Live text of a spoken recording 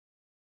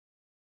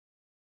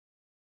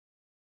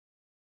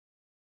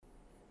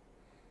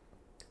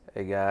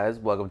Hey guys,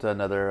 welcome to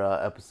another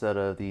episode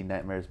of the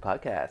Nightmares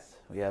podcast.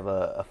 We have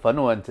a fun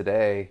one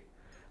today.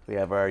 We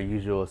have our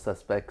usual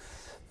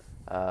suspects,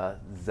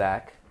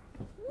 Zach.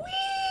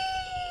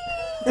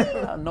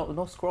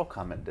 No squirrel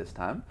comment this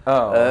time.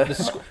 Oh.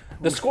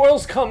 The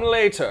squirrels come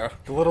later.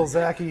 The little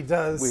Zachy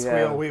does We squeal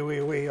have- wee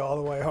wee wee all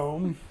the way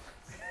home.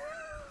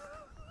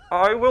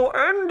 I will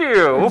end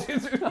you.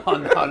 Oh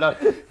no.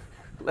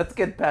 Let's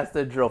get past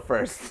the drill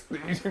first.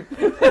 Let's get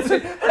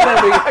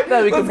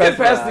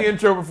past the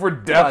intro before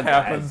death on,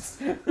 happens.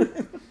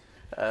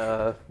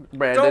 Brandon.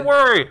 Don't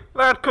worry,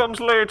 that comes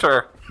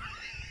later.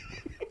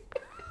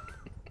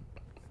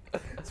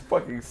 It's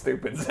fucking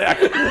stupid, Zach.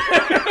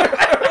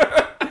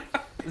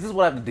 This is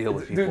what I have to deal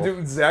with, people.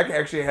 Dude, Zach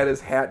actually had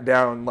his hat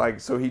down,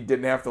 so he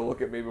didn't have to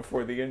look at me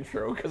before the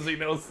intro, because he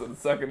knows that the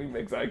second he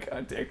makes eye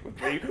contact with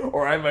me,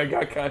 or I make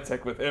eye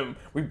contact with him,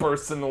 we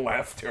burst into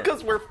laughter.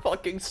 Because we're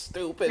fucking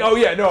stupid. Oh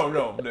yeah,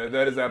 no,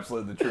 that is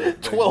absolutely the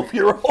truth.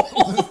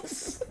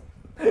 12-year-olds.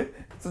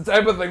 It's the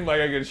type of thing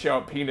I can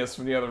shout penis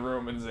from the other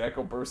room, and Zach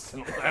will burst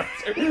into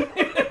laughter.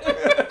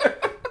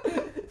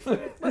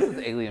 This is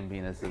alien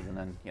penises, and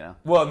then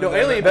Well, No,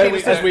 alien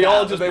penises, we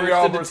all just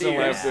burst into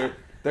tears. laughter.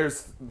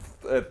 There's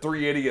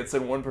 3 idiots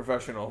and 1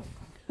 professional.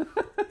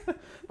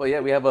 But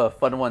yeah, we have a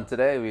fun one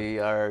today. We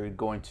are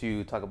going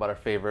to talk about our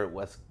favorite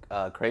Wes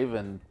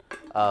Craven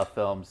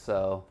films.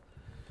 So,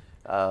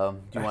 do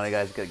you want to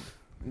guys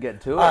get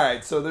to it? All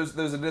right, so there's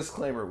a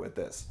disclaimer with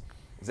this.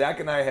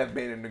 Zach and I have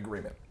made an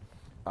agreement.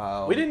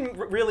 We didn't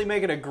really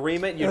make an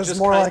agreement. It was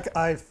more like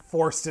I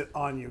forced it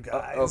on you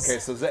guys. Okay,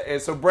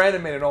 so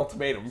Brandon made an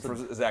ultimatum for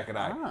Zach and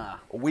I. Ah.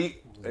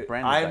 Brandon's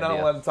I am not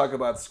idea. allowed to talk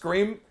about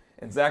Scream,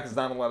 and Zach is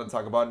not allowed to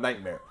talk about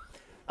Nightmare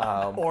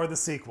Or the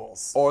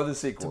sequels. or the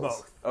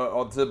sequels.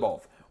 To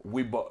both.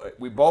 We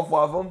both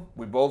love them.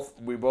 We both.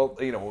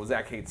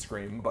 Zach hates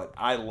Scream, but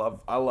I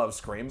love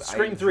Scream.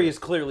 Scream 3 is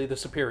clearly the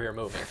superior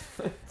movie.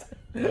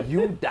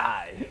 You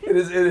die. It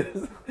is.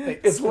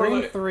 It's one Scream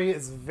of the, 3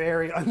 is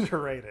very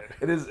underrated.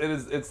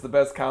 It's the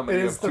best comedy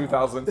of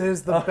 2000. It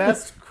is the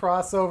best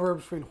crossover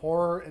between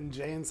horror and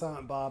Jay and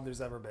Silent Bob there's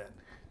ever been.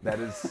 That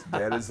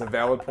is a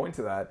valid point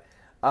to that.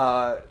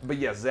 But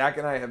yes, Zach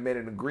and I have made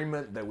an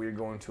agreement that we are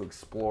going to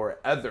explore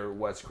other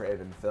Wes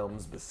Craven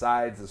films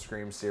besides the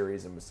Scream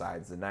series and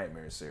besides the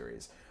Nightmare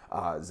series.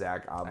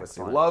 Zach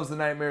obviously loves the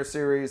Nightmare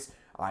series.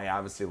 I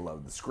obviously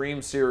love the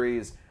Scream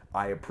series.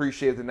 I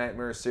appreciate the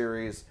Nightmare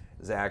series.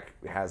 Zach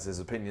has his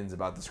opinions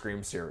about the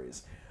Scream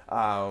series.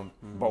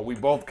 But we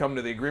both come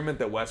to the agreement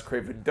that Wes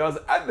Craven does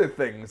other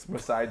things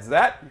besides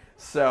that.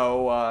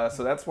 So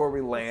that's where we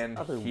land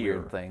Other here.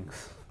 weird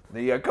things.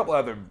 A couple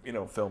other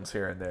films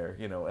here and there,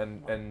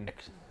 and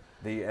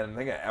I think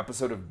an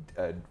episode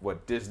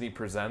of Disney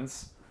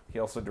Presents. He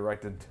also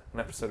directed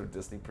an episode of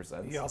Disney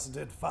Presents, He also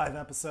did 5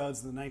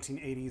 episodes of the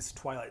 1980s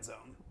Twilight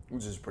Zone.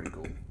 which is pretty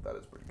cool. That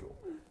is pretty cool.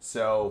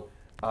 So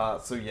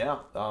yeah,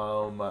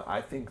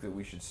 I think that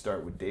we should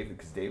start with David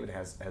because David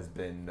has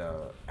been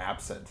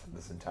absent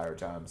this entire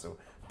time. So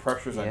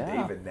pressure's on Yeah.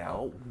 David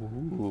now.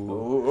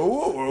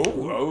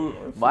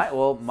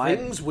 My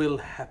Things will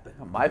happen.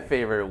 my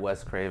favorite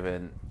Wes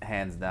Craven,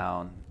 hands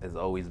down, has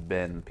always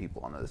been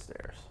People Under the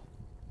Stairs.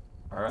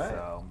 All right.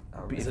 So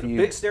Is if it a you-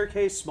 big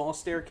staircase, small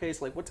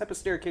staircase? Like, what type of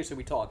staircase are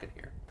we talking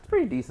here? It's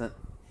pretty decent.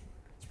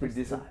 It's pretty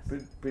decent.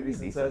 Pretty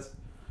decent. decent. Says.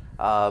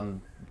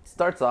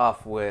 Starts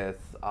off with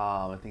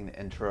I think the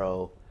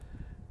intro.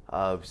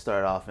 We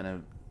start off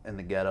in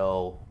the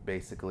ghetto,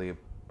 basically a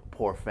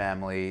poor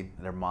family.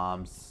 Their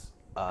mom's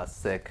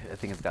sick. I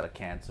think it's got a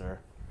cancer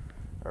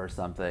or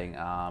something.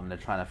 They're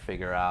trying to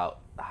figure out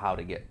how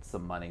to get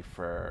some money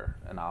for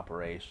an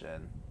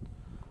operation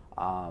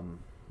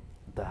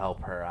to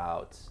help her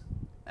out.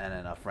 And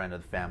then a friend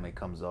of the family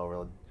comes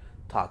over,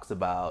 talks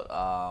about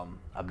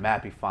a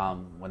map he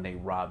found when they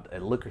robbed a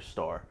liquor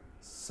store.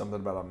 Something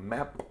about a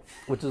map.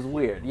 Which is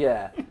weird,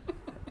 yeah.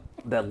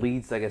 That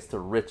leads, I guess, to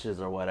riches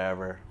or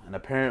whatever. And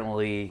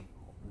apparently,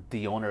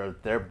 the owner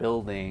of their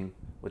building,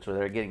 which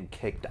they're getting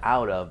kicked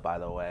out of, by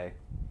the way,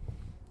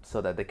 so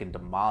that they can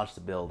demolish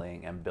the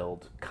building and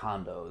build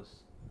condos.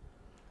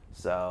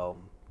 So,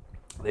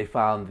 they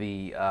found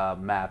the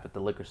map at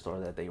the liquor store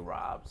that they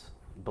robbed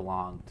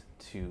belonged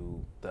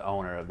to the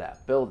owner of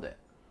that building.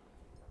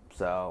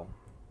 So,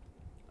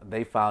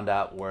 they found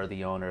out where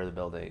the owner of the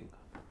building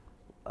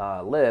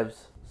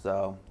lives,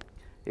 so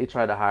they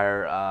try to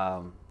hire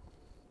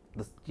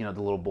the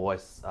little boy,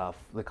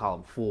 they call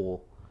him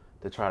Fool,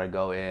 to try to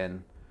go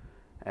in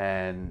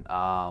and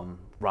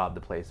rob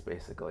the place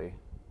basically,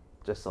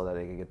 just so that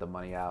they can get the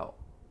money out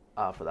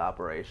for the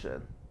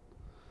operation.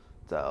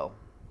 So,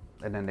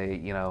 and then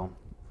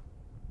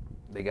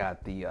they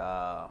got the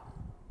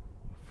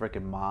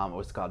freaking mom,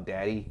 what's called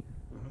daddy,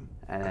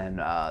 and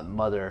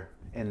mother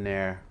in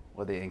there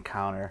where they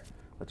encounter,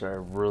 which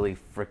are really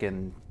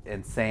freaking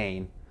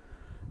insane.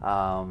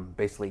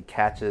 Basically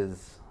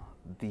catches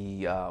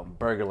the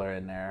burglar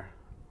in there,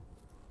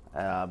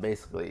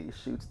 basically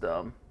shoots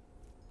them.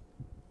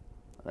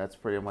 That's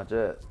pretty much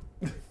it.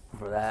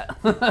 for that.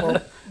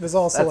 Well, there's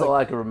also That's like, all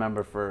I can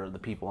remember for the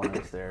people under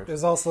the stairs.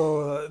 there's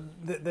also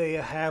they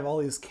have all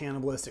these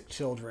cannibalistic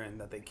children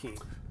that they keep.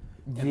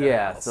 in their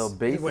Yeah, house, so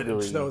basically,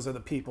 which those are the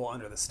people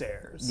under the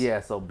stairs.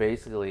 yeah, so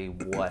basically,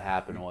 what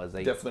happened was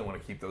they Definitely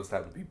want to keep those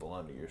type of people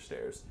under your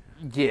stairs.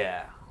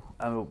 Yeah,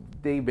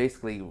 they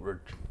basically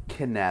were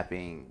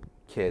kidnapping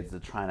kids to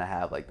trying to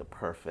have like the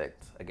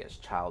perfect, I guess,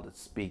 child to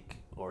speak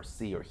or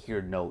see or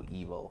hear no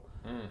evil.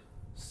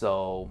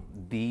 So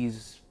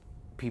these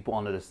people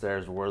under the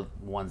stairs were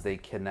ones they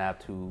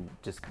kidnapped who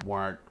just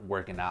weren't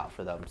working out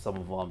for them. Some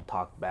of them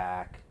talked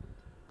back.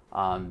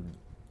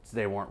 So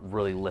they weren't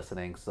really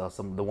listening. So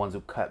some of the ones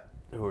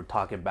who were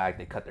talking back,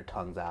 they cut their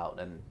tongues out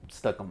and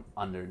stuck them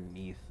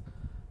underneath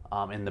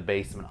in the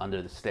basement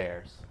under the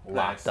stairs,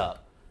 locked Nice.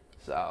 up.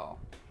 So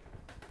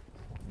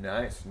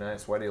Nice,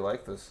 nice. Why do you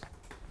like this?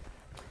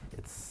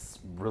 it's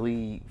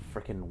really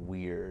freaking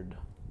weird,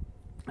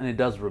 and it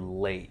does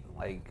relate.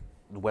 Like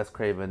Wes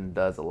Craven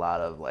does a lot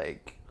of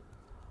like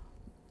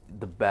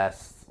the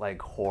best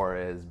like horror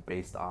is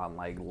based on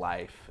like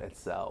life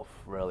itself.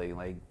 Really,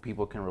 like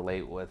people can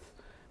relate with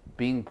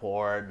being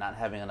poor, not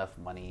having enough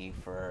money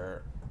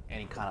for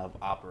any kind of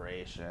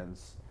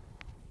operations.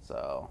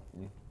 So,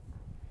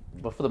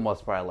 but for the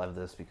most part, I love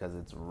this because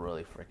it's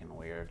really freaking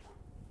weird.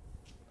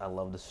 I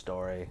love the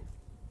story.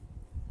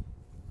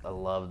 I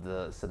love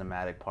the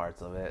cinematic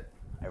parts of it.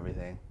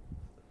 Everything.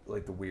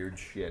 Like the weird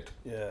shit.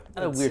 Yeah.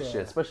 And the it's, weird shit,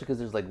 especially because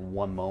there's like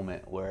one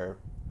moment where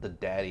the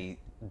daddy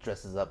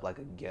dresses up like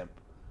a gimp,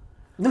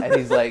 and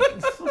he's like,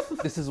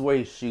 "This is where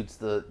he shoots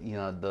the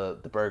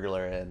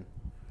burglar in."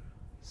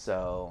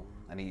 So,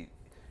 and he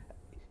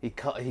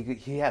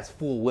has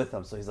Fool with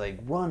him, so he's like,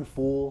 "Run,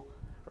 Fool!"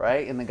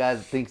 Right? And the guy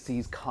thinks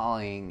he's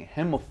calling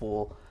him a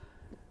fool.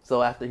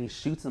 So after he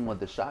shoots him with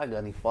the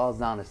shotgun, he falls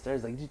down the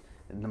stairs. Like,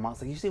 and the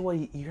mom's like, "You see what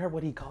you heard?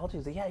 What he called you?"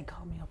 He's like, "Yeah, he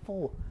called me a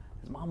fool.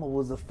 His mama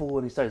was a fool."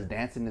 And he starts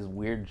dancing this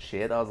weird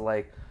shit. I was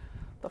like,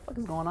 "What the fuck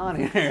is going on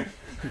here?"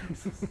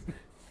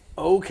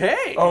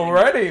 Okay.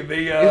 Alrighty,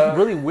 It's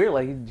really weird.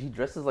 Like he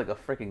dresses like a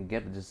freaking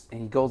gimp,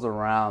 and he goes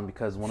around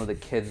because one of the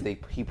kids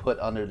he put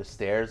under the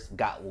stairs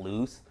got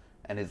loose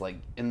and is like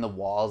in the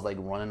walls, like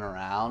running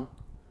around,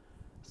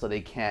 so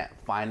they can't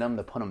find him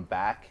to put him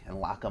back and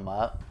lock him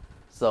up.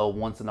 So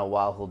once in a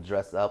while he'll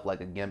dress up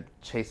like a gimp,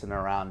 chasing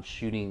around,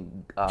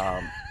 shooting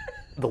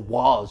the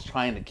walls,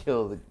 trying to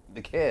kill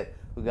the kid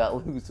who got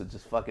loose, which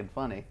is fucking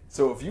funny.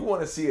 So if you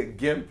want to see a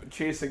gimp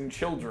chasing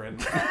children,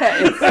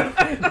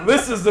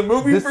 this is the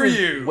movie for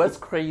you. Wes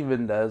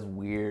Craven does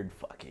weird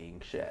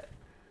fucking shit,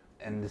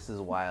 and this is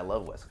why I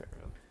love Wes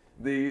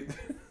Craven.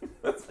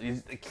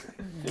 He's like,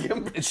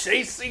 Gimp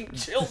chasing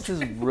children. this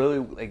is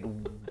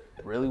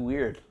really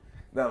weird.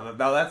 now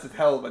that's a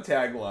hell of a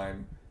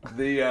tagline.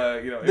 The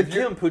if you're-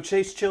 gimp who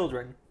chased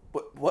children.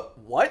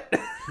 What?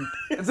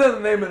 It's not the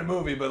name of the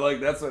movie, but like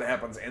that's what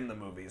happens in the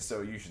movie,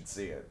 so you should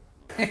see it.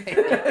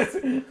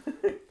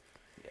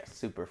 Yeah,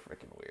 super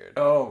freaking weird.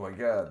 Oh my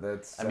god,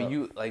 that's. I mean,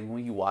 you like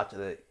when you watch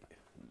it.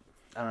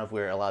 I don't know if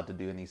we're allowed to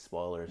do any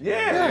spoilers.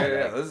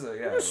 Yeah. This is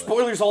yeah.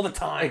 Spoilers all the Like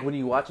time. when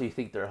you watch it, you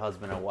think they're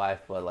husband and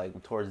wife, but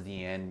like towards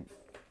the end,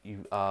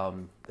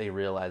 they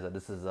realize that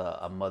this is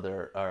a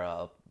mother or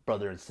a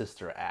brother and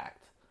sister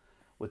act,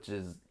 which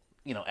is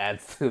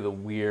adds to the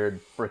weird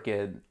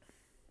freaking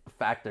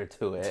factor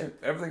to it.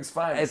 Everything's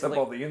fine It's except like-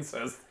 all the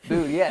incest.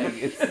 Dude, yeah,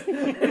 it's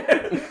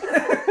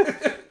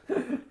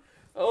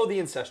Oh, the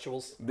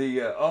incestuals.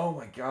 Oh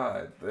my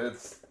god,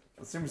 that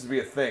seems to be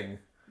a thing.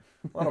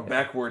 A lot of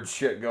backward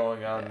shit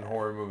going on in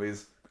horror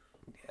movies.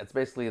 it's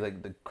basically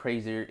like the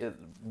crazier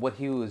what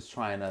he was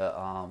trying to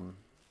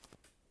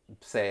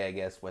say, I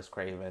guess, Wes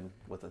Craven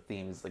with the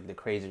theme is like the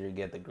crazier you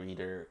get, the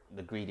greedier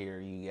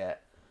you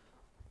get.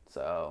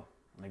 So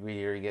the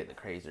greedier you get, the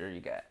crazier you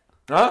get.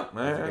 Huh?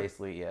 It's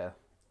basically You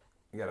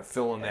gotta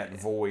fill in that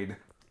void.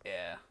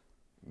 yeah.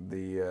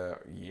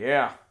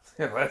 Yeah.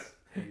 That's,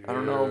 I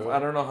don't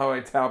know how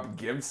I top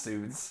gimp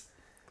suits.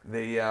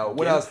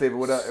 What else, David?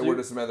 What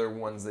are some other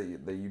ones that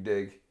you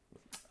dig?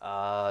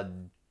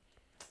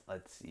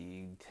 Let's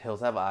see,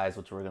 Hills Have Eyes,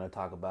 which we're gonna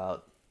talk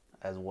about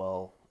as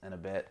well in a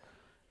bit.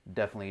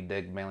 Definitely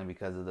dig mainly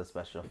because of the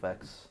special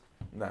effects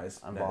Nice.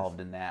 involved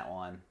in that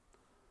one.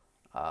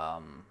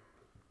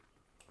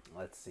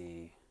 Let's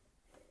see.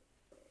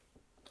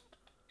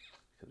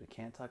 Because we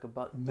can't talk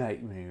about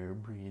Nightmare,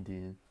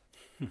 Brandon.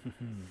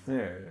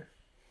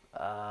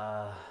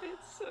 Yeah.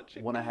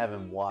 One I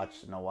haven't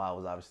watched in a while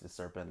was obviously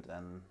Serpent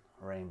and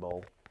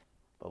Rainbow,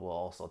 but we'll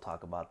also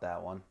talk about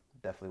that one.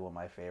 Definitely one of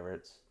my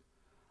favorites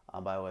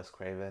by Wes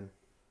Craven.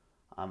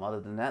 Other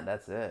than that,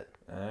 that's it.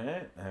 All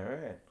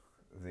right.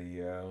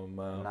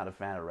 I'm not a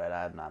fan of Red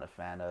Eye. I'm not a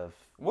fan of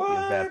What?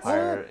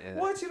 Vampire.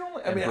 What? You don't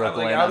like? I in mean,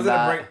 Brooklyn. I was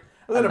gonna bring.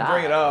 I was I'm gonna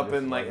bring it not. up I'm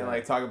and just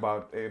like talk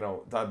about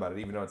it,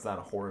 even though it's not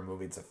a horror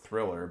movie, it's a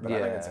thriller. But I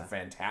think it's a Yeah.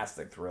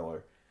 fantastic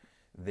thriller.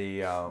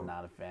 I'm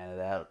not a fan of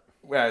that.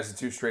 Yeah, is it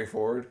too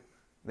straightforward?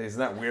 It's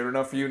not weird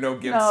enough for you. No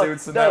gimp No,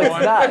 suits in no, that it's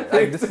one. not.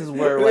 Like, this is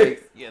where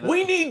like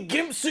We need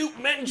gimp suit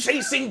men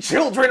chasing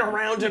children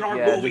around in our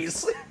yeah,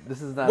 movies.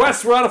 This is not.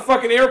 Wes, we're on a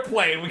fucking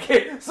airplane. We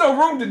can't. There's no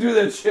room to do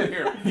that shit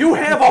here. You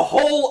have a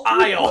whole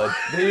aisle.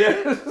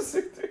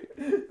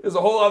 There's a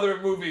whole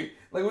other movie.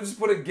 Like, we'll just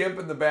put a gimp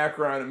in the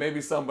background and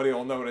maybe somebody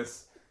will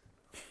notice.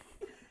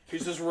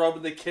 He's just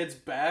rubbing the kid's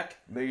back.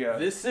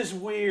 This is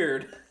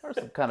weird. Or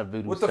some kind of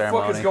voodoo What the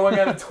ceremony. fuck is going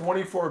on in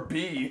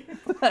 24B?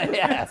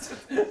 Yes.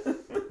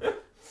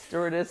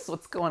 Stewardess,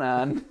 what's going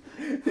on?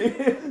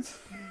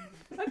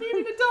 I need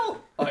an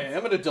adult. I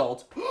am an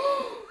adult.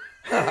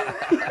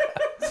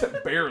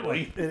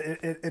 Barely.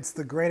 It's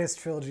the greatest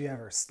trilogy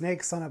ever.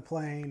 Snakes on a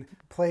plane,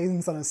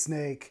 planes on a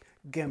snake,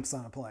 gimps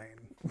on a plane.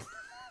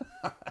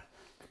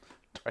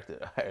 Directed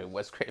by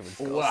Wes Craven's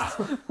Ghost.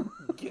 Wow.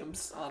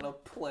 Gimps on a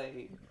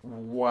plane.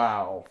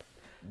 Wow.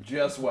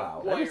 Just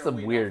wow. Why That's are some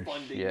we weird not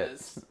funding shit.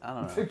 this? I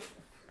don't know.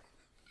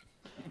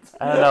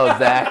 I don't know,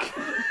 Zach.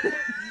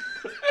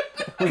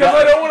 Because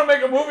I don't want to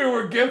make a movie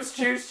where gimps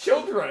chase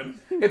children.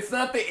 It's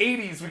not the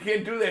 80s. We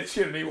can't do that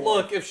shit anymore.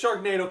 Look, if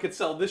Sharknado could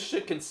sell, this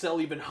shit can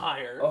sell even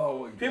higher.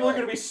 Oh, my People are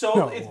God. gonna be so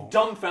No. it's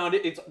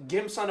dumbfounded. It's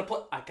gimps on a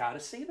plane. I gotta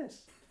see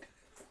this.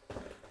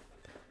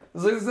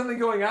 There's nothing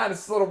going on.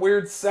 It's a little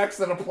weird sex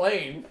on a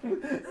plane.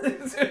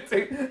 That's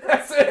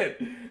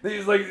it.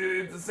 He's like,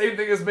 it's the same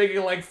thing as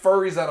making like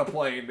furries on a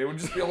plane. There would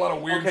just be a lot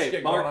of weird Okay,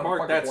 shit going on.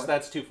 Mark, a fucking plane.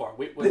 that's too far.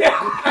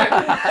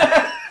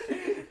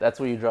 That's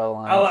where you draw the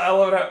line. I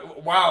love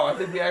that. Wow, I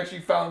think we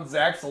actually found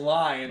Zach's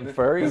line.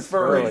 Furries? It's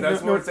furries. Really?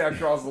 That's where Zach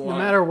draws the line.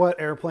 No matter what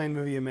airplane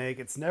movie you make,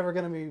 it's never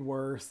going to be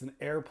worse than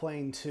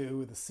Airplane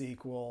 2, the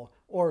sequel,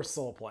 or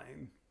Soul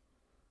Plane.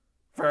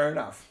 Fair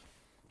enough.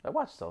 I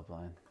watched Soul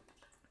Plane.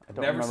 I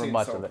don't Never remember seen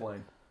much Soul of it.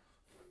 Plane.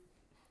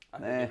 I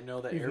didn't even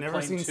know that You've Airplane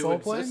never seen 2 Soul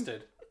Plane?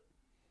 existed.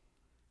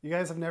 You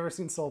guys have never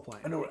seen Soul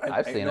Plane. I know.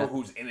 I've I seen know it.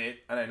 who's in it,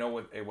 and I know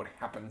what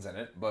happens in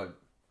it, but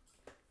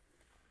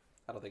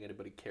I don't think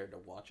anybody cared to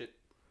watch it.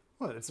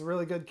 What? It's a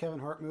really good Kevin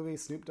Hart movie.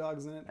 Snoop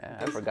Dogg's in it. Yeah,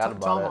 I forgot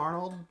about Tom it.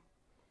 Arnold.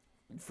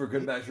 for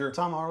good measure.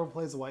 Tom Arnold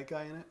plays a white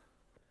guy in it.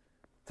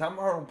 Tom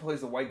Arnold plays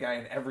the white guy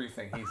in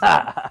everything he's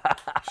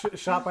in.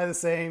 Shot by the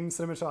same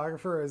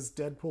cinematographer as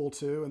Deadpool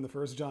 2 and the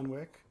first John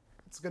Wick.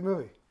 It's a good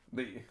movie.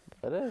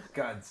 It is.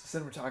 God,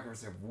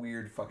 cinematographers have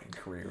weird fucking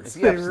careers.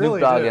 If you have They Snoop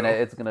really Dogg do. in it,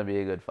 it's gonna be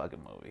a good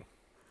fucking movie.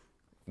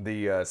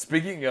 The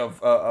speaking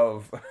of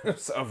of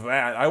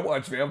that, I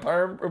watched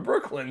Vampire in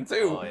Brooklyn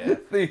too. Oh,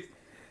 yeah.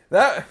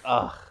 That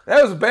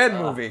was a bad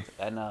movie,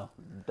 I know.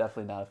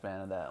 Definitely not a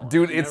fan of that one.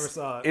 dude. Never It's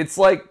saw it. it's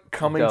like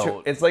coming to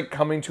Don't. it's like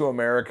Coming to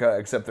America,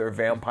 except they're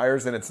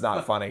vampires and it's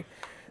not funny.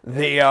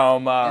 The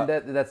And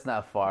that's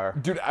not far.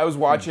 dude, I was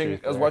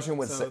watching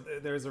with So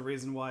there's a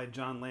reason why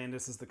John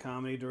Landis is the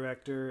comedy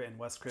director and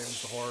Wes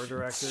Craven's the horror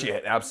director.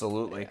 shit,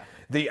 absolutely.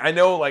 I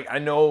know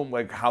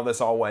like how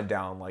this all went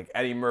down. Like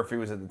Eddie Murphy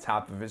was at the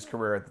top of his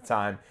career at the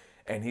time,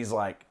 and he's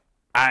like,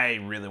 I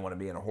really want to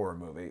be in a horror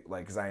movie,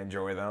 like, because I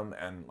enjoy them,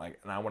 and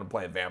I want to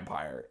play a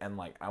vampire, and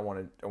like I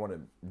want to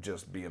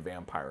just be a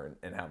vampire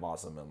and have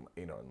awesome, and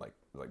and like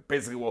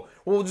basically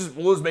we'll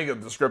just make up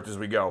the script as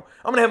we go.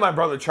 I'm gonna have my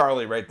brother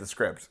Charlie write the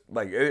script,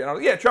 like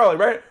yeah, Charlie,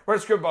 write a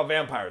script about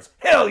vampires.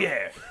 Hell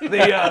yeah,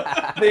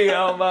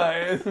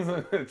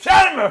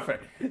 Charlie Murphy,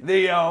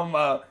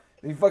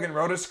 he fucking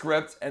wrote a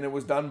script, and it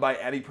was done by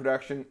Eddie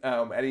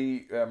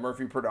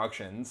Murphy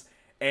Productions.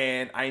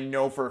 And I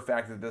know for a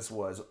fact that this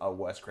was a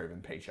Wes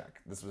Craven paycheck.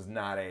 This was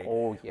not a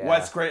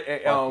Wes Craven.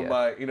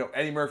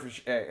 Eddie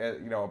Murphy,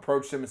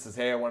 approached him and says,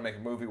 "Hey, I want to make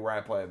a movie where I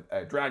play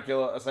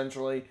Dracula,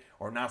 essentially,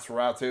 or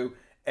Nosferatu."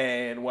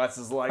 And Wes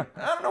is like,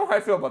 "I don't know how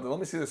I feel about that. Let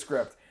me see the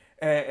script."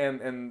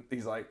 And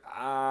he's like,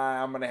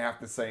 "I'm gonna have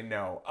to say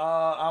no.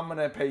 I'm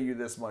gonna pay you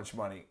this much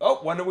money." Oh,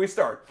 when do we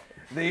start?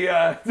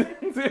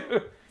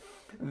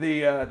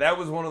 That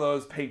was one of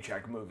those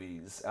paycheck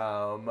movies.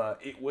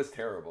 It was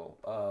terrible.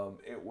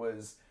 It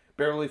was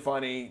barely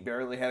funny,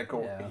 barely had a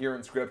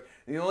coherent script.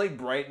 The only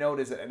bright note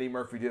is that Eddie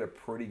Murphy did a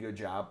pretty good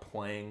job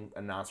playing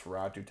a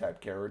Nosferatu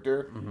type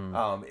character.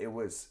 It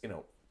was,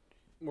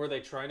 Were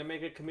they trying to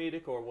make it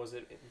comedic, or was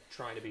it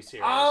trying to be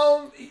serious?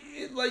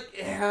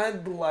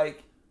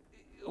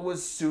 It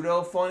was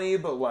pseudo funny,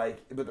 but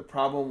the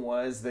problem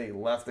was they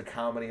left the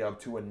comedy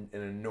up to an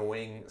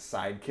annoying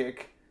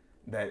sidekick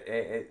that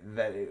it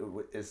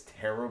is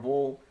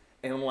terrible,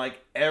 and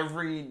like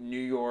every New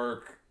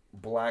York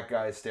black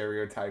guy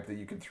stereotype that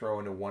you could throw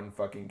into one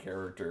fucking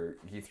character,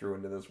 he threw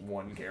into this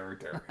one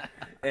character,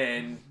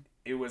 and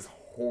it was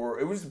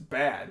It was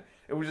bad.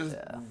 It was just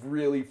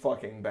really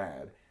fucking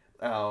bad.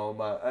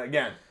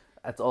 Again,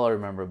 That's all I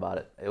remember about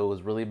it. It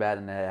was really bad,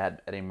 and it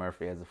had Eddie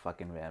Murphy as a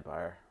fucking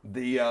vampire. And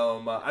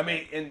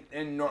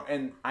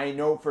I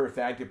know for a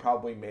fact it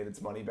probably made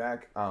its money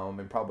back,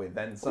 and probably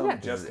then some, Yeah,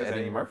 just because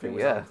Eddie Murphy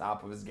was on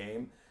top of his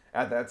game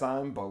at that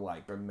time. But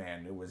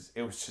man, it was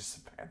just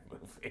a bad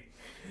movie.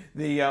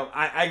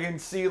 I can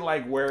see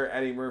like where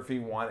Eddie Murphy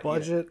wanted.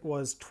 Budget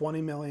was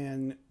 $20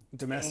 million.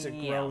 domestic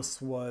gross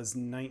was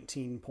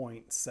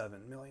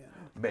 19.7 million.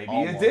 Maybe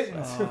Almost. it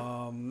didn't.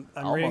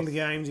 I'm reading the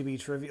IMDb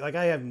trivia. Like,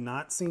 I have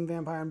not seen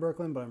Vampire in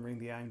Brooklyn, but I'm reading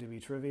the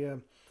IMDb trivia.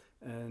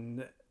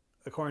 And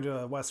according to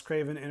a Wes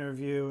Craven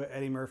interview,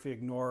 Eddie Murphy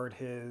ignored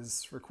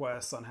his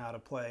requests on how to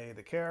play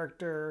the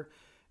character.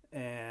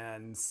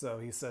 And so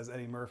he says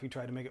Eddie Murphy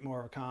tried to make it more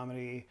of a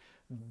comedy.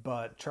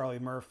 But Charlie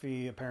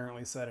Murphy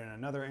apparently said in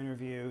another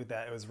interview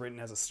that it was written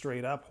as a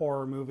straight-up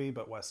horror movie,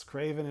 but Wes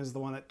Craven is the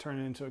one that turned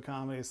it into a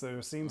comedy. So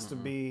there seems to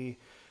be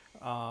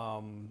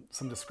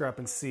some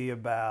discrepancy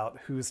about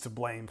who's to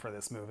blame for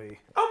this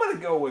movie. I'm going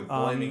to go with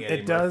blaming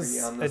Eddie Murphy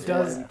on this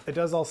one. It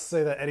does also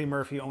say that Eddie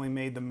Murphy only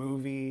made the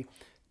movie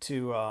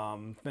to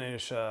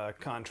finish a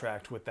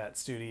contract with that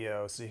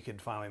studio so he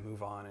could finally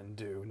move on and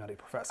do Nutty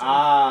Professor.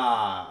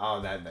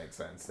 That makes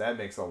sense. That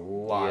makes a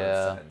lot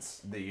of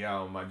sense. The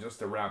just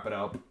to wrap it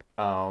up,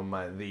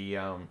 I think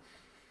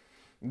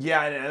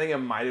it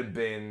might have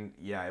been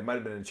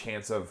a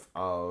chance of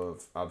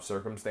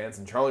circumstance,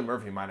 and Charlie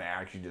Murphy might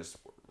have actually just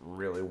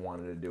really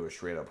wanted to do a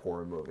straight up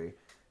horror movie,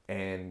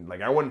 and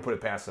like I wouldn't put it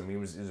past him. He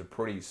was a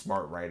pretty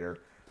smart writer,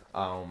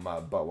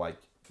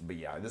 But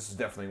yeah, this is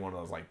definitely one of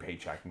those like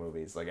paycheck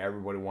movies. Like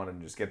everybody wanted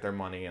to just get their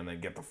money and then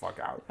get the fuck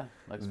out. Yeah,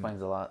 that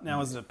explains a lot. Now,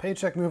 was it a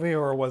paycheck movie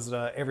or was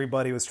it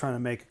everybody was trying to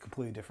make a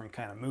completely different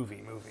kind of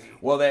movie?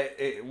 Well,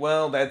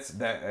 that's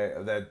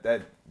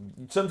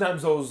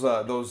sometimes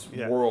those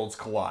worlds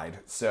collide.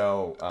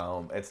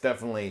 So it's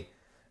definitely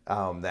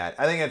that.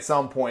 I think at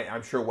some point,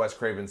 I'm sure Wes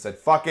Craven said,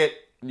 "Fuck it,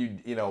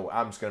 you know,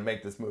 I'm just gonna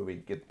make this movie,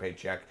 get the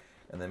paycheck."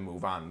 And then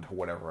move on to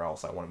whatever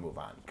else I want to move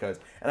on. And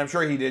I'm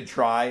sure he did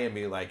try and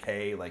be like,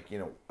 hey,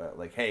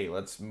 hey,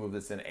 let's move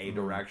this in a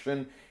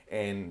direction.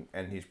 And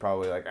he's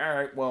probably like, all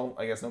right, well,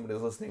 I guess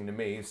nobody's listening to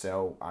me.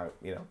 So,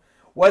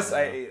 Wes,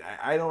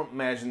 I don't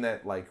imagine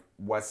that, like,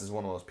 Wes is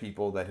one of those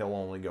people that he'll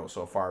only go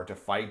so far to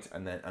fight.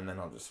 And then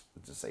he'll just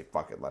say,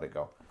 fuck it, let it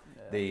go.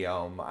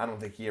 Yeah. I don't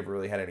think he ever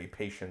really had any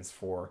patience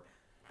for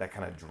that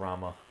kind of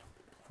drama.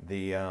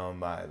 The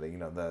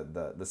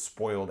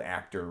spoiled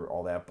actor,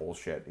 all that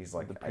bullshit. He's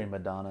like the prima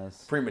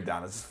donnas.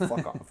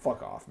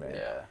 Fuck off, man.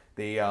 Yeah.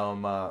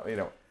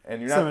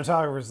 And you're not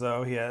cinematographers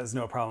though. He has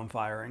no problem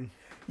firing.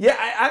 Yeah,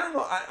 I don't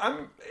know.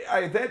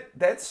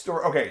 That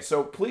story. Okay,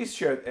 so please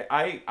share.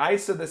 I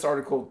said this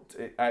article.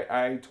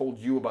 I told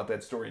you about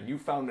that story, and you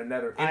found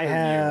another interview. I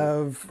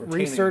have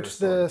researched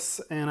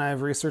this, and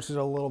I've researched it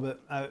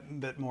a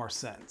bit more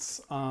since.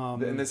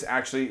 And this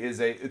actually is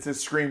a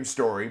Scream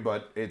story,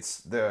 but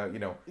it's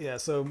Yeah.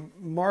 So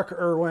Mark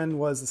Irwin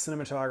was the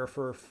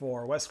cinematographer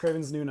for Wes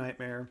Craven's New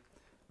Nightmare,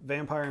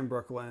 Vampire in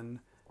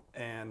Brooklyn,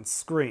 and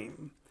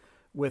Scream.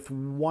 With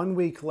 1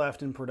 week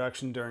left in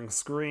production during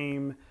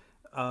Scream,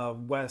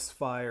 Wes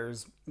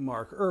fires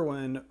Mark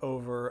Irwin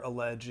over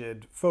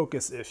alleged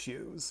focus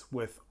issues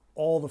with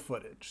all the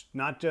footage,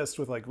 not just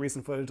with like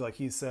recent footage. Like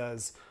he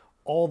says,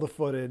 all the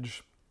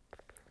footage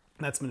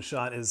that's been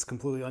shot is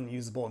completely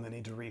unusable and they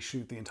need to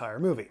reshoot the entire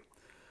movie.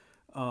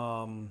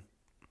 And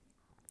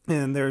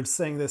they're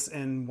saying this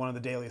in one of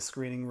the daily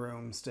screening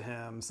rooms to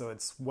him. So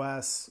it's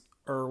Wes,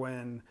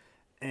 Irwin,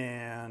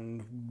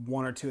 and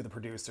one or two of the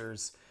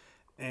producers.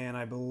 And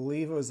I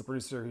believe it was the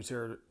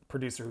producer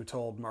who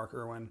told Mark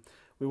Irwin,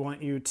 we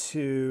want you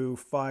to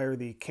fire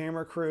the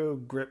camera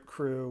crew, grip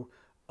crew,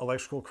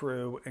 electrical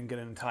crew, and get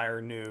an entire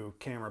new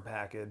camera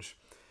package.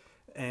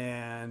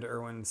 And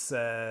Irwin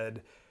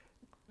said,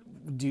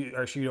 you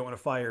don't want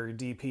to fire your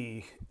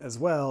DP as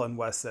well? And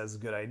Wes says,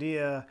 good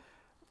idea.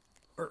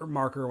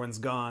 Mark Irwin's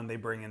gone. They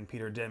bring in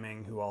Peter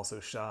Deming, who also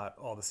shot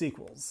all the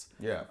sequels.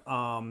 Yeah.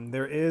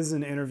 There is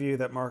an interview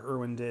that Mark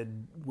Irwin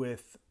did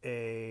with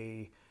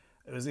it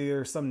was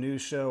either some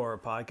news show or a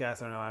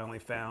podcast. I don't know. I only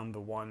found the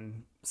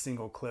one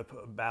single clip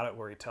about it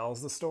where he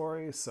tells the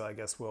story. So I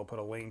guess we'll put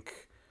a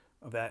link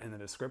of that in the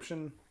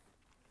description,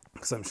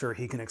 because I'm sure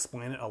he can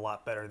explain it a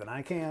lot better than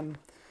I can.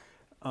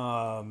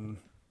 But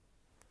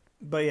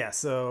yeah,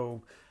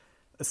 so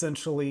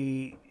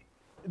essentially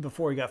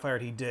before he got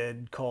fired, he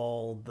did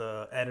call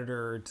the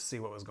editor to see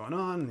what was going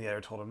on. The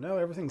editor told him, no,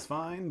 everything's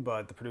fine,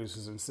 but the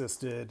producers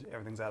insisted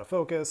everything's out of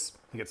focus.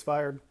 He gets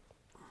fired.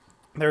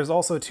 There's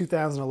also a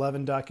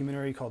 2011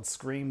 documentary called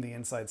Scream, The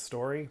Inside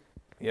Story.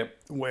 Yep.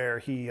 Where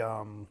he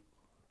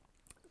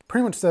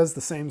pretty much says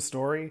the same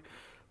story,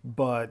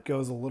 but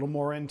goes a little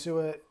more into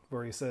it,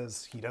 where he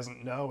says he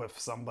doesn't know if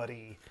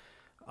somebody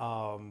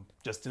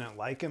just didn't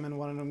like him and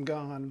wanted him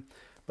gone.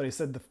 But he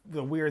said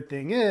the weird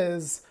thing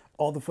is,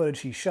 all the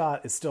footage he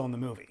shot is still in the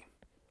movie.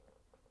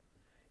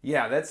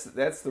 Yeah,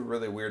 that's the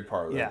really weird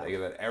part of it. Yeah.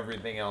 That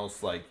everything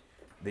else,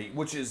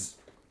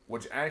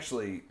 which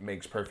actually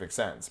makes perfect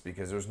sense,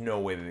 because there's no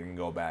way that they can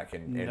go back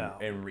and they have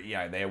 1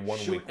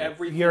 week.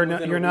 You're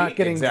not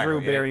getting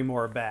Drew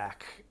Barrymore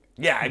back.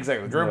 Yeah,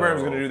 exactly. Drew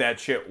Barrymore's going to do that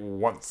shit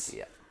once.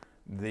 Yeah.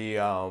 It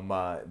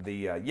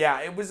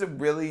was a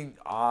really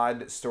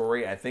odd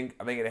story. I think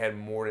it had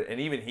more to,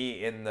 and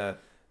even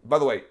by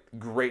the way,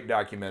 great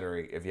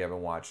documentary if you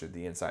haven't watched it,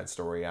 The Inside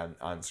Story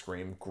on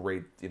Scream.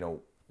 Great,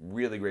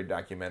 really great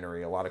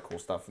documentary. A lot of cool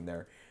stuff in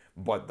there.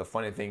 But the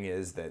funny thing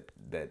is that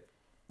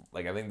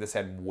like I think this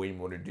had way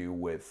more to do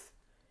with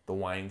the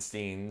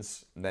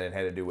Weinsteins than it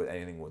had to do with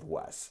anything with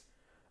Wes.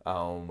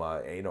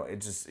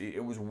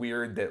 It was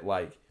weird that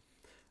like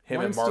him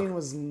Weinstein and Mark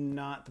was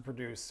not the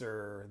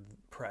producer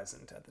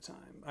present at the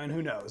time. I mean,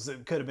 who knows?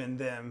 It could have been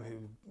them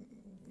who,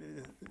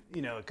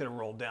 it could have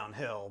rolled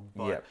downhill.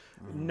 But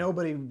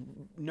nobody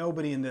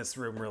in this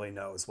room really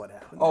knows what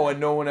happened. Oh, and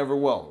no one ever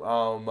will.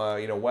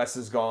 Wes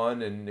is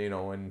gone, and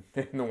and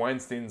the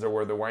Weinsteins are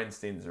where the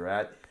Weinsteins are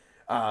at.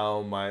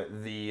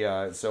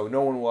 So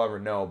no one will ever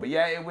know. But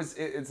yeah, it was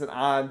an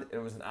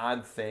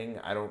odd thing.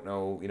 I don't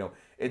know.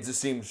 It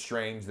just seems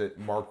strange that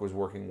Mark was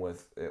working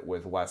with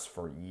Wes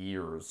for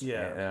years.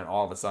 Yeah, and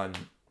all of a sudden.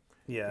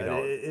 Yeah,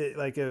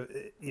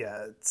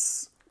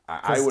 it's.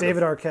 Because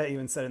David Arquette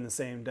even said in the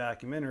same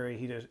documentary,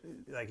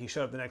 he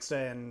showed up the next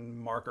day and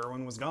Mark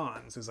Irwin was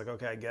gone. So he's like,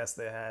 okay, I guess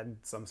they had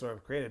some sort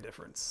of creative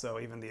difference. So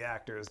even the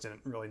actors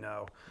didn't really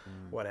know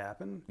what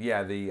happened.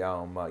 Yeah,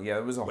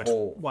 it was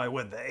whole. Why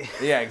would they?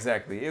 Yeah,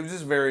 exactly. It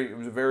was a very,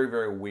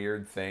 very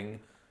weird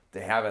thing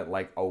to have it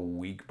like a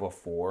week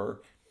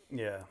before.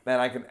 Yeah.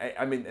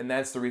 And and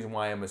that's the reason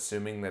why I'm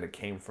assuming that it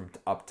came from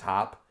up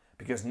top,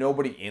 because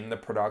nobody in the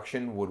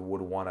production would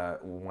want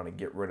to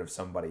get rid of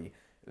somebody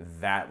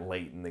that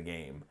late in the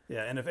game.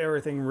 Yeah, and if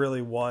everything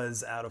really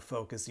was out of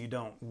focus, you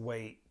don't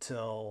wait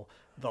till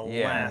the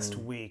last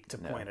week to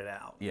point it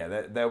out. Yeah,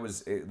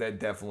 that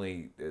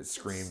definitely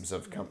screams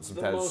of some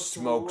the kind of most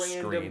smoke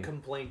random screen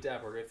complaint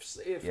ever.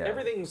 If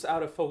everything's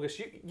out of focus,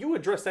 you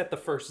address that the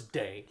first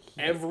day.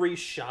 Every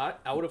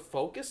shot out of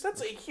focus,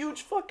 that's a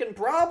huge fucking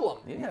problem.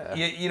 Yeah.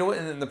 You know what?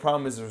 And the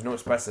problem is there's no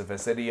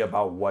specificity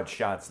about what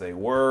shots they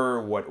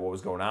were, what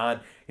was going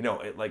on.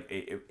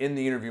 In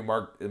the interview,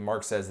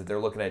 Mark says that they're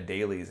looking at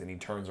dailies, and he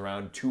turns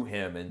around to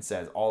him and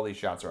says, "All these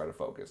shots are out of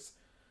focus."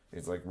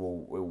 He's like, well,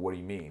 what do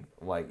you mean?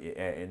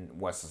 And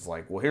Wes is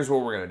like, well, here's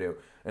what we're going to do.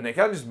 And they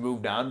kind of just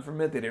moved on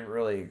from it. They didn't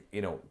really,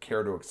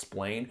 care to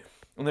explain.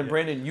 And then,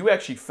 Brandon, you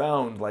actually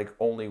found,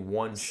 only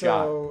one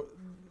shot. So,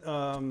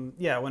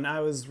 when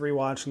I was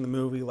rewatching the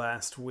movie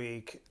last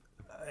week,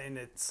 and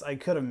I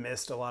could have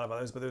missed a lot of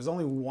others, but there's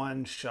only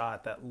one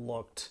shot that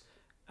looked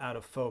out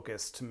of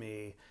focus to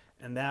me.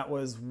 And that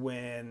was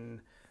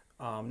when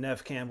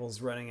Neve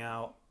Campbell's running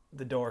out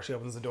the door. She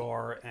opens the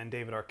door and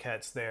David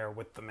Arquette's there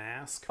with the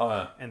mask,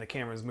 and the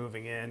camera's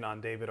moving in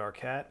on David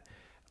Arquette.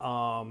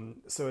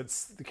 So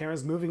the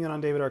camera's moving in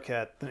on David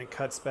Arquette, then it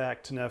cuts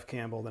back to Neve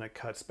Campbell, then it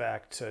cuts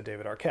back to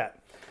David Arquette.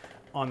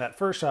 On that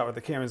first shot where the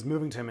camera's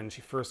moving to him and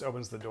she first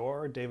opens the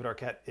door, David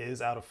Arquette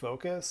is out of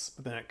focus,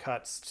 but then it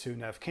cuts to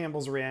Neve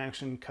Campbell's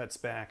reaction, cuts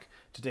back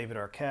to David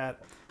Arquette,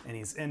 and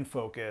he's in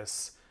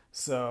focus.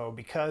 So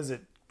because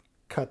it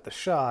cut the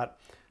shot,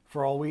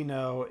 for all we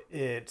know,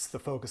 the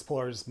focus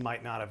pullers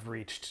might not have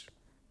reached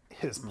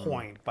his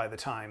point by the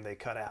time they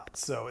cut out.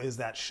 So is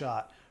that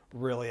shot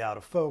really out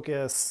of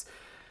focus?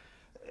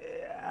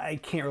 I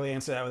can't really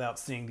answer that without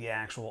seeing the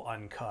actual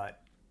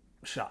uncut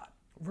shot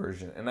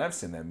version. And I've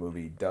seen that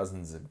movie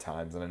dozens of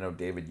times, and I know,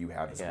 David, you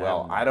have as Yeah,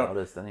 well. I haven't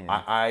noticed anything.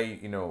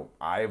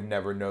 I've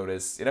never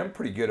noticed, and I'm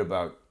pretty good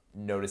about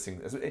noticing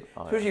this,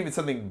 especially if it's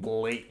something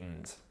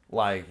blatant.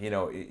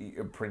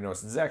 You're pretty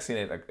noticed. Zach's seen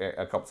it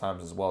a couple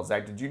times as well.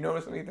 Zach, did you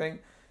notice anything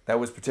that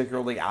was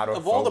particularly out of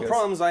focus? Of all the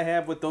problems I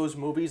have with those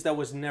movies, that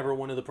was never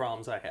one of the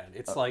problems I had.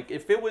 It's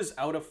if it was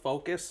out of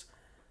focus,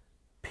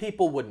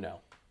 people would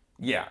know.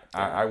 Yeah,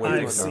 I would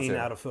think so too. I've seen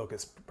out of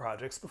focus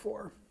projects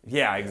before.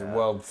 Yeah.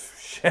 Well,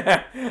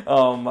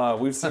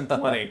 we've seen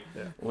plenty.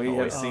 We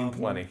have seen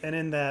plenty. And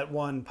in that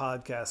one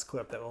podcast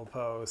clip that we'll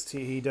post,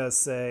 he does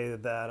say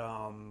that,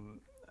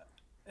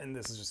 and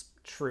this is just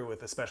true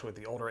especially with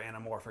the older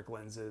anamorphic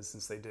lenses,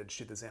 since they did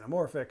shoot this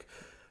anamorphic,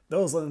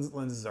 those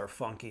lenses are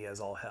funky as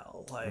all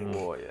hell.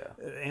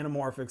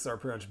 Anamorphics are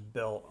pretty much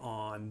built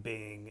on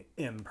being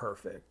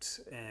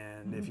imperfect,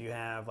 and if you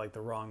have the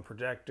wrong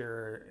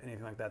projector,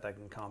 anything like that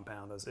can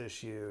compound those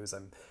issues.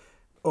 I'm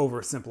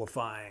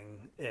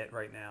oversimplifying it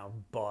right now,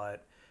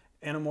 but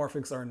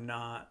anamorphics are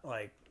not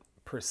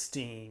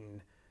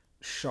pristine,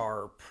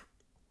 sharp,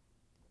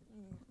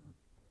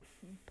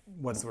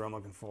 what's the word I'm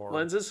looking for?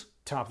 Lenses?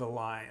 Top of the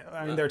line.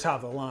 I mean, they're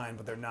top of the line,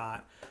 but they're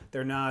not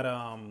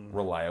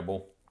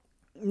reliable.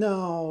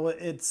 No,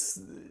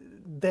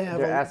 they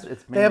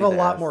have a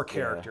lot more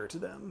character to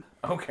them.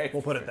 Okay.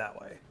 We'll put it that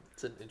way.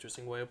 It's an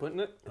interesting way of putting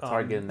it. It's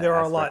hard getting the there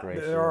are a lot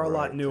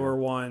right, newer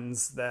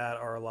ones that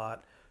are a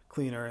lot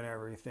cleaner and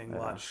everything, a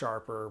lot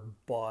sharper,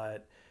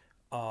 but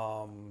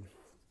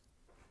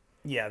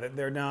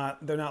they're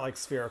not like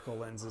spherical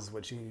lenses,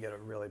 which you can get a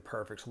really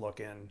perfect look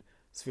in.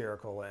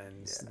 Spherical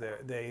lens,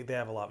 they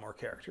have a lot more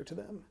character to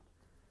them.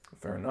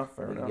 Fair enough.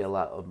 You get a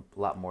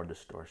lot more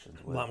distortions.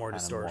 A lot more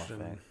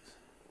distortion.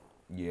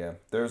 Yeah,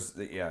 there's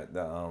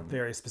the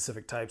very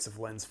specific types of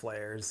lens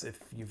flares. If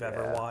you've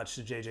ever watched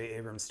a J.J.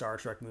 Abrams Star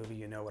Trek movie,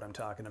 you know what I'm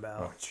talking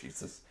about. Oh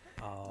Jesus!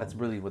 That's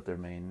really what their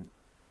main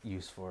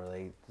use for.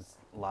 Just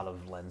a lot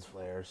of lens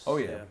flares. Oh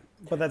yeah.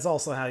 But that's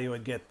also how you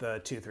would get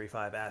the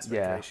 2:3:5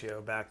 aspect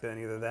ratio back then.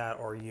 Either that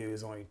or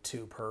use only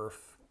 2 perf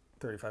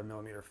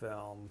 35mm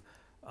film.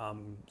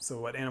 So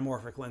what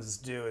anamorphic lenses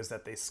do is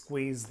that they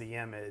squeeze the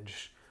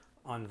image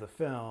onto the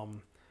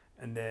film,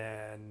 and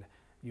then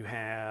you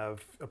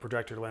have a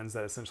projector lens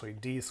that essentially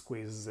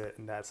de-squeezes it,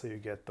 and that's how you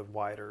get the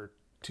wider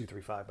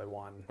 235 by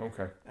 1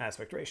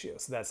 aspect ratio.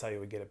 So that's how you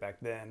would get it back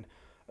then.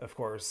 Of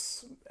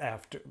course,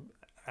 after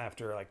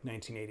like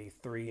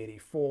 1983,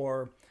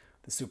 84,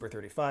 the Super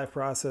 35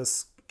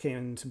 process came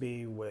into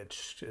be,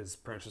 which is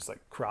pretty much just like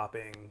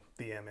cropping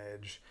the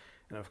image.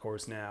 And of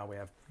course now we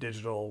have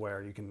digital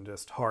where you can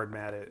just hard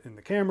mat it in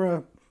the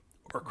camera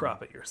or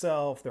crop it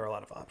yourself. There are a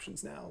lot of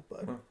options now,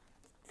 but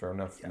fair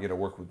enough. Yeah. You got to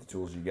work with the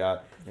tools you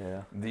got.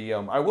 Yeah. The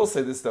I will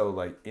say this though,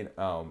 like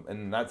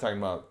and not talking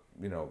about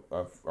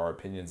of our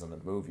opinions on the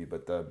movie,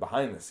 but the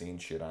behind the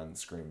scenes shit on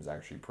Scream is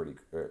actually pretty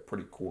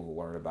cool to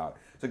learn about.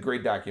 It's a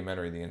great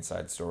documentary, the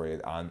inside story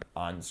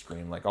on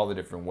Scream, like all the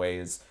different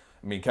ways.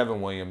 I mean,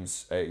 Kevin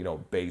Williams,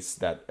 based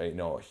that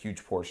a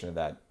huge portion of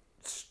that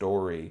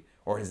story,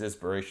 or his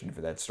inspiration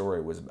for that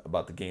story, was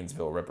about the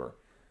Gainesville Ripper.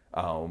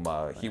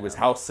 He was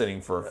house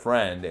sitting for a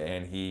friend,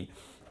 and he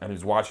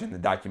was watching the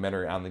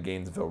documentary on the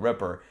Gainesville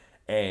Ripper,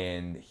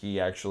 and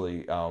he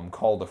actually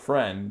called a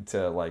friend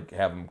to like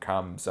have him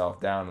calm himself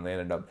down, and they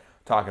ended up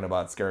talking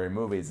about scary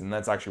movies, and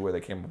that's actually where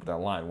they came up with that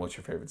line, "What's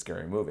your favorite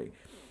scary movie?"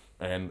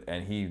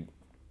 And he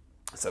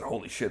said,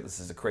 "Holy shit, this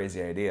is a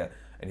crazy idea."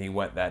 And he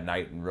went that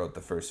night and wrote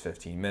the first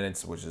 15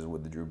 minutes, which is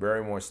with the Drew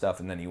Barrymore stuff,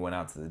 and then he went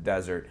out to the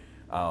desert,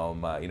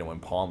 in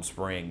Palm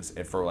Springs,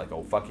 and for like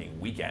a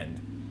fucking weekend,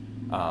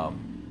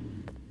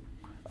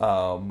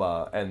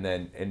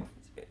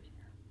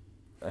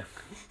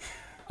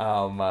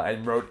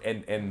 and wrote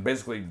and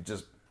basically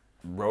just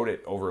wrote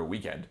it over a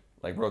weekend,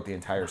 like wrote the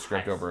entire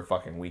script over a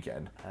fucking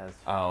weekend.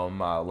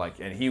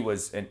 And he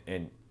was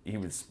he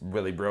was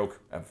really broke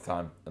at the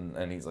time,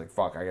 and he's like,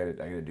 "Fuck, I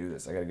gotta do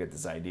this. I gotta get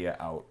this idea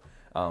out."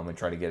 And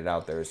try to get it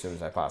out there as soon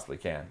as I possibly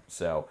can.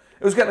 So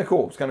it was kind of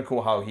cool. It's kind of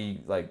cool how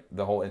he, like,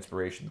 the whole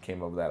inspiration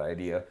came up with that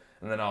idea,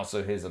 and then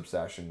also his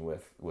obsession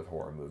with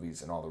horror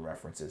movies and all the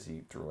references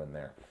he threw in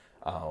there.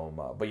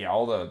 But yeah,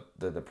 all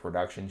the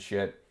production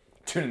shit,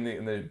 dude,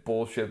 and the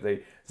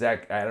bullshit.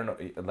 Zach, I don't know,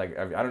 like,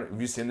 I don't know,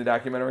 have you seen the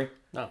documentary?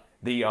 No.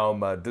 The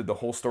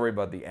whole story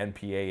about the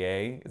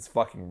NPAA is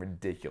fucking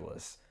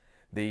ridiculous.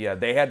 They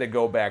had to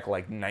go back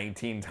like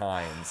 19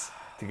 times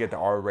to get the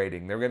R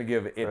rating. They're gonna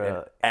give it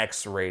an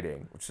X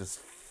rating, which is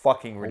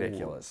fucking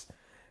ridiculous.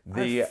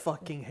 I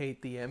fucking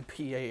hate the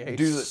MPAA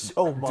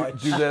so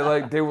much.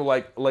 They were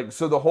like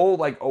so the whole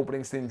like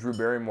opening scene, Drew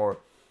Barrymore,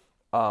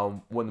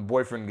 when the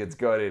boyfriend gets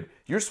gutted,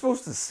 you're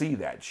supposed to see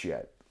that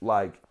shit,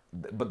 like,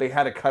 but they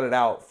had to cut it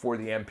out for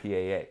the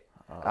MPAA.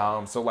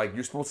 So like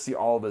you're supposed to see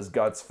all of his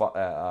guts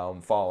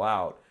fall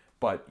out.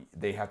 But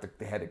they had to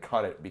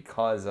cut it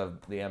because of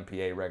the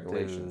MPA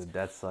regulations. Dude,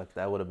 that sucked.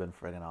 That would have been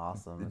friggin'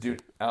 awesome.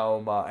 Dude,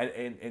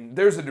 and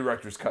there's a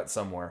director's cut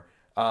somewhere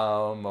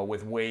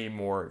with way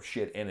more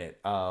shit in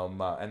it.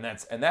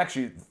 And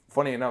actually,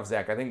 funny enough,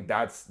 Zach, I think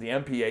that's the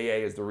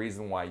MPAA is the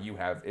reason why you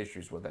have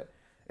issues with it,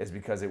 is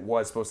because it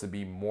was supposed to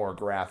be more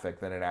graphic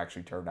than it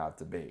actually turned out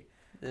to be.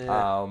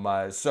 Yeah.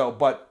 But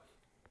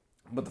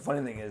the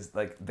funny thing is,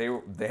 like,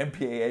 the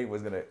MPAA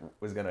was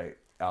gonna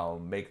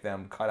make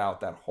them cut out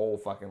that whole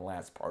fucking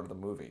last part of the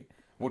movie,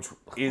 which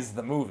is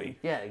the movie.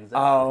 Yeah, exactly.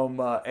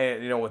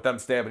 And with them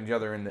stabbing each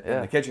other in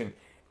the kitchen,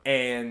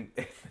 and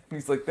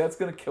he's like, "That's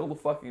gonna kill the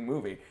fucking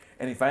movie."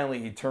 And he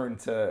turned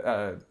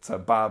to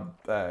Bob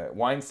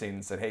Weinstein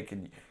and said, "Hey,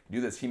 can you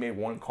do this?" He made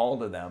one call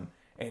to them,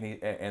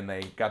 and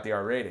they got the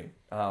R rating.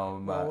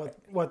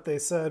 What they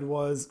said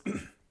was,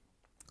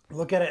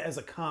 look at it as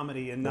a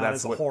comedy and not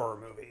as a horror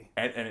movie.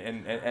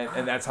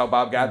 And that's how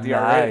Bob got the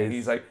R rating.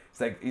 He's like,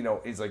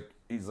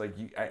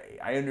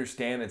 I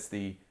understand it's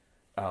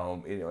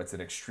it's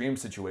an extreme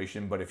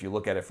situation, but if you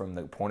look at it from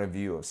the point of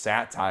view of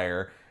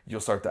satire, you'll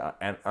start to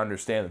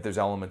understand that there's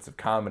elements of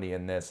comedy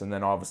in this. And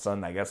then all of a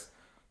sudden, I guess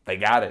they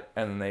got it,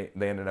 and then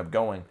they ended up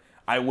going.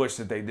 I wish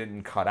that they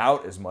didn't cut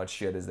out as much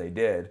shit as they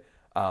did,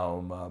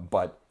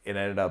 but it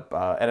ended up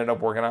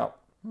working out.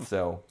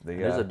 So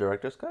there's a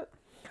director's cut.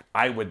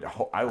 I would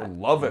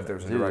love if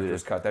there's a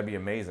director's cut. That'd be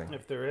amazing.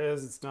 If there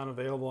is, it's not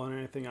available on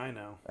anything I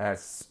know. That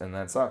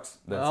sucks.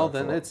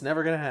 Then it's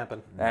never gonna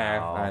happen. No.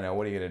 I know.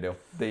 What are you gonna do?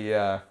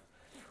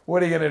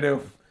 What are you gonna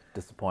do?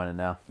 Disappointed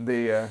now.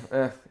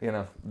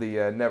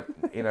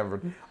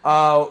 Never.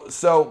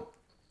 So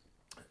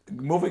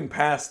moving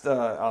past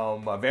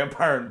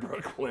Vampire in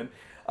Brooklyn,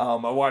 I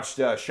watched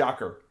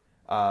Shocker,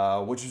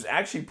 which was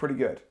actually pretty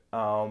good.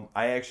 I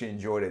actually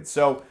enjoyed it.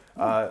 So,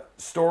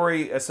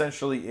 story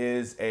essentially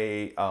is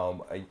a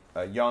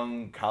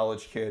young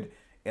college kid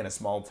in a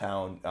small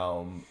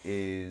town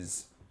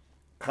is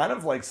kind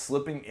of like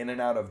slipping in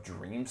and out of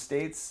dream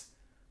states,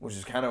 which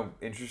is kind of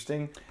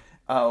interesting.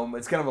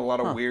 It's kind of a lot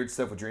of weird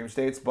stuff with dream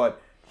states,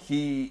 but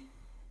he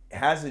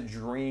has a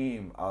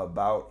dream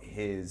about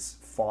his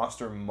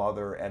foster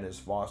mother and his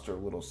foster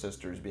little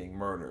sisters being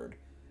murdered.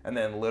 And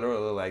then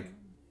literally, like,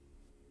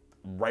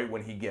 right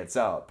when he gets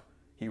up,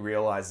 he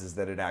realizes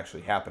that it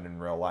actually happened in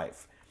real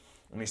life.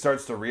 And he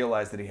starts to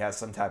realize that he has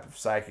some type of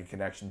psychic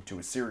connection to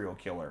a serial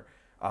killer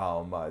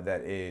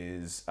that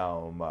is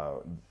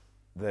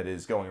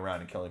going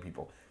around and killing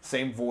people.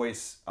 Same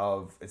voice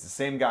of it's the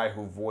same guy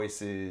who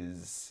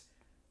voices.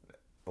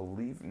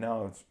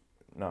 No,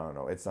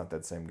 it's not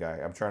that same guy.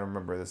 I'm trying to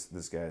remember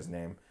this guy's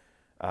name.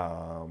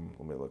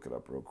 Let me look it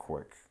up real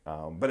quick.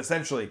 But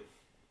essentially,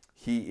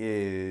 he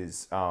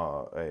is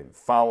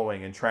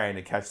following and trying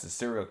to catch the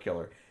serial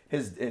killer.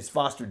 His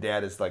foster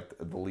dad is like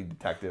the lead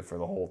detective for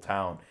the whole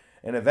town,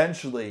 and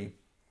eventually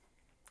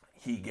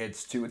he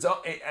gets to.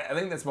 I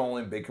think that's my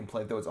only big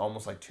complaint, though. It's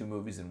almost like 2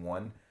 movies in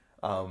one,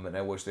 and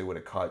I wish they would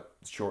have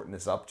shortened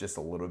this up just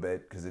a little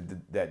bit because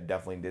that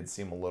definitely did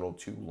seem a little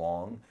too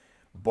long.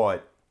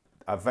 But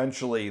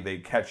eventually they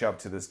catch up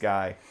to this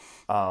guy,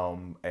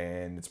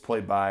 and it's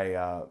played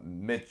by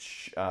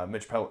Mitch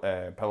Pileggi.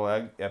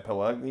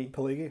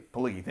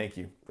 Thank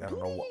you. I don't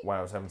know why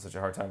I was having such a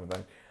hard time with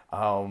that.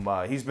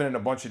 He's been in a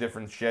bunch of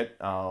different shit,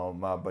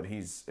 but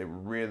he's a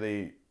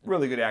really,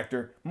 really good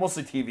actor,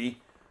 mostly TV.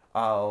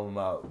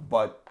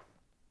 But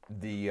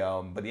they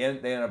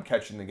end up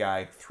catching the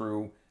guy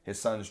through his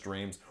son's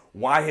dreams.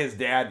 Why his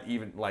dad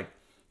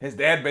his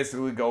dad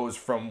basically goes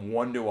from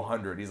 1 to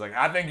 100. He's like,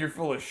 I think you're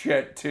full of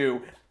shit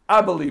too.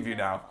 I believe you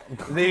now.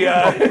 Which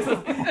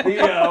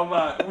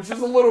is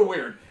a little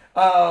weird.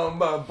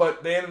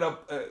 But they ended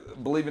up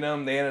believing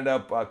him. They ended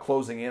up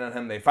closing in on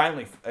him. They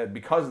finally,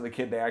 because of the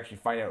kid, they actually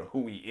find out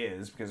who he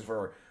is. Because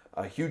for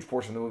a huge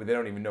portion of the movie, they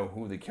don't even know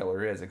who the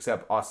killer is,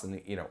 except us in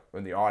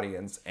the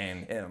audience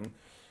and him.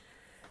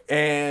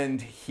 And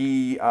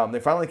they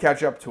finally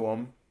catch up to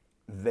him.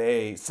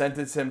 They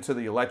sentence him to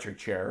the electric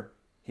chair.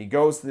 He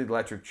goes to the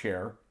electric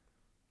chair,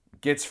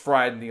 gets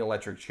fried in the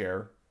electric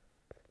chair,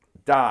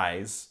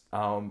 dies,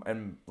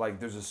 and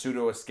there's a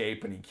pseudo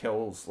escape, and he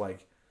kills a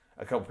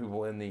couple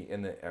people in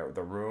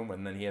the room,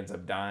 and then he ends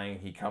up dying.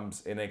 He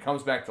comes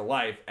back to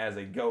life as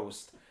a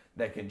ghost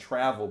that can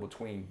travel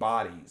between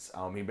bodies.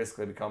 He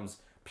basically becomes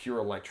pure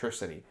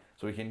electricity,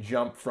 so he can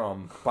jump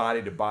from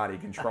body to body,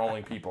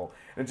 controlling people.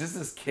 And just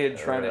this kid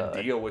trying to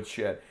deal with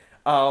shit.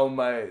 And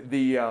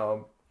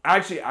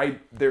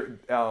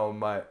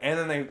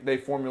then they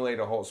formulate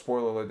a whole,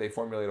 spoiler alert, they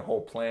formulate a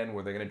whole plan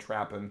where they're going to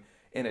trap him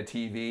in a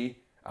TV,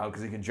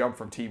 because he can jump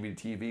from TV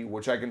to TV,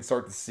 which I can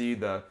start to see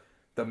the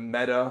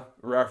meta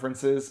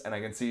references, and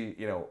I can see,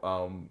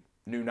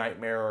 New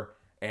Nightmare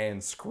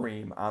and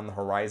Scream on the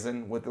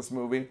horizon with this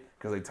movie,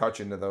 because they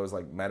touch into those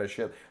meta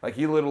shit.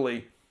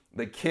 The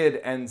kid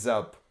ends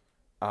up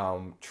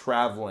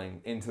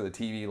traveling into the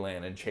TV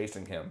land and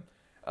chasing him.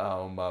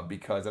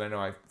 Because, and I know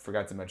I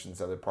forgot to mention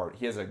this other part,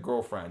 he has a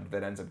girlfriend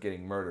that ends up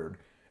getting murdered,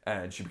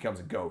 and she becomes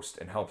a ghost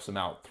and helps him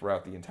out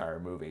throughout the entire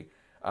movie.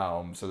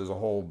 So there's a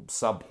whole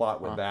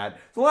subplot with that.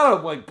 There's a lot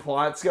of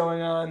plots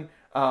going on,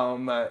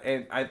 and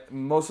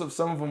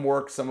some of them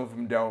work, some of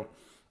them don't,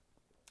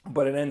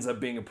 but it ends up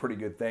being a pretty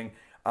good thing.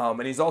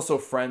 And he's also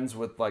friends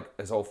with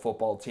his whole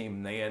football team,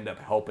 and they end up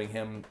helping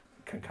him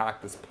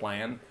concoct this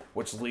plan,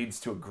 which leads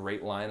to a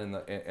great line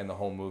in the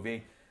whole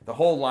movie. The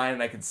whole line,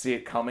 and I could see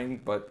it coming,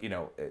 but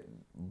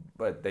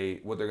what they're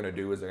gonna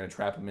do is they're gonna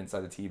trap him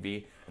inside the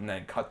TV and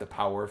then cut the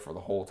power for the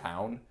whole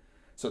town.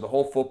 So the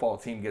whole football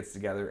team gets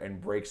together and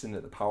breaks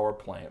into the power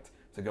plant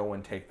to go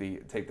and take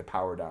the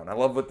power down. I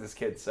love what this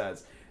kid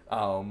says.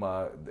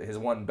 His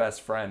one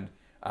best friend,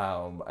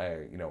 goes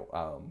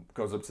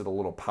up to the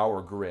little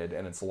power grid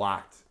and it's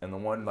locked, and the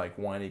one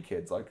whiny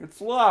kid's like,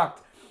 it's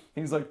locked.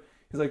 He's like,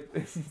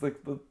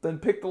 then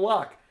pick the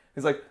lock.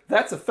 He's like,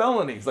 that's a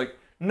felony. He's like,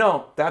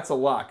 no, that's a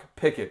lock.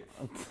 Pick it.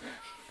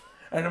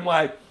 And I'm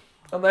like,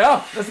 oh,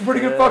 that's a pretty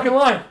good fucking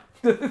line.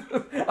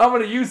 I'm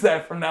gonna use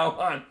that from now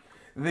on.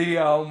 It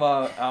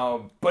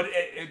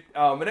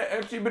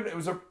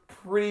was a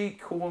pretty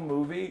cool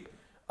movie.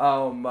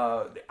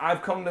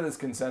 I've come to this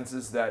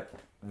consensus that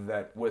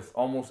with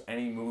almost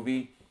any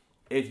movie,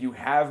 if you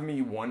have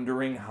me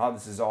wondering how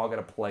this is all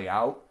gonna play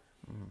out,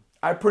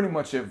 I pretty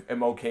much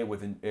am okay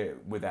with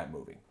that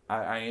movie.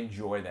 I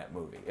enjoy that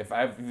movie. If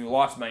you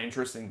lost my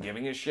interest in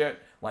giving a shit,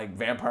 like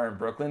Vampire in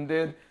Brooklyn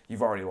did,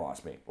 you've already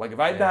lost me. If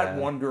I'm not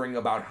wondering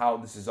about how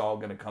this is all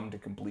going to come to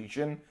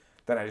completion,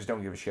 then I just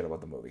don't give a shit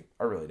about the movie.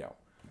 I really don't.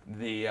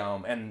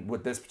 And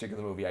with this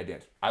particular movie, I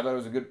did. I thought it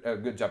was a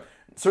good job.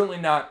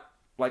 Certainly not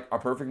a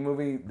perfect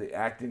movie. The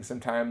acting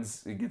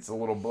sometimes it gets a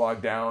little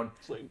bogged down.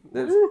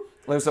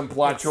 There's some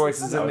plot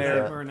choices in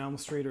there. Nightmare on Elm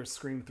Street or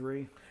Scream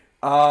 3?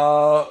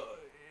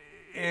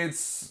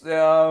 It's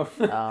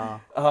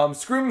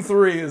Scream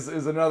 3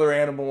 is another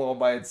animal all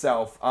by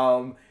itself.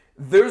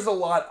 There's a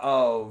lot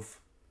of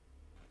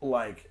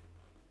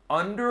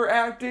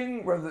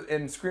underacting, rather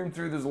in Scream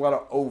 3 there's a lot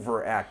of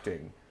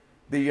overacting.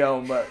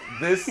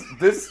 This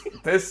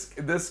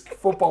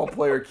football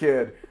player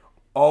kid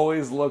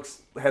always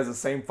has the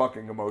same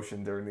fucking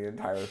emotion during the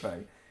entire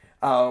thing.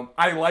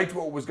 I liked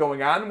what was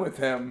going on with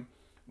him,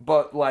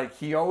 but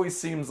he always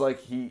seems like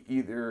he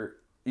either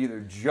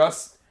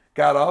just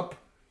got up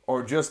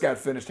or just got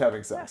finished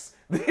having sex.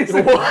 He's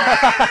like, whoa.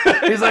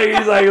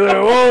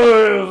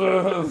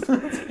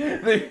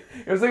 It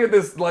was like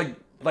this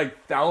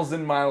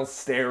 1,000-mile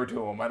stare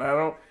to him, and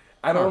I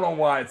I don't know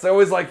why. It's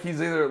always like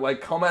he's either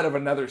like come out of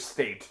another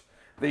state.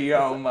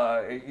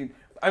 I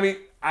mean,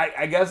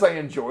 I guess I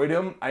enjoyed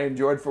him. I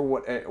enjoyed for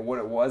what it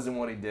was and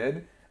what he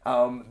did.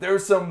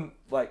 There's some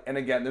like, and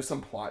again, there's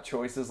some plot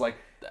choices. Like,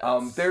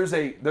 there's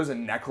a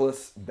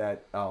necklace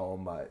that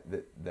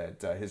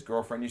his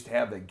girlfriend used to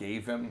have that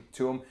gave him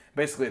to him.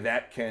 Basically,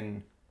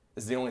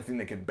 is the only thing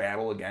that can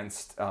battle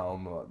against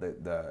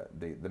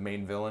the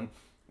main villain.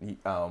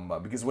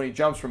 Because when he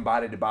jumps from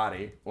body to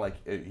body,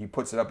 like he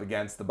puts it up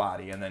against the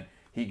body, and then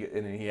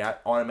he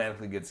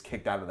automatically gets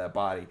kicked out of that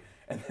body.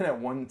 And then at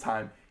one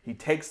time, he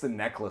takes the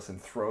necklace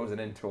and throws it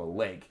into a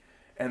lake,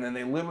 and then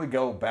they literally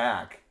go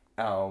back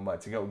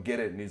to go get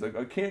it, and he's like,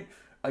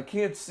 I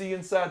can't see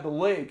inside the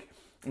lake.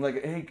 I'm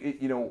like, hey,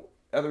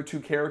 other two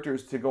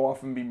characters to go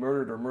off and be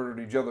murdered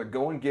each other.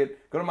 Go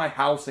to my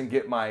house and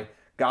get my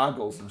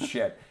goggles and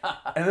shit.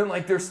 And then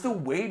like they're still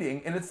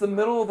waiting, and it's the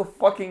middle of the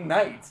fucking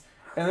night.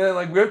 And then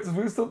like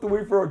we still have to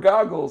wait for our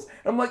goggles.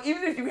 And I'm like,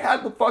 even if you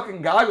had the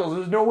fucking goggles,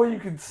 there's no way you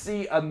could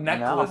see a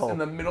necklace in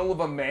the middle of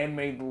a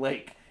man-made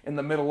lake in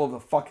the middle of the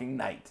fucking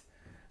night.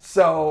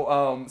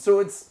 So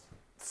it's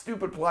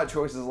stupid plot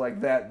choices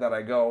like that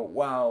I go,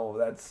 wow,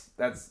 that's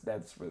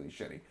really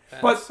shitty.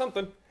 But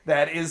something.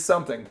 That is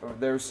something.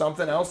 There's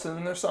something else, and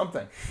then there's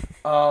something.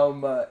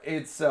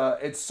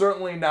 It's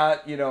certainly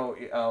not,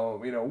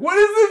 what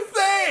does it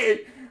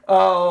say?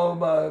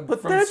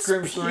 But from that's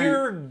Scream 3.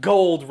 pure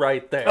gold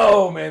right there.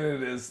 Oh man,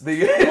 it is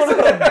One of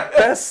the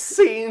best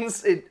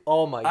scenes.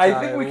 Oh my god! I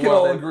think we can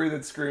all it. agree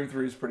that Scream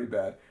 3 is pretty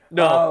bad.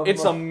 No,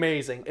 it's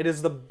amazing. It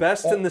is the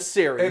best in the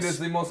series. It is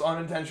the most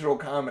unintentional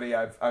comedy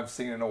I've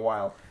seen in a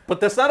while. But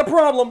that's not a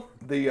problem.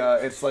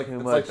 It's like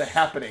The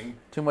Happening.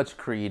 Too much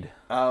Creed.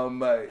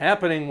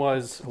 Happening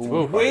was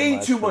way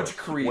too much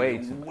Creed.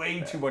 Way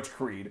too much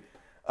Creed.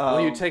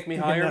 Will you take me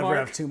You higher, can never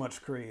Mark? have too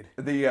much Creed.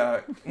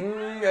 I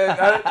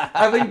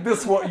think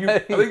this one. I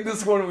think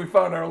this one we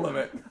found our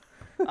limit.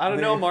 I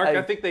don't know, Mark.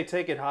 I think they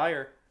take it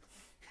higher.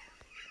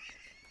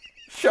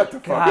 Shut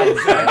the fuck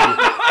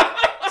up.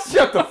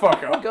 Shut the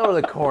fuck up. Go to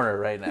the corner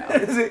right now.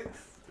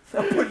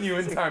 I'm putting you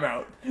in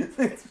timeout.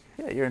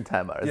 Yeah, you're in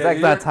timeout. Yeah, Zach's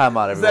not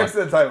timeout, everyone. Zach's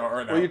in timeout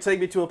right now. Will you take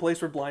me to a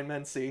place where blind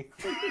men see?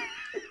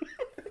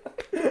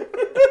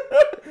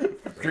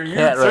 Can you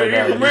Can't right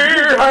take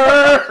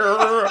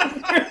now.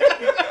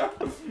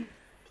 me?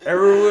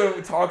 Everyone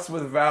who talks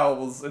with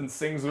vowels and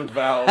sings with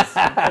vowels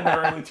in the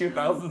early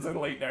 2000s and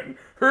late 90s.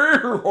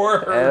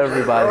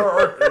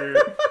 Everybody.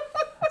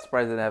 I'm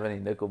surprised they didn't have any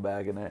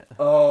Nickelback in it.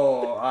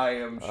 Oh, I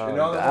am.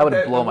 I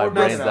would blow my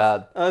brains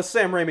out.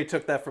 Sam Raimi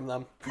took that from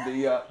them.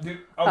 Dude, okay.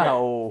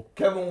 Oh.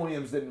 Kevin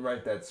Williams didn't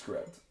write that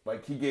script.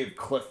 Like, he gave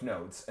Cliff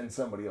Notes and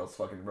somebody else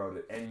fucking wrote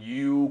it. And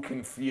you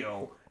can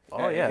feel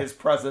his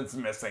presence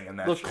missing in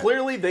that Look, shit.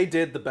 clearly they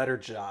did the better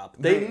job.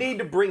 They need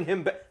to bring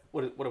him back.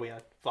 What are we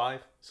at?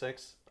 5?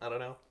 6? I don't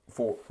know.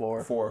 4.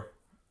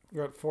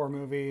 You got 4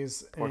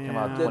 movies. Four came and-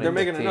 out They're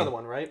making 2015. another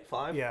one, right?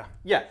 5? Yeah.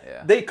 Yeah.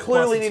 Yeah. They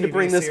clearly Plus a need to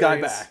bring TV this guy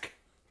series. back.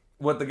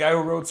 What, the guy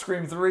who wrote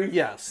Scream 3?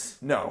 Yes.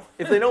 No.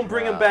 If they don't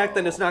bring him back,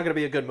 then it's not going to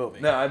be a good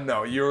movie.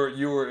 No, you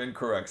were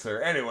incorrect,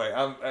 sir. Anyway,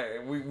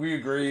 we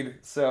agreed,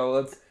 so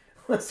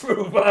let's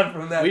move on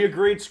from that. We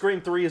agreed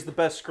Scream 3 is the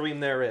best Scream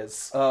there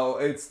is. Oh,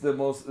 it's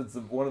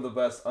one of the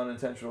best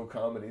unintentional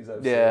comedies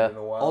I've seen in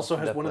a while. Also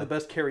has one of the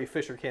best Carrie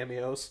Fisher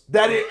cameos.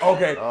 That is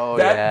okay. Oh,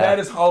 that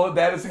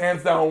is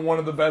hands down one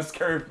of the best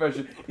Carrie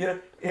Fisher.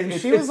 And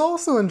she was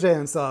also in Jay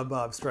and Silent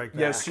Bob Strike Back.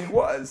 Yes, she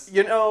was.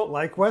 You know,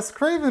 Like Wes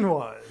Craven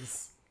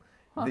was.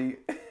 I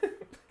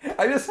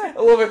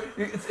love it.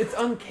 It's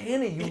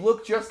uncanny. You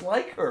look just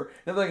like her.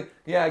 And like,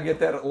 yeah, I get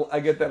that a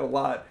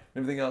lot.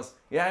 And everything else.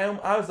 Yeah,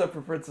 I was up for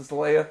Princess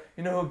Leia.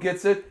 You know who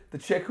gets it? The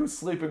chick who's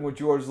sleeping with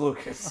George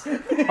Lucas.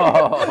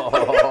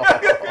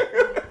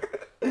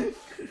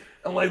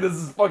 I'm like, this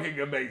is fucking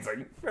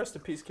amazing. rest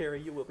in peace,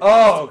 Carrie. You will be.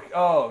 Oh,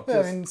 Yeah,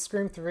 just, I mean,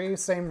 Scream 3,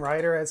 same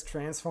writer as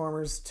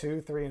Transformers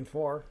 2, 3, and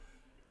 4.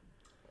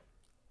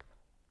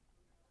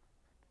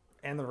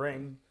 And The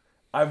Ring.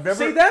 I've never.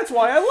 See, that's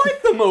why I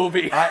like the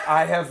movie.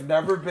 I have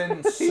never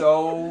been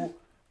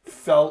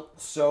felt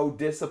so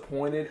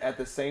disappointed at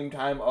the same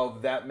time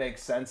of that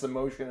makes sense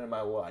emotion in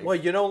my life. Well,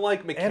 you don't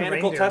like mechanical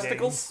reindeer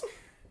testicles?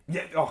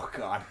 Yeah. Oh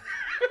God.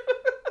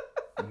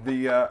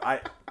 I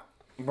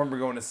remember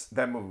going to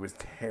that movie was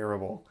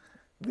terrible.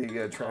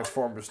 The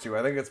Transformers 2.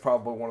 I think it's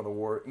probably one of the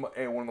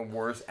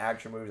worst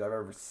action movies I've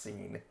ever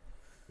seen.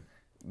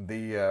 It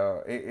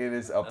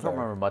is up I there. don't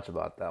remember much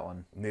about that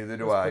one. Neither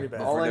do I. pretty bad.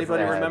 But All for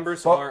anybody different-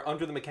 remembers but- are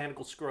under the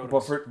mechanical scrotum.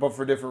 but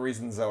for different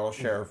reasons that I'll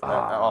share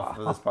off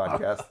of this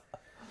podcast.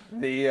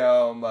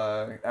 I'll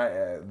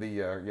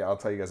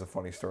tell you guys a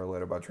funny story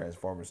later about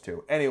Transformers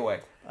 2. Anyway,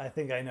 I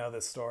think I know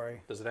this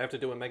story. Does it have to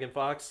do with Megan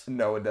Fox?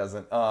 no, it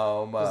doesn't.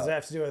 Does it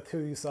have to do with who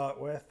you saw it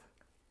with?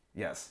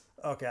 Yes.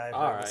 Okay, I've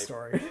All heard the right.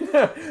 story.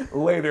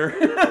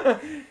 Later.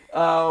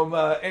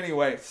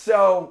 Anyway,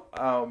 so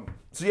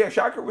yeah,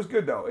 Shocker was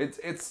good though.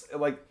 It's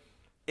like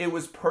it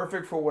was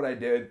perfect for what I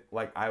did.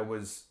 Like I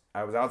was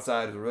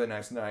outside. It was a really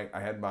nice night. I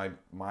had my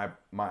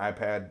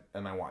iPad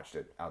and I watched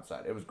it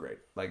outside. It was great.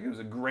 Like it was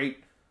a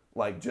great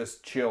like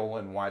just chill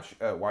and watch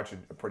a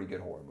pretty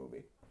good horror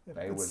movie.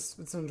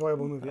 It's an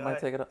enjoyable movie. I might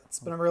take it up. It's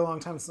been a very long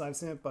time since I've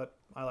seen it, but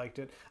I liked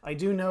it. I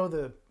do know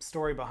the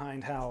story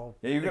behind how.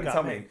 Yeah, you're gonna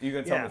tell me.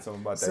 You're gonna tell me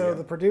something about that. So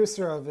the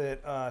producer of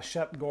it,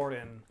 Shep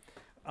Gordon,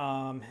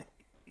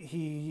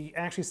 he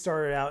actually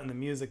started out in the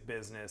music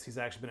business. He's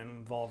actually been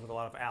involved with a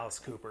lot of Alice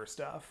Cooper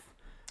stuff.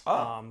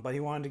 But he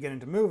wanted to get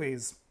into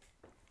movies,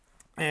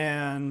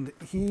 and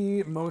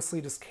he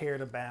mostly just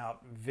cared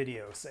about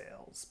video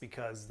sales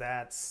because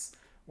that's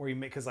where you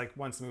make. Because like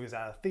once the movie's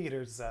out of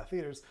theaters, it's out of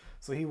theaters.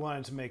 So he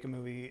wanted to make a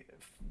movie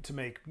to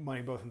make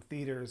money both in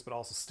theaters, but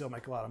also still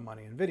make a lot of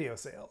money in video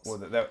sales.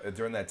 Well,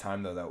 during that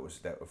time though,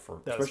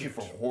 especially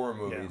for horror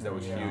movies, that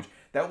was huge.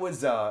 That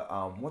was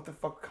what the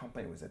fuck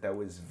company was it? That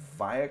was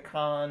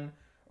Viacom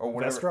or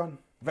whatever. Vestron.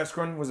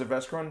 Vestron, was it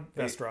Vestron?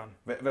 Vestron.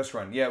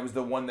 Vestron. Yeah, it was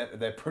the one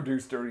that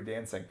produced Dirty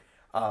Dancing.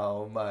 There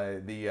was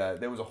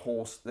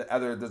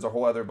there's a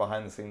whole other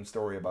behind the scenes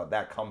story about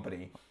that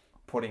company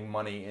putting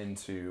money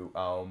into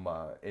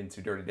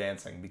Dirty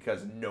Dancing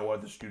because no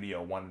other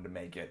studio wanted to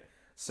make it.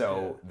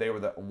 So they were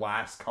the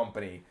last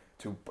company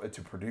to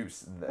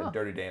produce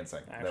Dirty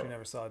Dancing. I actually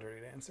never saw Dirty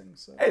Dancing.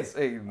 So.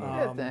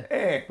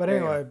 But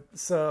anyway,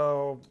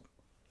 so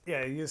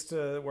yeah, he used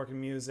to work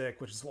in music,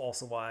 which is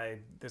also why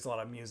there's a lot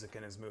of music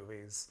in his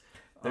movies.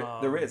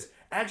 There is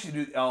actually,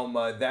 dude. I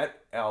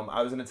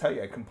was going to tell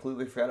you, I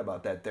completely forgot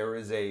about that. There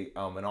is an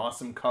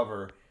awesome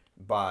cover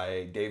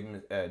by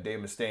Dave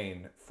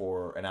Mustaine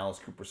for an Alice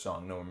Cooper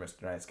song, "No More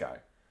Mr. Nice Guy,"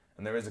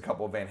 and there is a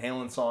couple of Van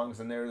Halen songs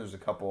in there. There's a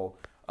couple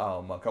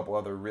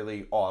other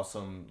really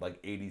awesome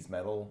like '80s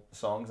metal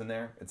songs in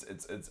there. It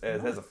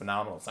has a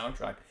phenomenal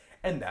soundtrack,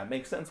 and that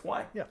makes sense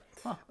why. Yeah.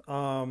 Huh.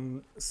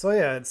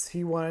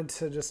 He wanted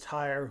to just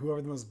hire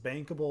whoever the most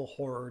bankable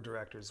horror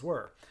directors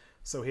were.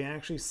 So he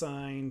actually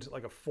signed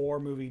like a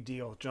 4-movie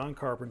deal with John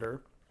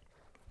Carpenter,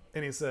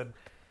 and he said,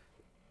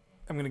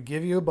 "I'm going to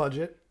give you a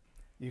budget.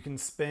 You can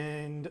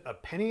spend a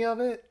penny of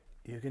it.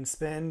 You can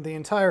spend the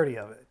entirety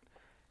of it.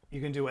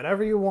 You can do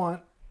whatever you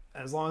want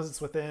as long as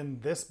it's within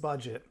this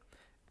budget,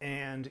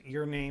 and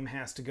your name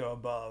has to go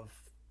above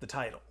the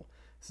title."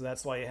 So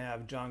that's why you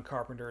have John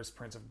Carpenter's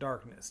Prince of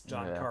Darkness,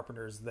 John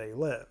Carpenter's They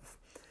Live.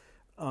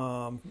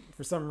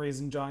 For some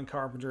reason, John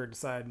Carpenter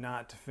decided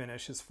not to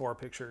finish his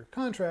 4-picture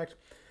contract,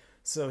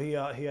 so he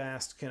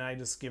asked, "Can I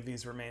just give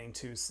these remaining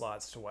 2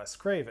 slots to Wes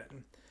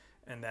Craven?"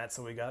 And that's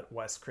how we got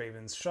Wes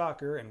Craven's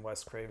Shocker and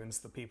Wes Craven's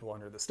The People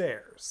Under the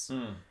Stairs.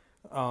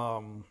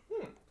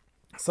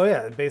 So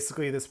yeah,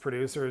 basically this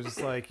producer is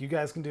like, you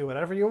guys can do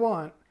whatever you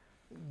want,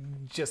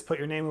 just put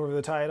your name over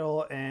the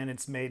title, and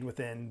it's made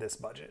within this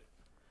budget.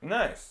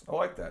 Nice. I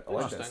like that. I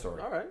like that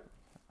story. All right.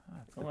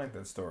 I like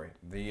that story.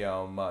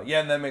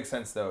 And that makes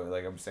sense though.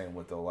 Like I'm saying,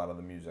 with a lot of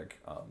the music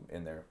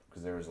in there,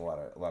 because there is a lot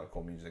of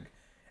cool music,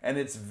 and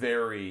it's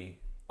very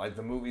like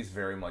the movie's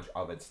very much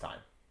of its time.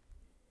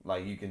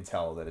 Like you can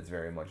tell that it's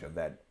very much of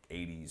that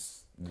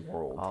 '80s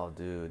world. Oh,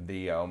 dude.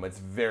 It's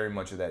very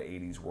much of that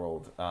 '80s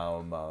world.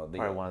 Probably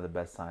one of the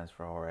best times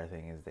for horror, I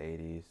think, is the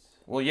 '80s.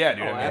 Well, yeah,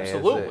 dude.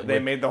 Absolutely. They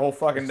made the whole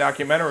fucking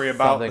documentary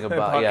about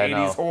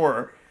 80s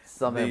horror.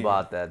 Something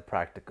about that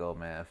practical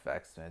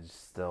effects, man.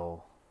 Just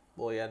still.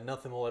 Well, yeah,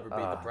 nothing will ever beat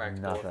the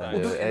practical effects.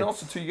 Well, and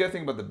also, too, you got to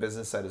think about the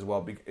business side as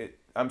well.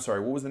 I'm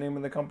sorry, what was the name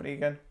of the company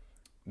again?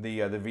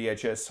 The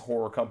VHS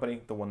horror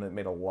company, the one that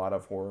made a lot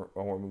of horror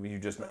movies. You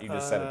just said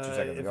it 2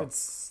 seconds ago. If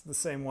it's the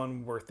same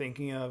one we're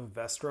thinking of,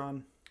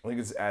 Vestron. I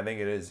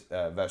think it is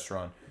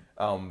Vestron.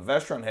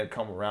 Vestron had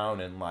come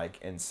around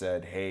and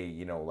said, hey,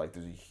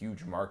 there's a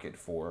huge market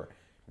for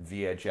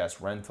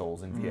VHS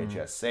rentals and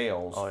VHS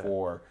sales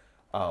for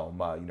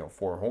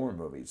horror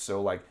movies.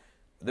 So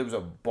there was a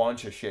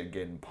bunch of shit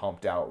getting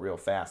pumped out real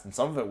fast, and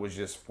some of it was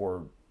just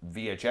for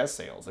VHS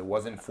sales. It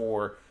wasn't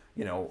for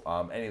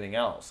anything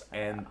else.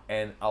 And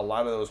a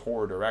lot of those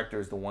horror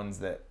directors, the ones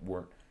that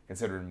were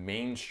considered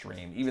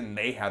mainstream, even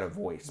they had a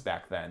voice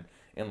back then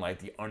in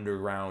the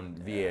underground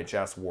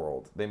VHS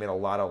world. They made a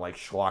lot of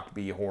schlock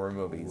B horror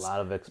movies. A lot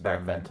of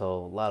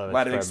experimental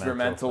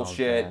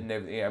shit. And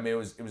it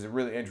was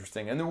really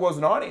interesting, and there was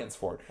an audience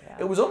for it. Yeah.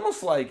 It was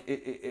almost like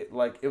it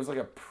was like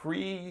a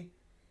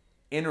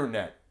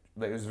pre-internet.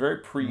 It was very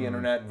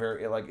pre-internet,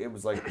 very it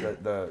was like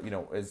the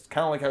it's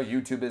kind of like how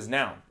YouTube is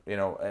now.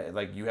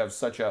 You have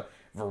such a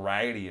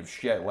variety of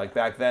shit. Like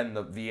back then,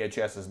 the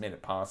VHS has made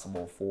it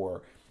possible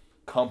for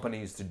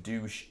companies to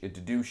do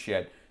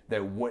shit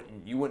that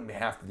you wouldn't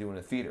have to do in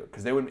a theater,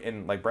 because they wouldn't.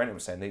 And like Brandon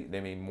was saying,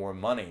 they made more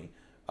money,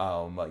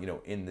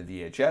 in the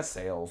VHS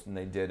sales than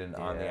they did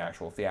on the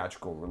actual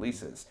theatrical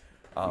releases.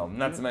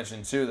 Not to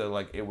mention too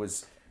that it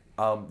was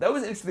that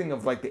was interesting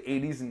of the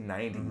 80s and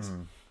 90s.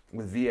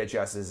 With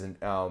VHSs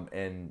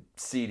and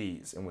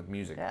CDs and with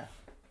music,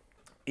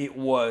 it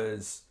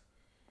was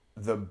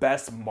the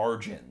best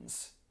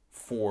margins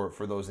for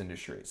those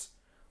industries.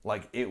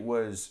 It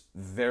was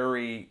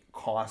very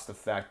cost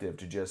effective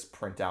to just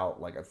print out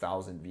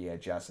 1,000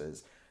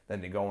 VHSs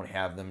than to go and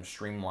have them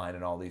streamlined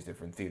in all these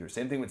different theaters.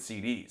 Same thing with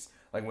CDs.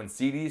 When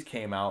CDs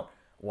came out,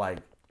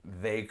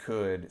 they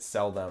could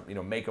sell them,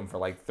 make them for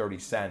like 30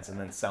 cents and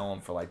then sell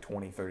them for like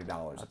 $20,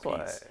 $30 a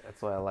piece.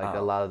 That's why I like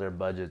a lot of their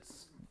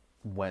budgets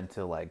went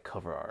to like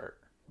cover art.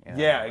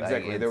 Yeah,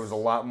 exactly. There was a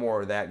lot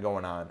more of that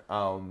going on.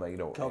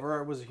 Cover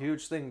art was a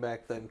huge thing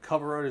back then.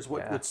 Cover art is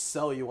what would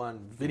sell you on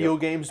video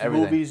games,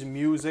 movies,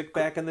 music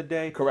back in the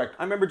day. Correct.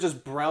 I remember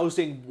just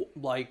browsing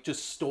like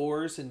just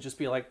stores and just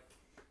be like,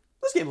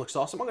 this game looks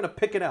awesome. I'm gonna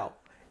pick it out.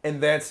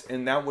 And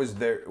that was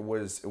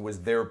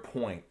their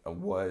point,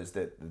 was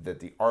that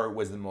the art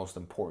was the most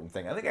important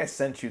thing. I think I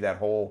sent you that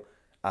whole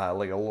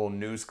like a little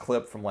news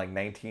clip from like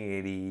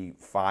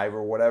 1985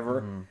 or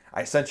whatever. Mm-hmm.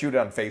 I sent you it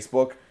on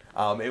Facebook.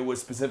 It was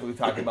specifically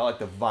talking about like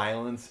the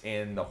violence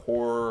and the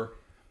horror,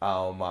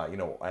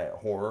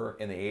 horror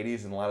in the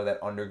 80s, and a lot of that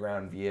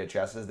underground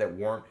VHSs that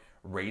weren't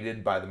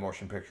rated by the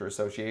Motion Picture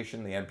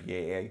Association, the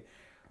MPAA.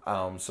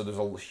 So there's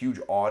a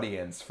huge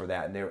audience for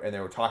that, and they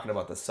were talking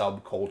about the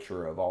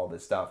subculture of all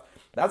this stuff.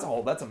 That's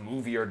a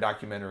movie or a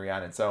documentary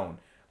on its own,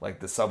 like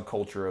the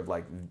subculture of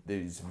like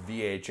these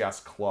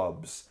VHS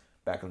clubs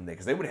back in the day,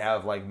 because they would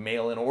have like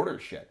mail-in order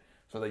shit.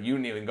 So that you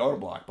didn't even go to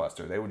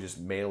Blockbuster. They would just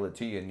mail it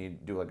to you and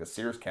you'd do like a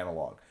Sears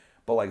catalog.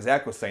 But like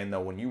Zach was saying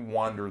though, when you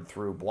wandered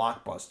through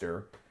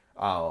Blockbuster,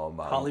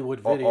 Hollywood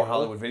Video. Or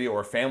Hollywood Video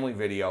or Family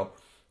Video,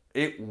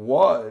 it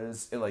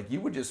was like you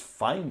would just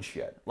find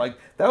shit. Like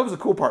that was the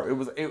cool part.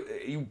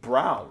 You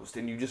browsed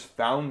and you just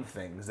found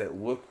things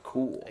that looked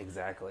cool.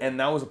 Exactly. And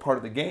that was a part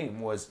of the game,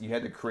 was you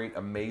had to create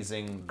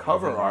amazing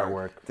cover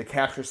artwork to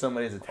capture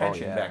somebody's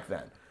attention back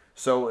then.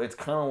 So it's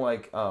kind of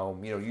like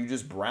you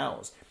just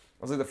browse.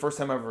 It was like the first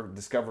time I ever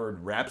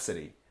discovered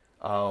Rhapsody,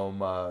 or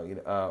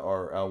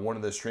one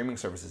of the streaming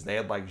services. They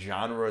had like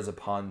genres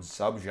upon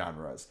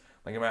subgenres.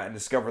 Like I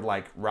discovered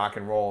like rock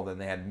and roll, then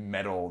they had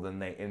metal, then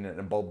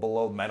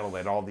below metal they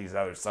had all these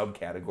other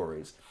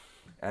subcategories,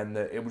 and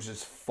it was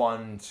just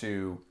fun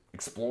to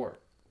explore.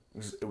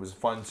 It was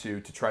fun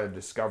to try to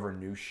discover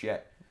new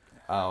shit.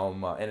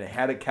 And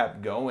had it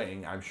kept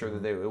going, I'm sure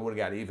that it would have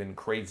got even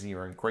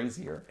crazier and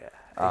crazier. Yeah.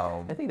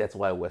 I think that's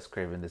why Wes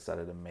Craven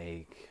decided to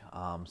make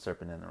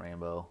Serpent and the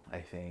Rainbow, I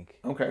think.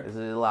 Okay. There's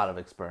a lot of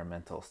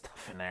experimental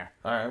stuff in there.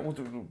 All right. Well,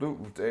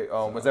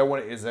 is that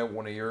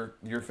one of your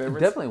favorites?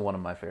 Definitely one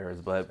of my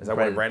favorites, but is that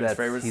one of Brandon's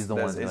favorites? He's the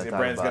one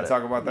Brandon's going to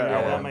talk about that?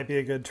 Yeah, that might be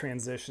a good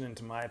transition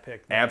into my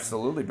pick. Then.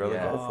 Absolutely, brother.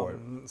 Go for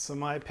it. So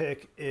my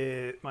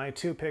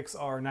two picks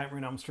are Nightmare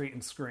on Elm Street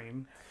and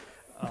Scream.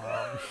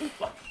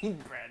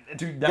 Fucking Brandon.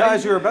 Dude,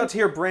 guys, you're about to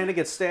hear Brandon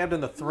get stabbed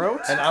in the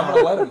throat. And I'm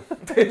going to let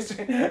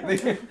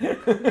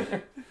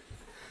him.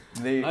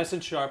 Nice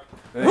and sharp.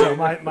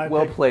 My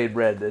well played,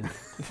 Brandon.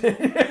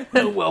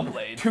 Well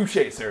played.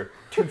 Touche, sir.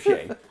 Touche.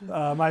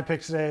 My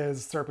pick today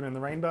is Serpent and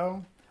the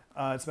Rainbow.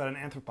 It's about an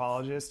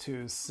anthropologist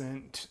who's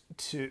sent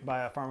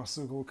by a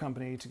pharmaceutical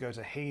company to go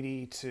to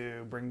Haiti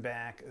to bring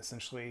back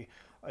essentially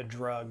a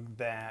drug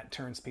that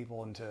turns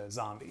people into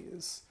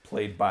zombies.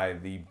 Played by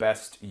the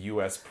best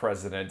U.S.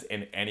 president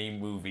in any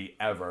movie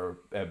ever,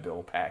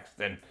 Bill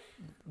Paxton.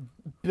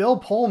 Bill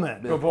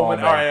Pullman. Bill Pullman.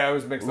 All right, I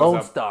was mixed Lone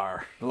up.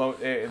 Star.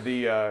 Sorry,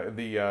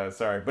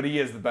 but he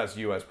is the best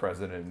U.S.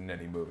 president in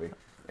any movie.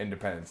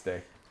 Independence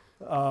Day.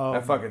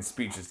 That fucking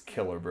speech is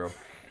killer, bro.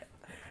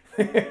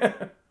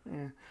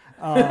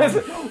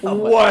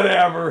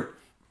 Whatever.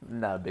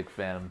 Not a big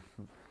fan.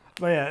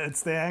 But yeah,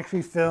 they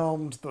actually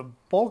filmed the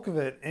bulk of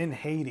it in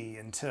Haiti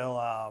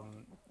until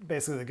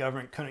basically the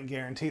government couldn't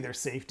guarantee their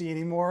safety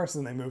anymore, so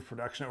then they moved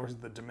production over to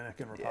the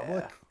Dominican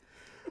Republic.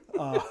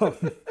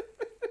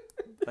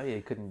 Oh yeah,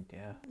 you couldn't.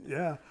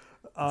 Yeah.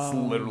 It's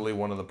literally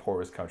one of the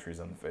poorest countries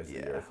on the face of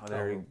the earth.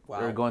 They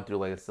were going through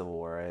like a civil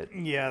war, right?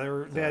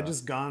 Yeah, they had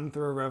just gone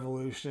through a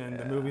revolution.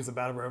 The movie's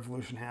about a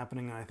revolution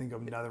happening, and I think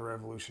another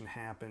revolution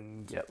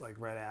happened like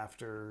right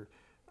after.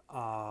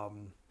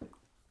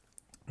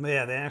 But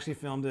yeah, they actually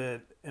filmed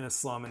it in a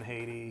slum in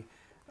Haiti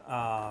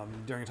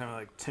during a time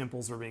like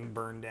temples were being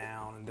burned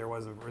down, and there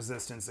was a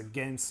resistance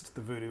against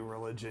the voodoo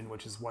religion,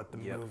 which is what the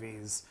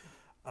movie's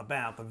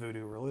about, the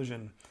voodoo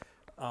religion.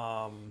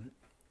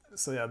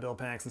 So yeah, Bill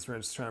Paxton's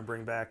just trying to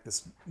bring back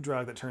this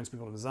drug that turns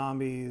people into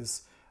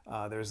zombies.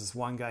 There's this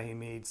one guy he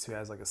meets who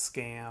has like a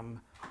scam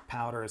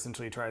powder.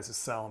 Essentially, he tries to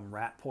sell him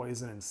rat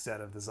poison instead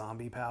of the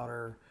zombie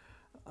powder.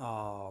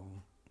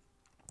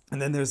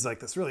 And then there's like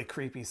this really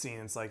creepy scene.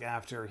 It's like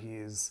after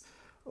he's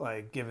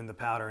like given the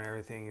powder and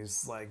everything,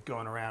 he's like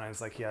going around and it's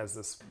like he has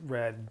this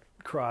red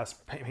cross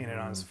painted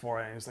on his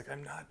forehead. And he's like,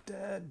 "I'm not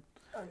dead.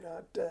 I'm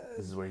not dead."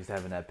 This is where he's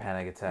having that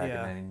panic attack,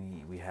 and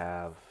then we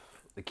have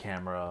the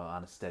camera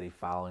on a steady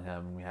following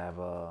him. We have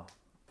a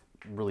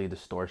really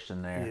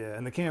distortion there. Yeah,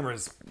 and the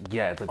camera's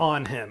it's like,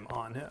 on him.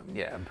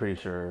 Yeah, I'm pretty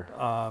sure.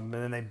 And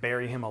then they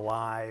bury him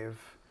alive.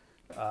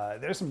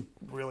 There's some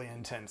really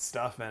intense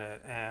stuff in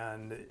it,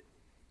 and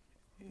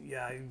you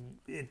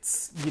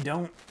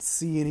don't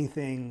see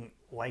anything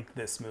like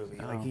this movie.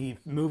 No.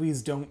 Like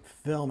movies don't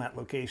film at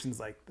locations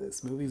like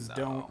this. Movies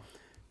don't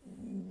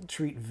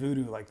treat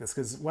voodoo like this,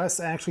 because Wes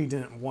actually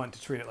didn't want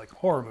to treat it like a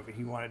horror movie.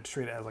 He wanted to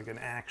treat it as like an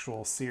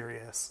actual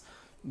serious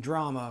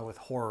drama with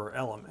horror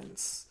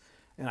elements,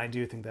 and I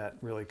do think that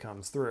really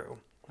comes through.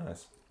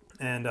 Nice.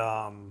 And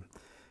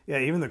yeah,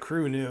 even the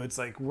crew knew it's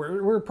like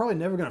we're probably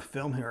never going to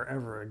film here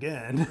ever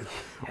again,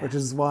 which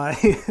is why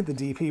the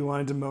DP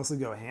wanted to mostly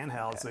go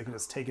handheld so he could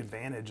just take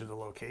advantage of the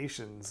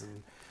locations.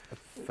 And it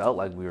felt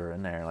like we were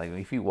in there. Like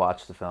if you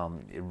watch the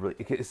film,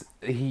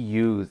 he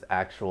used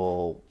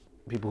actual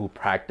people who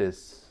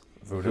practice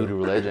voodoo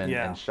religion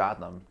and shot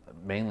them.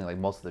 Mainly, like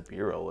most of the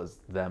bureau was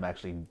them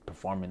actually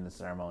performing the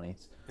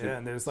ceremonies. Yeah,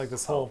 and there's like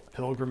this whole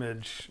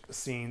pilgrimage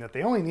scene that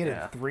they only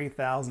needed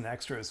 3,000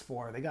 extras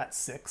for. They got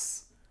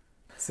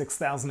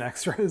 6,000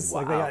 extras. Wow.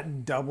 Like they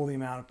got double the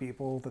amount of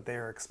people that they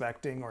were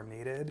expecting or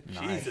needed.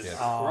 Jesus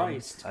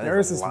Christ!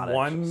 There's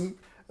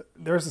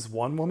this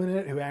one woman in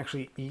it who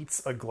actually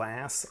eats a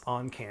glass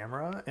on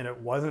camera, and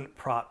it wasn't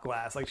prop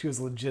glass. Like she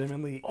was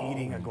legitimately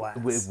eating a glass.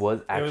 It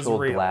was actual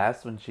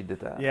glass when she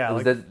did that. Yeah.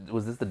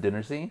 Was this the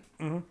dinner scene?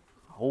 Mm-hmm.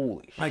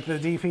 Holy shit. Like the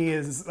DP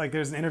is like,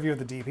 there's an interview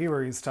with the DP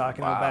where he's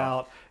talking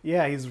about,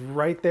 he's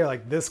right there,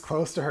 like this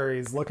close to her.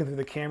 He's looking through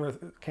the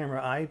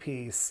camera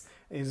eyepiece.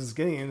 And he's just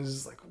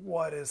just like,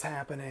 what is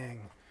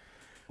happening?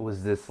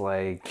 Was this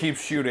like keep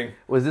shooting?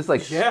 Was this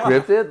like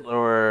scripted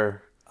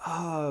or?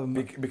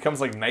 It becomes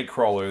like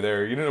Nightcrawler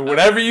there. You know,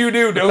 whatever you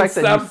do, don't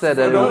stop. That you said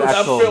that don't stop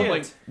actual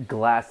filming.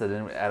 Glass. I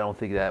don't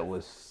think that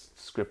was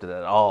scripted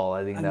at all.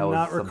 I think that was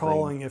not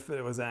recalling if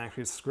it was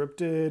actually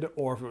scripted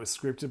or if it was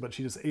scripted, but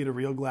she just ate a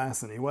real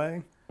glass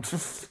anyway.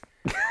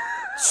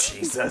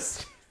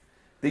 Jesus.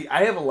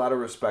 I have a lot of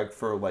respect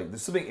for, like,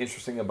 there's something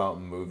interesting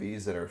about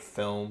movies that are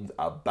filmed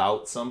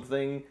about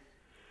something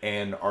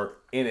and are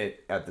in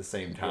it at the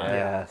same time.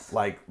 Yes.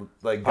 Like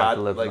Apocalypse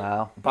God, like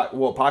Now.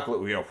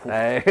 Apocalypse.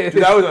 Hey.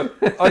 Dude, that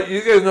was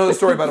you guys know the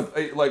story about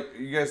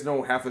you guys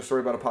know half the story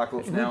about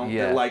Apocalypse Now.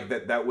 Yeah.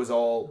 That was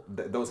all.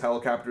 Those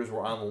helicopters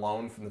were on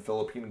loan from the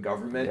Philippine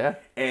government. Yeah.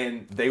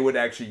 And they would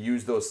actually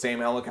use those same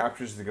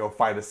helicopters to go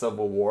fight a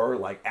civil war.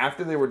 Like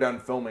after they were done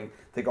filming,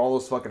 take all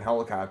those fucking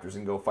helicopters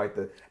and go fight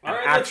the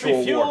actual let's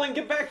refuel war. And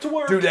get back to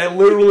work. Dude, that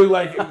literally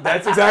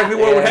that's exactly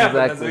what would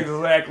happen. Exactly. That's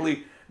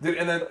exactly. Dude,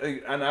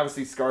 and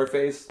obviously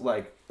Scarface,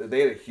 like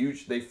they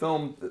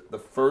filmed the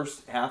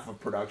first half of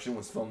production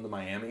was filmed in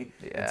Miami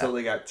until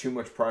they got too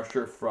much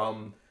pressure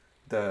from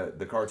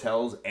the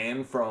cartels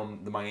and from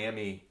the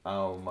Miami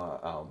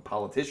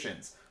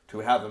politicians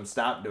to have them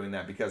stop doing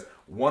that because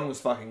one was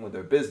fucking with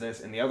their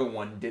business and the other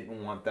one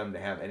didn't want them to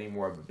have any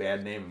more of a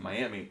bad name in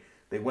Miami.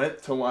 They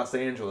went to Los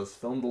Angeles,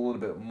 filmed a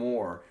little bit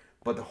more,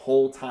 but the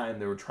whole time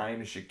they were trying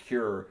to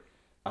secure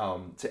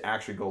to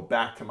actually go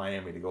back to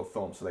Miami to go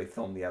film. So they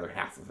filmed the other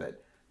half of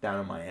it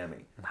down in Miami.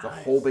 Nice. It's a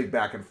whole big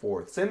back and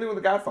forth. Same thing with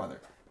The Godfather.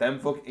 Them,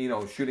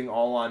 shooting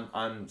all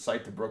on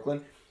site to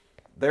Brooklyn.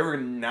 They were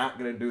not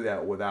going to do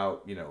that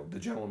without, the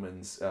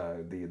gentlemen's,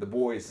 the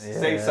boys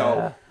say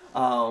so.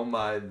 And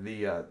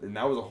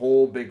that was a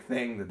whole big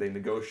thing that they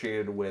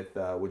negotiated with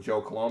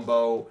Joe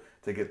Colombo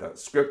to get the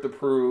script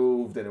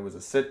approved, and it was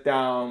a sit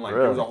down. Like,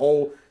 There was a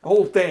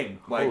whole thing.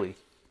 Like, Holy.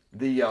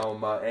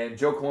 And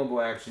Joe Colombo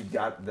actually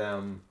got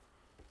them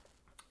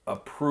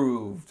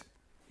approved,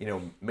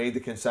 made the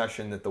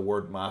concession that the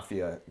word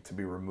mafia to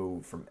be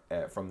removed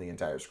from the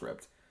entire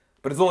script.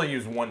 But it's only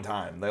used one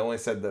time. They only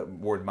said the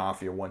word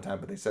mafia one time,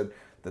 but they said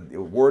that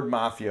the word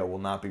mafia will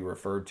not be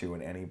referred to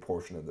in any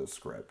portion of the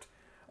script.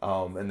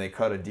 And they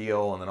cut a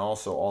deal, and then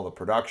also all the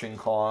production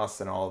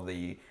costs and all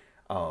the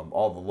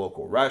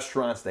local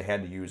restaurants, they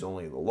had to use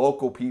only the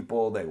local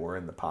people. They were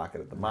in the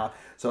pocket of the mob.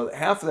 So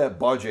half of that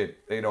budget,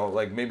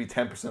 like maybe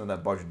 10% of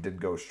that budget did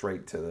go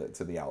straight to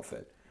the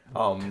outfit,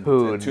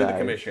 to the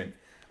commission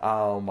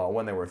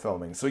when they were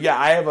filming. So yeah,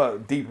 I have a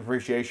deep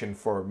appreciation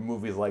for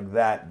movies like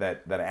that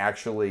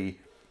actually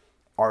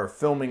are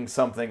filming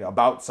something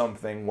about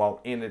something while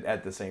in it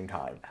at the same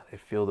time. They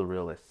feel the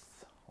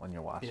realists when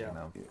you're watching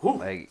them.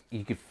 Like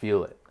you could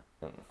feel it.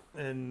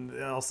 And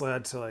I also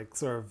had to like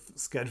sort of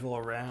schedule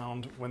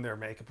around when their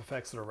makeup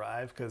effects would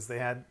arrive because they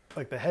had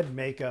like the head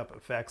makeup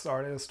effects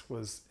artist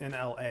was in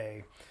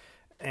LA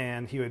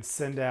and he would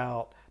send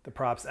out the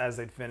props as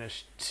they'd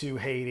finish to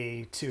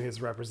Haiti to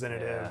his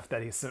representative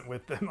that he sent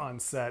with them on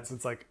set. So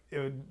it's like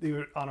it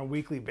would on a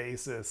weekly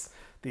basis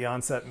the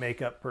on-set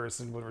makeup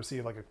person would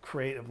receive like a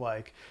crate of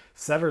like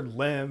severed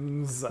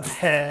limbs, a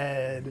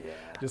head,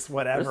 just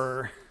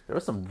whatever. There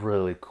was some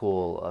really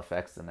cool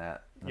effects in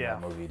that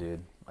movie,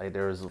 dude. Like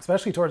there was,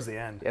 especially towards the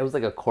end. It was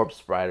like a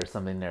corpse bride or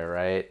something there,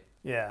 right?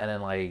 Yeah. And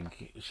then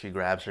like she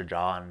grabs her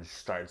jaw and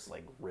starts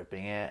like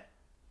ripping it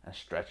and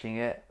stretching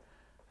it.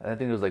 And I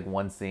think there was like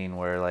one scene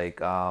where like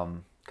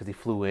because he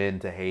flew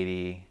into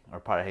Haiti or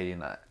part of Haiti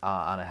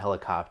on a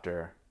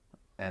helicopter,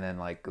 and then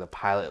like the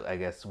pilot, I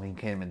guess when he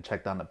came and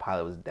checked on the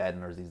pilot was dead,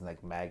 and there was these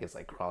like maggots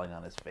like crawling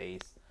on his face.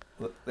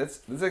 That's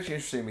actually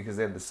interesting because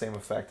they had the same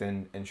effect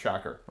in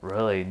Shocker.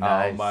 Really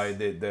nice.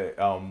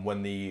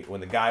 When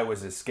the guy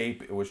was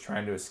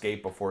trying to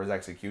escape before his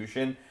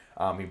execution,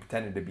 he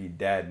pretended to be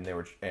dead,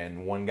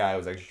 and one guy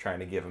was actually trying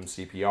to give him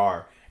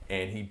CPR,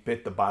 and he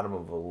bit the bottom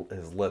of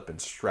his lip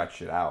and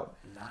stretched it out.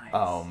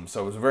 Nice.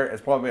 So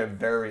it's probably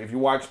if you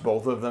watch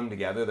both of them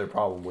together, they're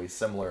probably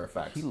similar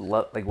effects.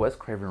 Wes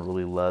Craven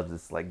really loves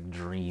this like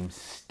dream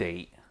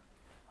state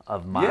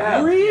of mine.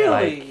 Yeah. Really?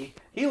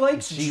 Like, He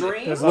likes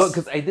dreams? well,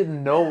 because I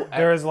didn't know.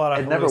 There is a lot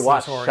of I never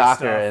watched hallucinatory Shocker,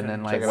 stuff and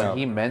then like Check it when out.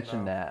 he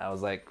mentioned that, I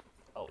was like,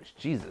 oh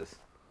Jesus!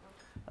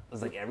 It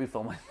was like every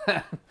film like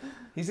that.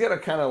 He's got a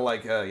kind of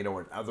like an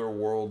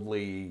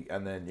otherworldly,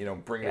 and then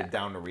bringing Yeah. it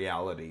down to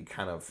reality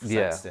kind of sense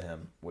Yeah. to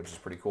him, which is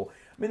pretty cool.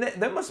 I mean,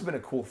 that must have been a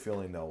cool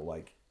feeling though,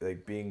 like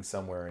being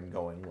somewhere and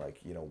going like,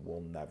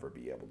 we'll never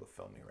be able to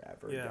film here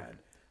ever again.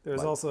 There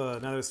was Like- also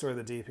another story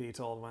that DP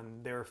told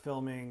when they were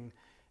filming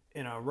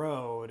in a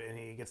road and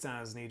he gets down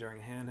on his knee during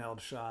a handheld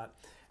shot.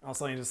 And all of a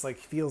sudden he just like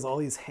feels all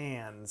these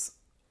hands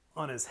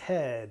on his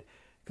head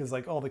because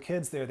like all the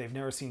kids there, they've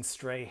never seen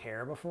stray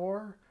hair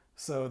before.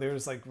 So they're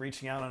just like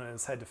reaching out on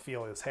his head to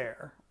feel his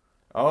hair.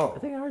 Oh, I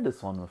think I heard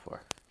this one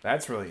before.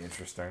 that's really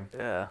interesting.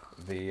 Yeah.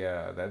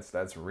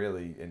 That's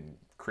really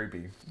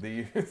creepy.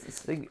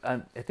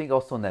 I think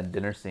also in that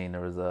dinner scene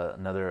there was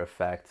another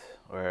effect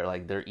where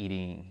like they're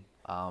eating.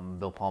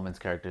 Bill Pullman's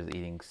character is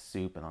eating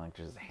soup and like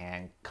there's a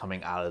hand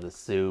coming out of the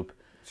soup.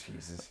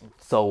 Jesus.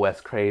 So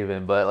Wes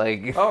Craven, but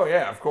like Oh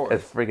yeah, of course.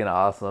 it's freaking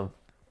awesome.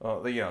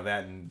 Oh,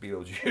 that and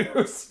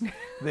Beetlejuice.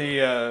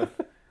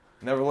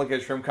 Never look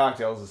at shrimp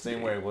cocktails the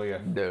same way, will you?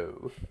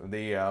 No.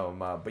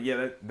 But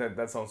yeah,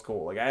 that sounds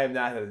cool. Like I have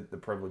not had the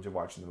privilege of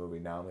watching the movie.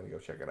 Now I'm gonna go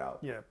check it out.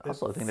 Yeah.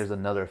 Also, I think there's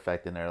another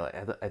effect in there.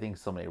 Like I think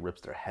somebody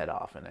rips their head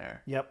off in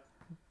there, Yep.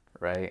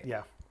 right?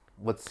 Yeah.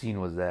 What scene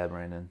was that,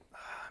 Brandon?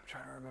 I'm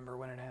trying to remember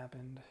when it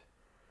happened.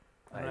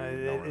 I don't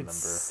remember. It's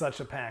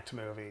such a packed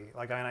movie.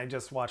 Like I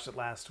just watched it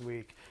last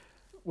week.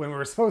 When we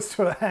were supposed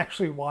to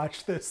actually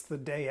watch this the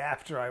day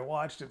after I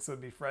watched it, so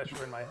it'd be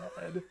fresher in my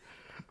head.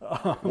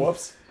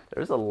 Whoops.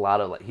 There's a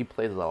lot of like he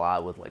plays a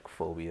lot with like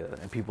phobia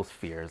and people's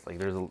fears. Like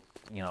there's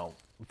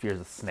fears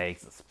of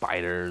snakes and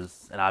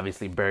spiders, and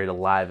obviously Buried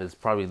Alive is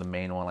probably the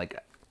main one. Like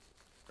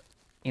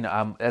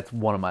that's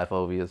one of my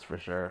phobias for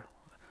sure.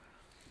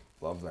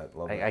 Love that.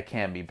 I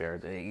can't be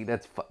buried.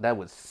 That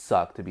would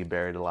suck to be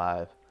buried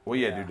alive. Well,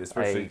 yeah, dude.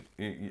 Especially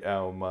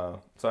so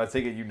I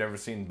take it you've never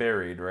seen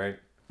Buried, right?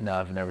 No,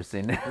 I've never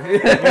seen it.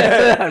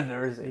 I've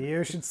never seen it.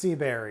 You should see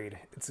Buried.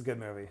 It's a good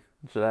movie.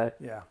 Should I?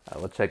 Yeah. I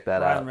will check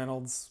that Ryan out.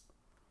 Reynolds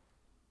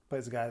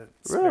plays a guy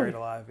that's Really? buried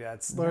alive. Yeah,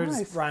 it's there's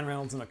Nice. Ryan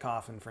Reynolds in a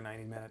coffin for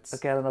 90 minutes.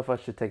 Okay, I don't know if I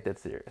should take that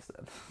serious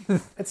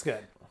then. It's good.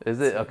 Is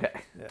it? Okay.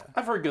 Yeah.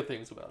 I've heard good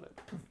things about it.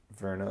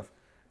 Fair enough.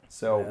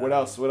 So what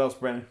else? What else,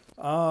 Brennan?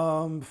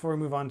 Before we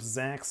move on to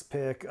Zach's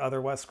pick, other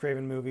Wes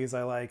Craven movies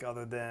I like,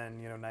 other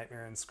than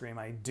Nightmare and Scream,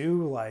 I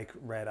do like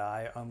Red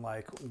Eye,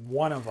 unlike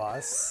One of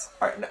Us.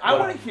 All right, I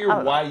want to hear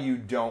why you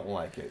don't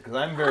like it because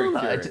I'm very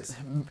curious.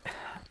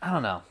 I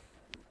don't know.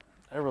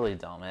 I really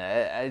don't,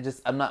 man.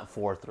 I'm not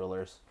for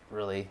thrillers,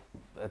 really.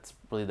 That's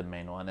really the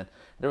main one. And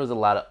there was a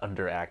lot of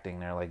underacting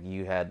there. Like,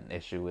 you had an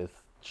issue with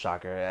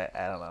Shocker.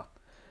 I don't know.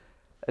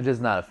 I'm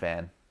just not a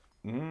fan.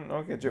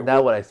 Okay, Joe.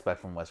 Not what I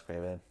expect from Wes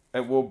Craven.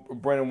 Well,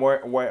 Brennan,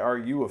 why are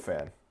you a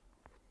fan?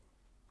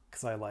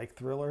 Because I like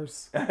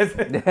thrillers. And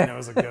it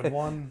was a good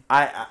one.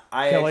 I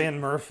Cillian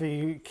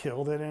Murphy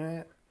killed it in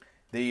it.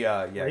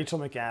 yeah. Rachel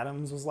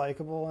McAdams was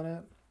likable in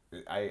it.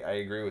 I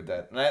agree with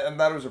that, and I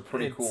thought it was a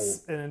pretty cool.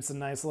 And it's a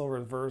nice little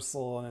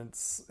reversal, and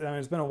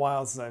it's been a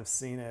while since I've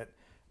seen it,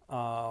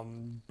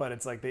 but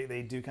it's like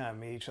they do kind of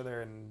meet each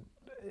other, and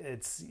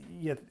it's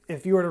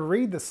if you were to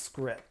read the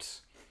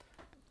script,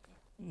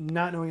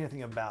 not knowing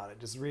anything about it,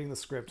 just reading the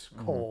script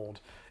cold,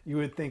 you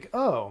would think,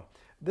 oh,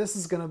 this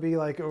is going to be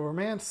like a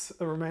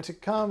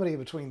romantic comedy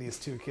between these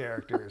two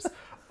characters.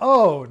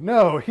 Oh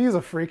no, he's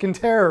a freaking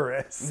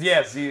terrorist.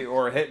 Yes,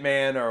 or a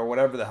hitman or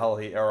whatever the hell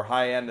or a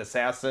high-end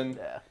assassin.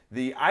 Yeah.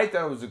 I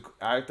thought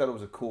it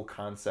was a cool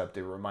concept.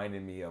 It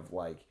reminded me of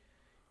like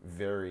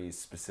very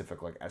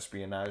specific like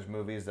espionage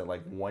movies that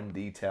like one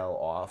detail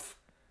off.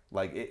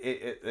 Like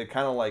it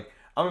kind of like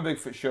I'm a big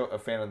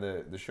fan of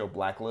the show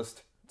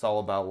Blacklist. It's all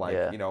about like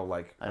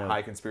like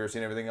high conspiracy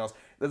and everything else.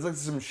 There's like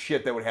some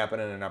shit that would happen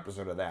in an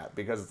episode of that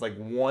because it's like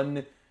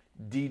one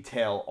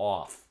detail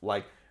off.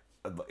 Like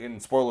in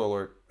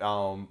spoiler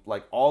alert,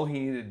 like all he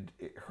needed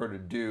her to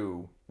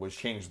do was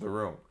change the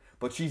room,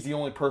 but she's the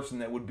only person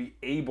that would be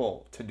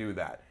able to do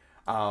that.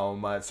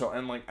 And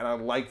I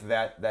like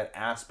that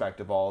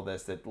aspect of all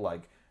this, that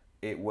like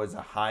it was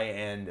a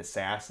high-end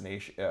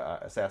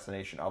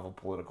assassination of a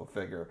political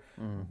figure,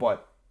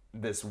 but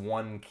this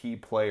one key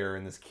player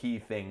and this key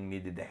thing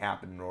needed to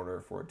happen in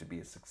order for it to be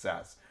a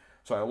success.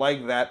 So I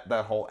like that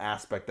whole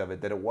aspect of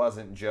it, that it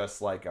wasn't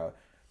just like a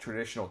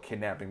traditional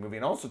kidnapping movie.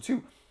 And also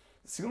too,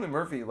 Cillian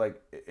Murphy,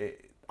 like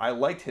I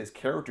liked his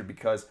character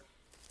because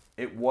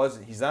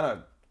he's not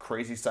a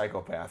crazy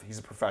psychopath. He's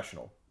a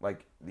professional.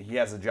 Like he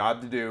has a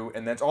job to do,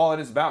 and that's all it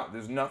is about.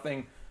 There's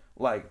nothing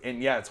like,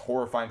 and yeah, it's a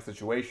horrifying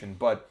situation,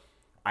 but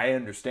I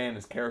understand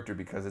his character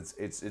because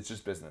it's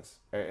just business.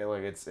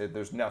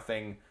 There's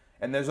nothing,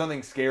 and there's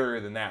nothing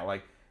scarier than that.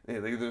 Like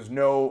there's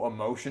no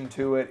emotion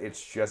to it.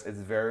 It's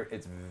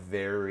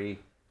very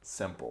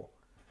simple,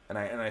 and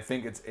I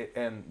think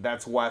and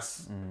that's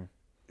Wes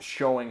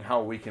showing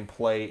how we can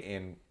play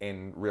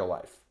in real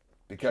life,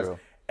 because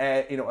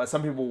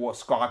some people will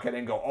scoff at it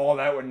and go, oh,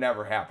 that would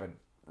never happen.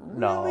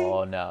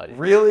 No.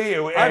 Really?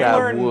 I've Yeah,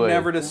 learned would.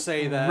 never to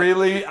say that.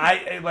 Really?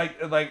 I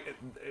like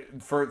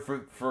for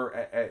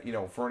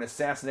for an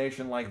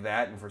assassination like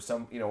that, and for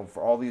some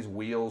for all these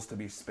wheels to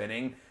be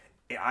spinning,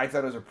 I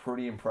thought it was a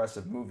pretty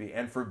impressive movie.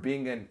 And for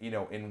being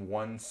in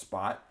one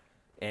spot,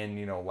 and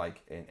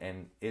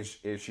and is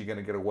she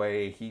gonna get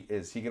away?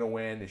 Is he gonna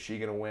win? Is she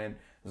gonna win?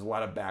 There's a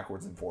lot of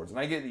backwards and forwards. And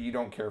I get that you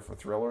don't care for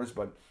thrillers,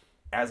 but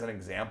as an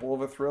example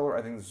of a thriller,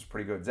 I think this is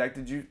pretty good. Zach,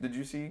 did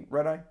you see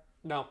Red Eye?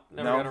 No,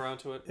 never got around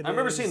to it. I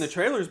remember seeing the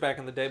trailers back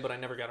in the day, but I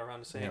never got around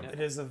to seeing it. It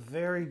is a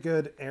very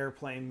good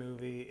airplane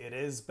movie. It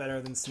is better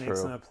than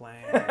Snakes on a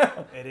Plane.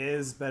 It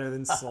is better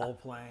than Soul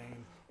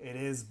Plane. It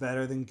is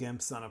better than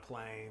Gimps on a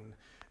Plane.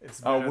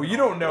 It's You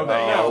don't know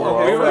that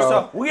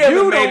yet. We haven't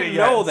you made don't it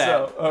yet, know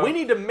that. so, We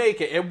need to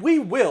make it, and we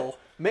will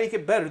make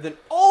it better than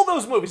all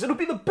those movies. It'll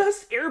be the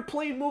best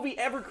airplane movie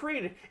ever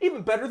created,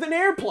 even better than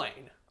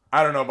Airplane.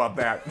 I don't know about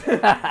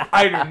that.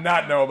 I do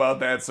not know about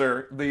that,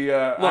 sir.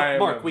 Look,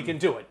 Mark, we can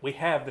do it. We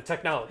have the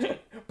technology.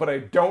 But I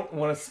don't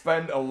want to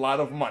spend a lot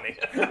of money.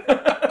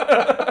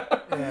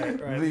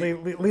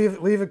 Right.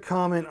 Leave a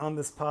comment on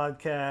this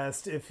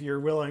podcast if you're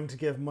willing to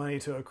give money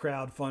to a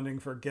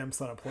crowdfunding for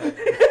Gimps on a Plane.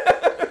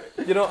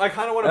 I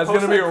kind of want to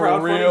post that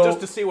crowdfunding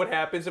just to see what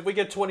happens. If we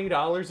get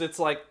 $20, it's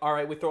like, all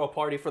right, we throw a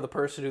party for the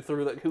person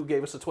who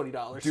gave us the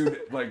 $20. Dude,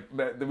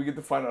 then we get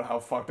to find out how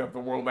fucked up the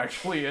world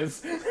actually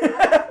is.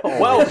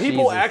 Well,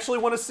 people actually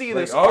want to see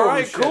this. All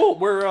right, shit. cool.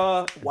 We're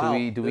wow.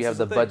 Do we have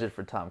the budget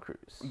for Tom Cruise?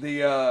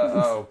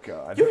 Oh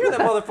god. You hear that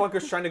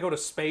motherfucker's trying to go to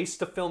space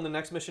to film the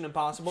next Mission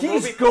Impossible movie?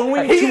 He's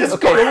going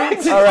Okay.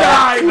 to All right.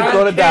 die He's on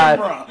gonna die.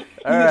 camera.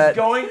 All He right. is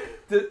going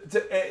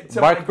to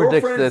Mark my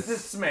predicts girlfriend's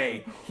this.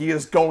 dismay. He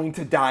is going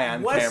to die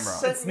on Wes camera.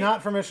 sent It's me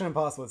not for Mission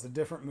Impossible. It's a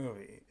different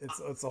movie.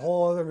 It's a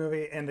whole other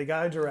movie and a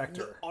guy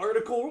director.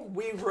 article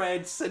we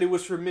read said it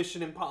was for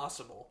Mission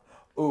Impossible.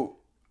 Ooh,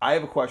 I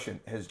have a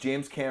question. Has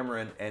James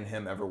Cameron and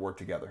him ever worked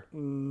together?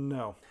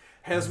 No.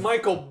 Has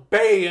Michael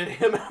Bay and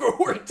him ever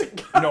worked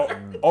together? No.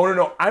 Oh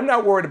no. I'm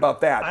not worried about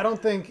that. I don't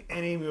think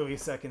any movie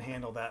set can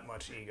handle that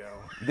much ego.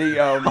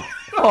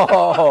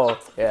 Oh,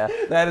 yeah.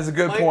 That is a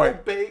good Michael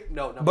point. Bay.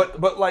 No, no.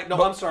 But like no,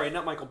 but- I'm sorry,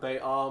 not Michael Bay.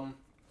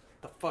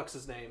 The fuck's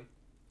his name?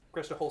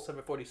 Christopher Hole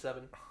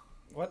 747.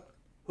 What?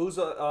 Who's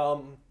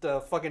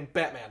the fucking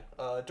Batman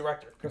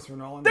director? Christopher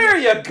Nolan? There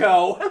you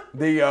go.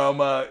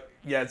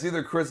 It's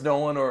either Chris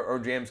Nolan or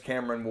James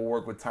Cameron will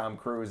work with Tom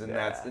Cruise, and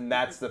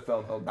that's the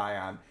film he'll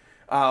die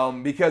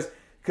on, because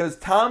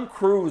Tom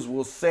Cruise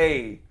will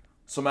say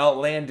some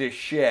outlandish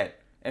shit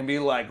and be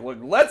like, look,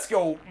 let's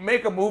go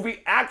make a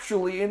movie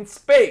actually in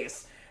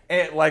space,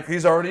 and like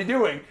he's already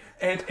doing,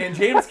 and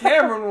James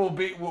Cameron will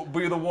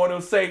be the one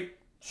who'll say,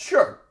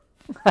 sure.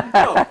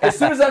 No, as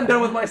soon as I'm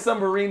done with my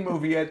submarine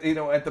movie at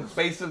the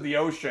base of the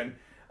ocean,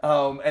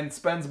 and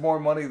spends more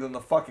money than the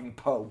fucking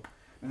Pope.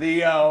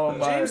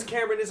 James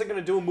Cameron isn't going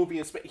to do a movie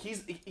in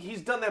space.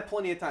 He's done that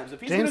plenty of times.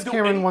 If he's James gonna do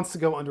Cameron wants to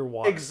go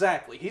underwater.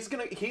 Exactly. He's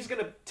gonna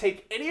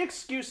take any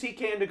excuse he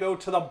can to go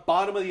to the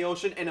bottom of the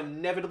ocean and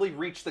inevitably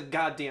reach the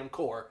goddamn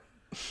core.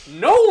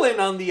 Nolan,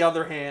 on the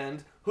other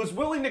hand, who's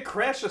willing to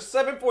crash a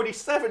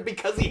 747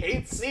 because he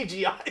hates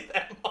CGI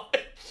that much.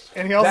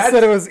 And he also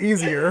said it was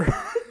easier.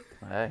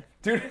 Hey.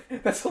 Dude,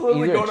 that's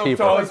literally Easier, going up cheaper.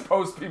 to all these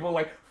post people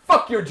like,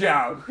 fuck your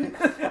job.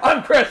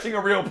 I'm crashing a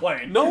real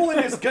plane. Nolan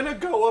is gonna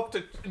go up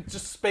to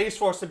just Space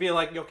Force and be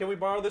like, yo, can we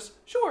borrow this?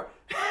 Sure.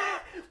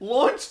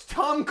 Launch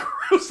Tom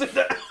Cruise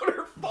into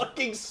outer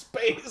fucking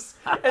space,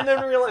 and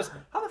then realize,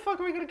 how the fuck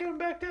are we gonna get him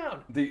back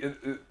down?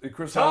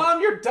 Chris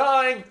Tom, you're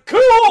dying.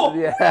 Cool.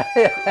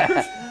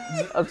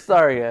 Yeah. I'm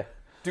sorry.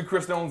 Dude,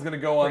 Chris Nolan's gonna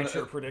go on.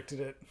 Sure predicted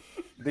it.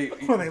 The,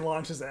 When they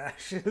launch his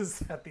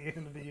ashes at the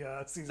end of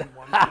the season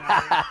 1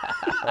 finale.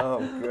 oh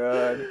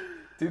god.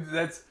 Dude,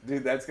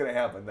 that's gonna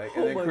happen. Like,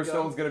 and then my Chris God.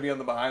 Nolan's gonna be on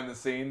the behind the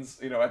scenes,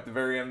 at the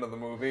very end of the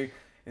movie.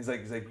 He's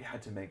like, we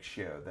had to make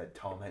sure that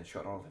Tom had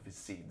shot all of his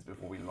scenes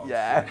before we launched.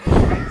 Yeah.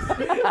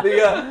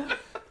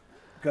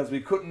 Because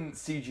we couldn't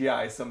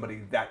CGI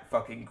somebody that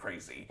fucking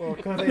crazy. Well,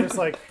 couldn't they just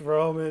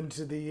throw him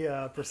into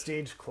the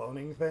Prestige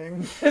cloning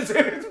thing?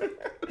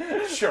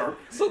 Sure.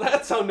 So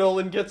that's how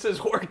Nolan gets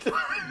his work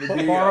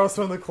done. Borrow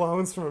some of the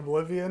clones from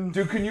Oblivion.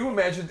 Dude, can you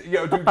imagine? Can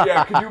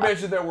you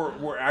imagine that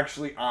we're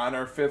actually on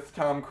our 5th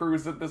Tom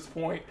Cruise at this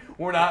point?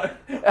 We're not.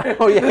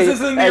 Oh, yeah, this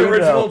isn't the I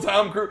original know.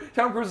 Tom Cruise.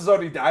 Tom Cruise has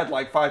already died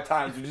like 5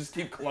 times. We just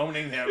keep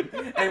cloning him,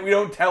 and we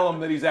don't tell him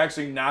that he's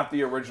actually not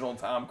the original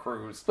Tom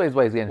Cruise. Explains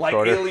why he's getting Like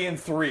shorter. Alien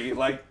 3,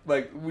 like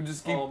we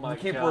just keep Oh my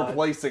keep God.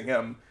 replacing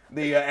him.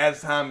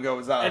 As time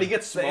goes on, And he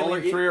gets The smaller.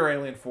 Alien 3 or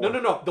Alien 4?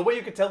 No. The way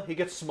you can tell, he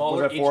gets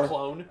smaller Was that each 4?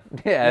 clone.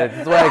 Yeah,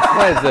 that's why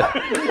I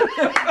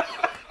explains it.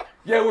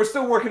 Yeah, we're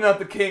still working out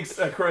the kinks,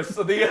 Chris.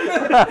 So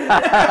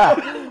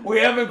we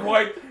haven't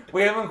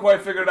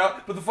quite figured it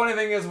out. But the funny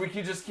thing is, we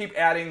can just keep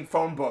adding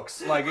phone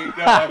books, and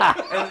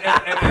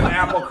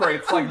apple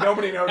crates. Like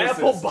nobody notices.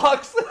 Apple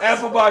boxes.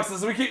 Apple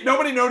boxes.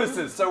 Nobody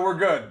notices, so we're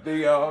good.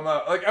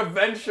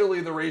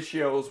 Eventually the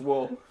ratios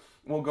will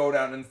will go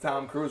down and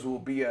Tom Cruise will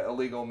be an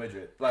illegal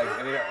midget. Like,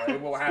 and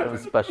it will happen.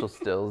 Those special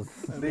stills.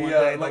 One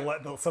day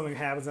something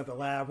happens at the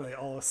lab and they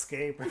all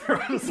escape. And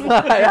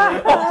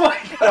they're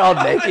all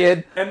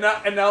naked. And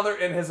now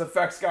they're and his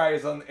effects guy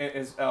is on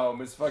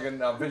his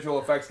fucking visual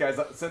effects guy's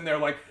sitting there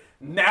like,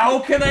 now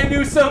can I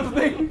do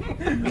something?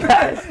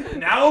 Guys,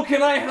 now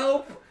can I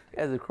help?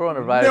 the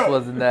coronavirus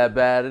wasn't that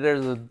bad.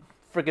 There's a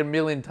freaking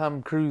million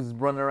Tom Cruise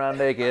running around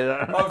naked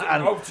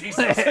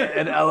Jesus.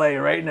 in LA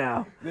right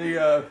now.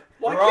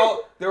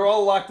 They're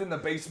all locked in the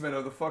basement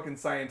of the fucking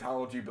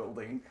Scientology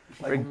building.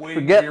 Like,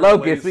 forget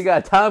Locust, we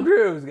got Tom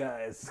Cruise,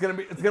 guys. It's gonna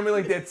be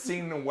like that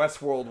scene in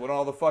Westworld when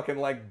all the fucking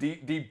like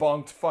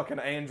debunked fucking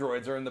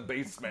androids are in the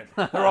basement.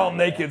 They're all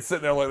naked,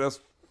 sitting there like this,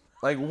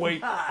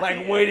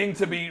 waiting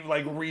to be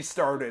like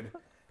restarted.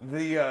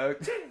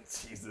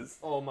 Jesus.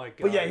 Oh my god.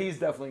 But yeah, he's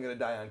definitely gonna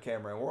die on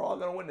camera, and we're all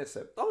gonna witness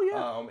it. Oh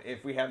yeah.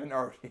 If we haven't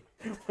already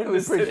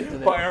witnessed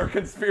it by our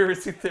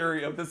conspiracy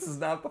theory of this is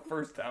not the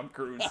first Tom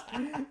Cruise.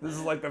 This is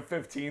like the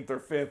 15th or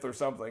 5th or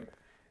something.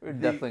 We're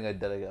definitely gonna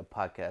dedicate a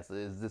podcast.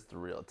 Is this the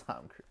real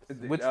Tom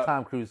Cruise? Which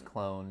Tom Cruise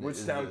clone?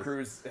 Which Tom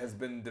Cruise has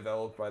been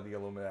developed by the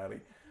Illuminati?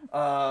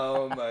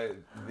 But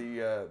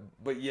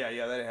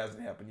yeah, that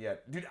hasn't happened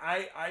yet, dude.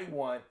 I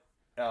want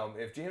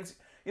if James.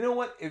 You know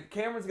what? If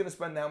Cameron's going to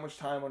spend that much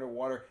time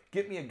underwater,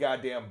 get me a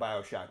goddamn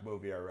BioShock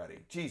movie already.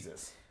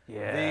 Jesus.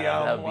 Yeah,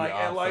 that would be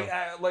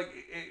awesome.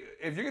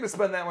 If you're going to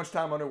spend that much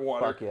time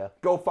underwater,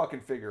 go fucking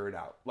figure it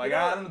out. Like,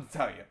 I don't know what to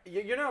tell you.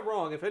 You're not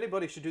wrong. If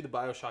anybody should do the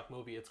BioShock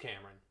movie, it's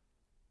Cameron.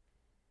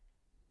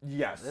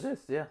 Yes. It is,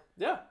 yeah.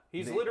 Yeah,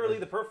 he's literally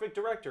the perfect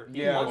director.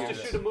 He wants to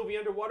shoot a movie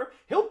underwater.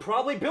 He'll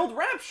probably build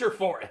Rapture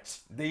for it.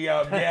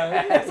 That's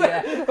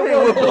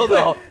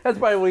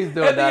probably what he's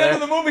doing. At the end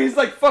of the movie, he's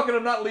like, fucking,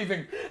 I'm not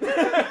leaving.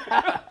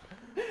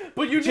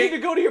 But you need to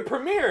go to your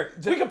premiere.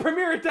 We can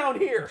premiere it down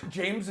here.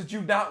 James, did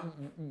you not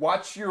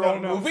watch your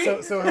own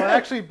movie? So he'll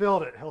actually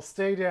build it. He'll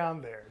stay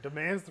down there.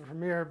 Demands the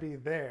premiere be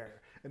there.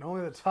 And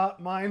only the top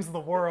minds of the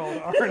world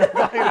are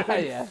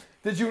invited. Yeah.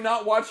 Did you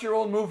not watch your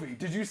own movie?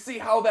 Did you see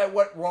how that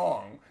went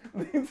wrong?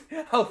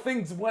 How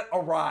things went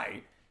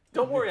awry?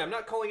 Don't worry, I'm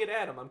not calling it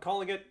Adam. I'm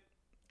calling it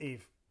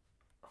Eve.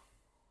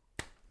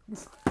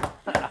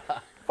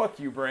 Fuck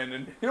you,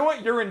 Brandon. You know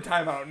what? You're in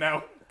timeout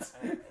now.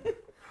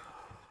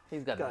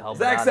 He's got the helmet.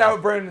 Zach's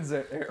out, Brandon's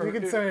in. You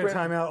can send me a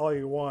timeout all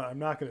you want. I'm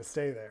not going to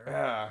stay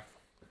there.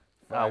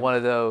 One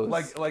of those.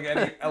 Like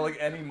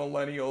any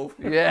millennial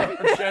yeah.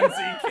 Gen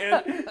Z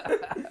kid.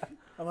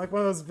 I'm like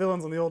one of those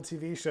villains on the old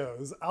TV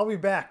shows. I'll be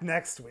back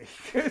next week.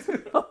 And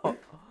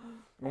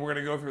we're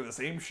gonna go through the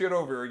same shit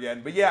over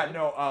again. But yeah,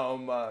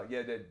 no,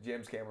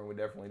 James Cameron would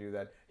definitely do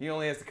that. He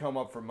only has to come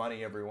up for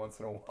money every once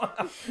in a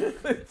while.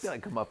 He's gotta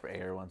come up for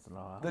air once in a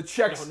while. The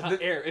checks, no,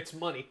 not air, it's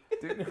money.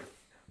 Dude,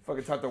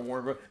 fucking talk to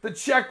Warner Bros. The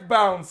check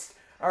bounced.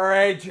 All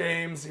right,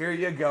 James, here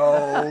you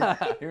go.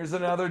 Here's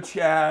another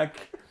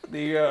check.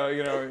 He's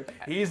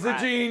a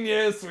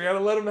genius. We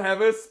gotta let him have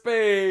his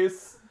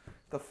space.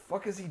 The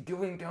fuck is he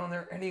doing down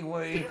there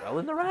anyway? Well,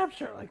 in the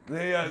Rapture, like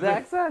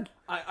Zach said.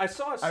 I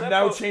saw a set I'm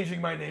now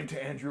changing my name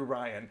to Andrew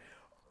Ryan.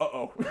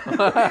 Uh-oh.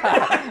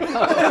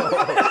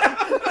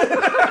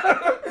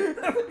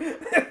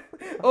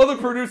 All the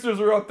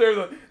producers are up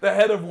there. The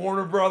head of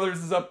Warner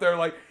Brothers is up there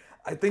like,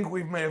 I think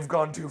we may have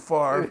gone too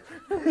far.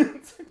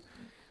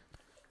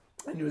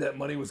 I knew that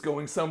money was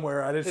going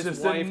somewhere. His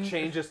wife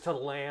changes to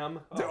Lamb.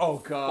 Oh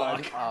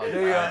God.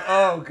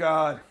 Oh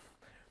God.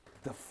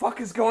 The fuck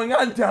is going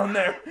on down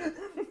there?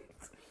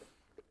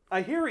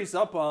 I hear he's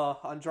up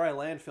on dry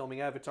land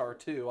filming Avatar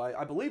 2.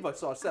 I believe I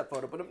saw a set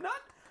photo, but I'm not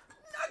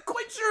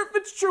quite sure if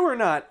it's true or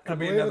not. I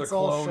believe it's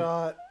all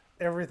shot.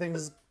 I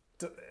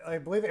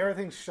believe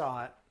everything's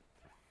shot.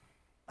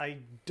 I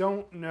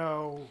don't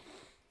know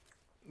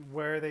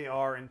where they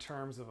are in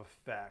terms of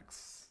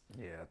effects.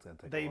 Yeah, it's gonna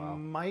take a while.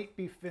 They might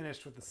be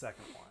finished with the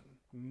second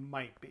one.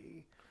 Might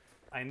be.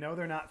 I know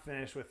they're not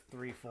finished with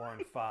 3, 4,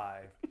 and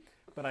 5.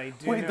 But I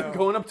do know... they're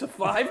going up to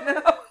 5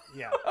 now?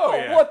 Yeah. Oh,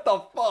 yeah. What the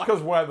fuck?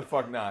 Because why the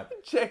fuck not?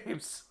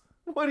 James,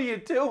 what are you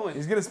doing?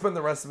 He's gonna spend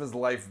the rest of his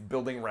life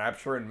building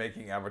Rapture and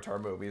making Avatar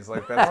movies.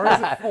 Like that's or is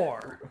it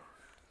 4?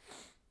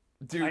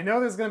 Dude, I know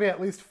there's gonna be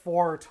at least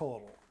 4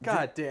 total.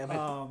 God damn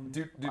it.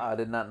 Dude, I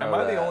did not know am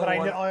I the only but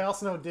one? I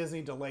also know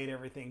Disney delayed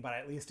everything by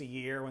at least a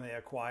year when they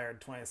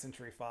acquired 20th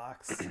Century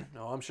Fox.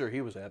 No, I'm sure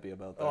he was happy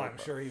about that. Oh, I'm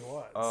sure he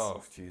was.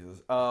 Oh,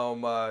 Jesus.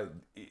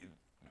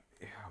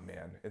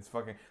 Man, it's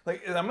fucking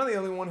like I'm not the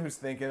only one who's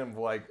thinking of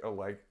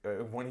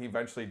when he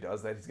eventually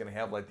does that, he's gonna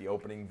have like the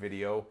opening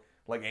video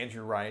like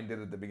Andrew Ryan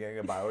did at the beginning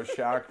of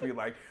BioShock, be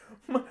like,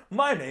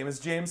 "My name is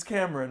James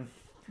Cameron.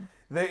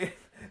 They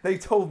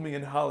told me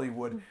in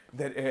Hollywood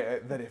that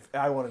if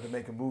I wanted to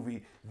make a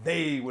movie,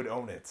 they would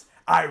own it.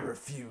 I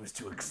refuse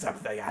to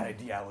accept that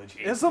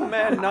ideology. Is a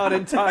man not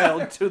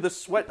entitled to the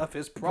sweat of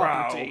his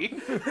property?"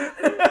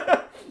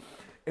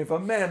 If a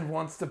man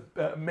wants to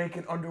make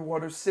an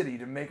underwater city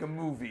to make a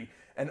movie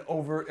and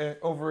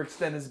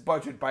overextend his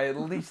budget by at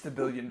least $1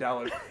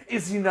 billion,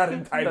 is he not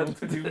entitled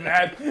to do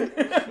that?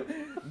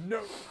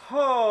 No.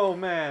 Oh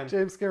man.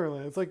 James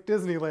Cameron. It's like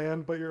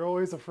Disneyland, but you're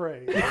always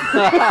afraid.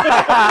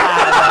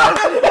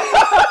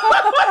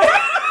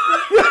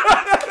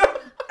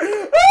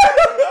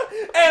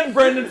 And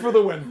Brendan for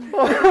the win.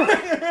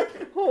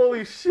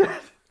 Holy shit.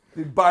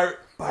 The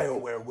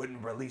BioWare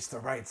wouldn't release the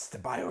rights to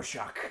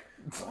Bioshock,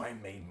 so I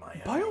made my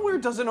own.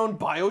 BioWare doesn't own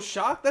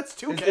Bioshock. That's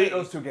 2K. It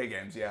was 2K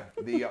games, yeah.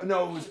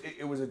 No,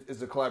 it was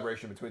a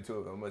collaboration between two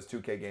of them. It was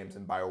 2K games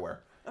and BioWare.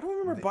 I don't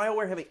remember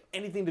BioWare having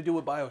anything to do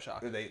with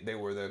Bioshock. They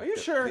were the. Are you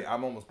sure?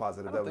 I'm almost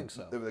positive. I don't think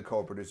so. They were the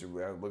co-producer.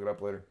 I'll look it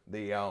up later.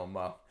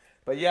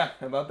 But yeah,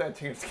 about that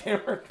James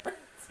Cameron.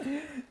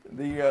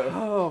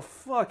 Oh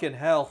fucking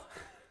hell.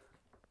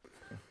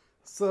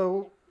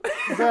 So,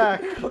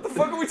 Zach, What the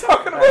fuck are we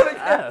talking about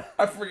again?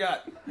 I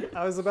forgot.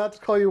 I was about to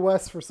call you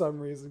Wes for some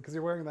reason because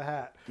you're wearing the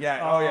hat.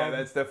 Yeah. Yeah.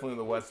 That's definitely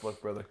the West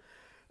look, brother.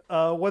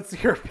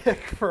 What's your pick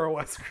for a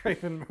Wes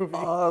Craven movie?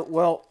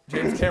 Well,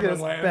 James Get Cameron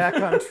us Land. back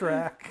on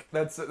track.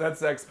 That's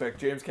X pick.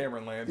 James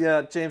Cameron Land.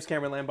 yeah, James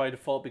Cameron Land by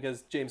default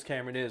because James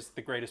Cameron is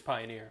the greatest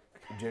pioneer.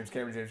 James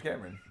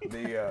Cameron.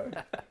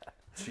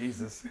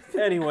 Jesus.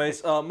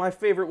 Anyways, my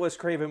favorite Wes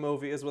Craven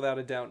movie is without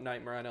a doubt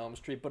Nightmare on Elm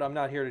Street, but I'm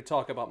not here to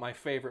talk about my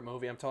favorite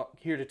movie. I'm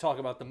here to talk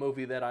about the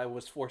movie that I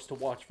was forced to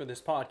watch for this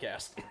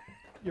podcast.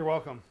 You're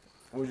welcome.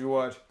 What'd you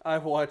watch? I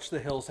watched The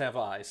Hills Have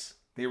Eyes.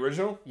 The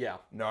original? Yeah,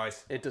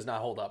 Nice. it does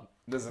not hold up.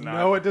 Does it not?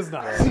 No, it does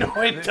not. No,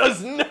 it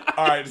does not.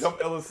 All right,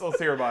 let's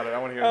hear about it. I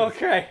want to hear this.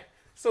 Okay,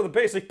 so the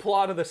basic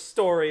plot of the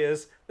story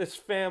is this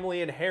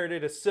family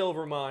inherited a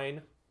silver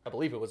mine. I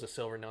believe it was a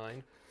silver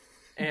mine.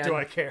 And Do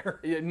I care?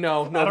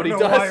 No, nobody I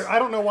don't know does. I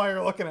don't know why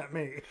you're looking at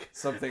me.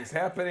 Something's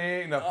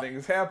happening.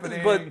 Nothing's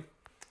happening. But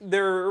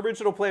their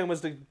original plan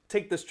was to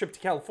take this trip to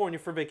California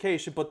for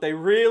vacation, but they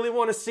really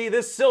want to see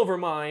this silver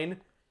mine.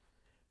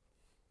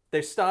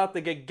 They stop,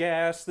 they get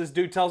gas. This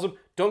dude tells them,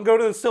 don't go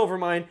to the silver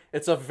mine.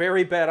 It's a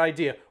very bad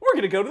idea. We're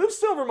going to go to the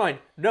silver mine.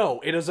 No,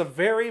 it is a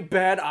very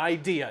bad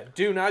idea.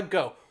 Do not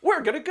go.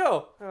 We're going to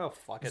go. Oh,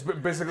 fuck it. It's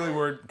basically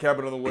where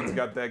Cabin in the Woods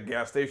got that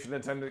gas station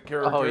attendant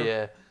character. Oh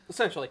yeah.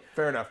 Essentially.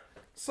 Fair enough.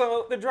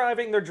 So they're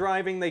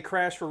driving, they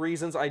crash for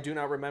reasons I do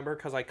not remember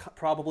because I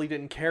probably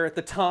didn't care at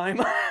the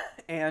time.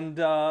 And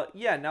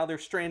yeah, now they're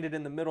stranded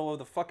in the middle of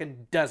the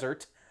fucking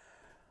desert.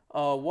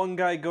 One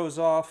guy goes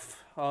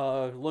off,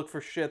 look for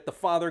shit. The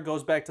father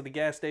goes back to the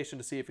gas station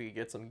to see if he can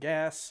get some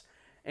gas.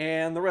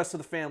 And the rest of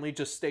the family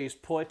just stays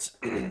put.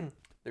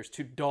 There's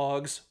two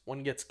dogs.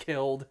 One gets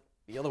killed.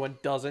 The other one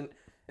doesn't.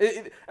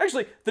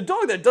 Actually, the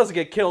dog that doesn't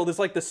get killed is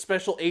like the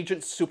special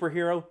agent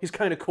superhero. He's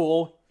kind of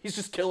cool. He's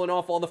just killing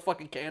off all the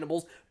fucking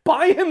cannibals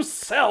by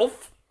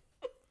himself.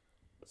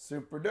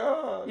 Super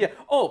dog. Yeah.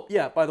 Oh,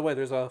 yeah. By the way,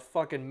 there's a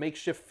fucking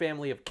makeshift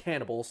family of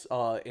cannibals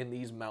in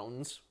these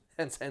mountains.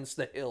 Hence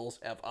the hills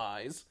have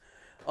eyes.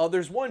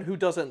 There's one who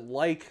doesn't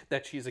like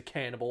that she's a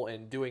cannibal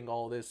and doing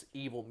all this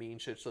evil, mean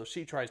shit, so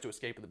she tries to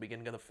escape at the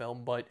beginning of the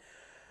film, but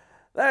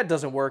that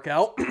doesn't work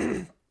out.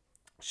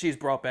 She's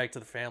brought back to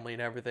the family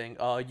and everything.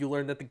 You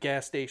learn that the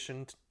gas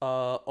station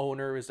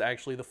owner is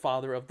actually the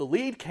father of the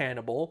lead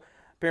cannibal.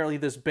 Apparently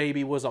this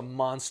baby was a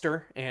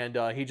monster, and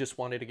he just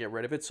wanted to get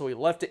rid of it, so he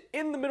left it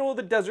in the middle of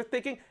the desert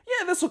thinking,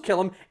 yeah, this will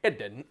kill him. It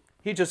didn't.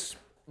 He just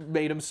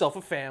made himself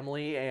a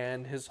family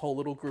and his whole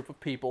little group of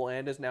people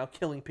and is now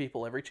killing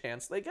people every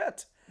chance they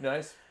get.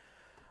 Nice.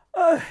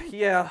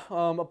 Yeah,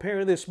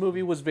 apparently this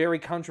movie was very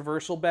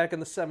controversial back in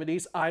the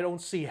 70s. I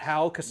don't see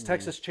how, because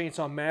Texas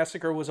Chainsaw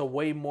Massacre was a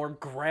way more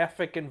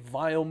graphic and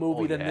vile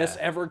movie than this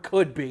ever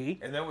could be.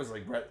 And that was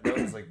like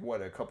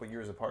what, a couple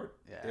years apart,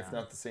 if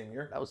not the same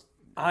year. That was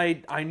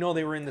I know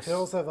they were in the...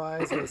 Hills Have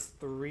Eyes was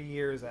 3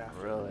 years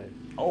after. really.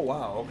 Oh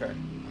wow, okay.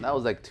 And that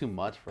was like too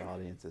much for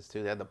audiences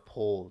too. They had to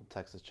pull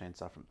Texas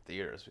Chainsaw from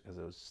theaters because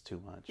it was just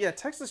too much. Yeah,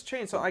 Texas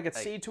Chainsaw I could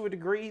see to a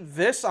degree.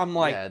 This, I'm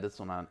like, Yeah, this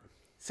one on.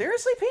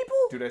 seriously, people?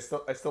 Dude, I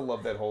still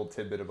love that whole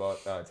tidbit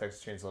about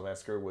Texas Chainsaw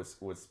Massacre was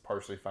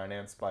partially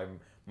financed by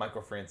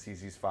Michael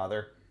Francese's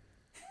father,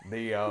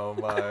 the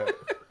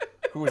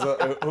who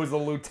was a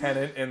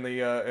lieutenant in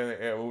the I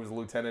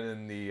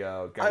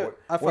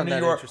find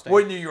that interesting.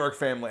 What New York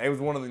family? It was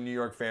one of the New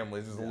York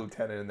families. There's a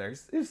lieutenant in there.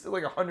 He's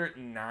like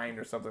 109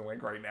 or something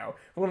like right now.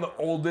 One of the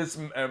oldest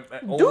Dude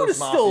oldest is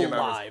mafia still members.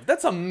 alive.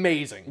 That's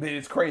amazing.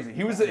 It's crazy.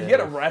 He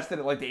got arrested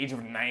at like the age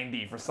of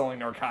 90 for selling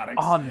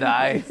narcotics. Oh,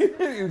 nice.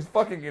 He was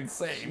fucking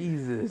insane.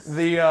 Jesus.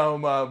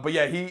 But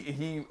yeah,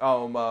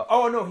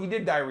 oh no, he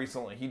did die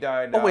recently. He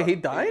died. Oh, wait, he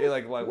died?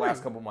 Like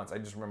last couple months. I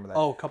just remember that.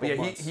 Oh, a couple But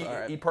yeah, months. All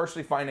right. he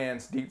partially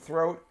financed Deep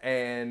Throat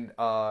and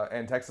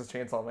Texas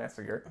Chainsaw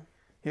Massacre.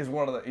 He's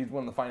one of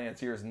the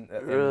financiers and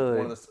Really?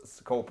 one of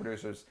the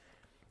co-producers.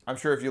 I'm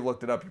sure if you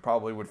looked it up, you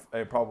probably would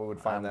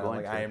find that on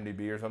like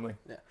IMDb or something.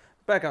 Yeah.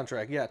 Back on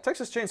track. Yeah,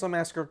 Texas Chainsaw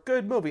Massacre,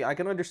 good movie. I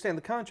can understand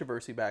the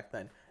controversy back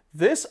then.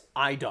 This,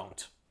 I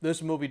don't.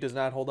 This movie does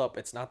not hold up.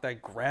 It's not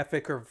that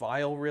graphic or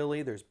vile,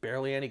 really. There's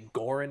barely any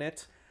gore in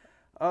it.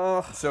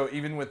 So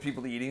even with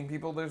people eating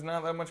people, there's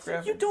not that much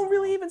graphic. You don't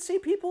really even see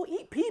people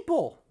eat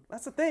people.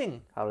 That's the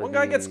thing. How did One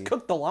guy gets he-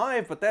 cooked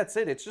alive, but that's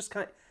it. It's just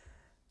kind of...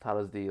 how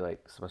does the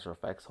like special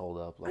effects hold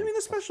up? Like, I mean,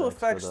 the special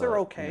effects, for they're the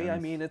okay. I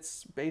humans? mean,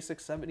 it's basic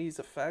 70s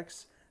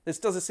effects. This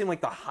doesn't seem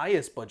like the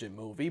highest budget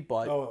movie,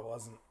 but Oh, it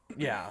wasn't.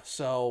 yeah,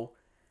 so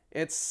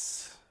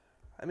it's...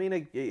 I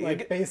mean,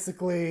 Like,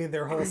 basically,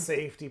 their whole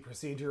safety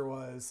procedure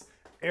was,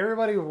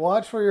 everybody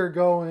watch where you're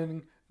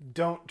going,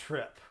 don't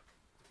trip.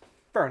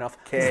 fair enough.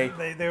 Okay.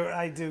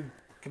 I do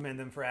commend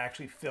them for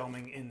actually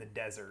filming in the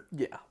desert.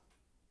 Yeah.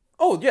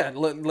 Oh yeah,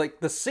 like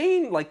the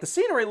scene, like the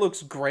scenery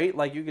looks great.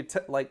 Like you could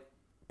like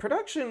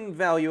production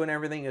value and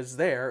everything is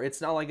there. It's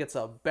not like it's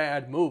a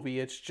bad movie.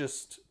 It's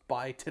just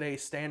by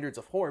today's standards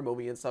of horror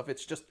movie and stuff,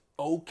 it's just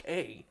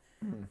okay.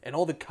 And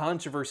all the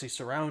controversy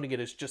surrounding it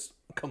is just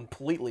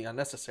completely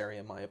unnecessary,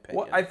 in my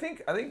opinion. Well, I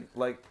think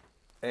like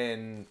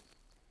in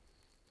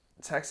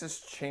Texas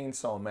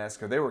Chainsaw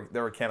Massacre, they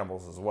were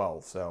cannibals as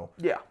well. So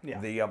yeah.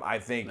 the I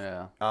think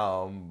Yeah.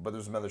 but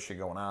there's some other shit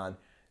going on.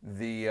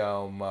 The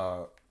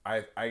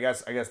I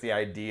guess the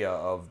idea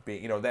of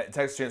being, that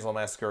Texas Chainsaw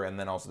Massacre and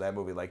then also that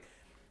movie, like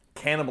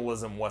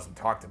cannibalism wasn't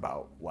talked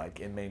about like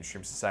in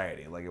mainstream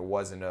society. Like it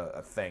wasn't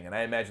a thing. And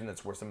I imagine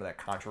that's where some of that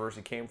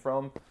controversy came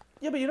from.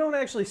 Yeah, but you don't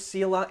actually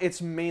see a lot.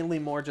 It's mainly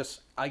more just,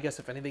 I guess,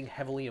 if anything,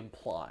 heavily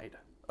implied.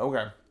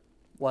 Okay.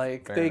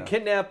 Like, Fair they enough.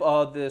 kidnap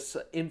this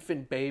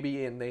infant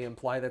baby and they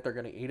imply that they're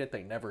going to eat it.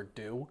 They never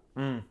do.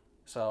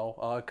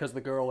 So, because the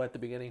girl at the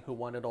beginning who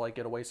wanted to, like,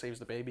 get away saves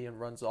the baby and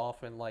runs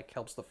off and, like,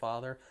 helps the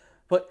father.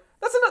 But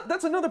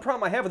that's another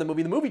problem I have with the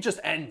movie. The movie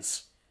just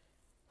ends.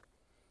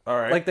 All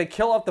right. Like, they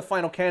kill off the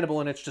final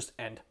cannibal and it's just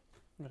end.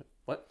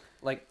 What?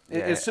 Like, Yeah.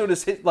 as soon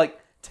as it, like,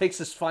 takes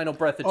his final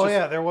breath, it's Oh just...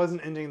 yeah, there was an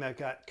ending that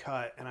got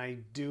cut, and I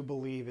do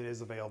believe it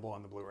is available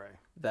on the Blu-ray.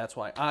 That's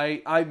why.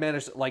 I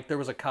managed, like, there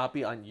was a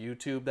copy on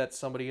YouTube that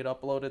somebody had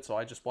uploaded, so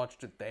I just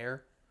watched it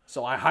there.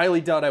 So I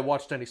highly doubt I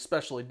watched any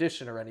special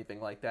edition or anything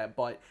like that,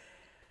 but...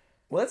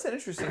 Well, that's an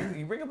interesting.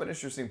 You bring up an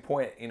interesting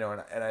point, and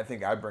I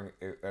think I brought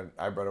it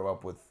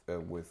up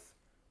with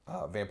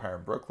Vampire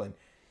in Brooklyn.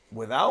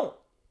 Without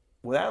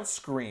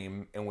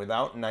Scream and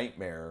without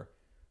Nightmare,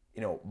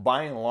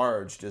 by and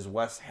large, does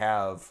Wes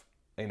have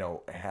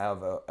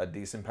a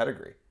decent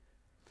pedigree?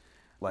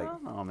 Like, I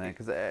don't know, man.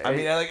 Because I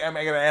mean, I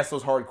gotta ask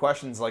those hard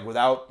questions. Like,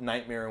 without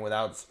Nightmare and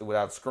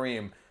without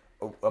Scream,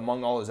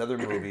 among all his other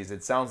movies,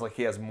 it sounds like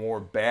he has more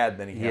bad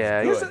than he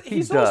has good.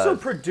 He's He also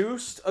does.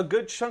 produced a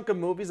good chunk of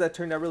movies that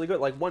turned out really good.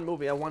 Like one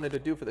movie I wanted to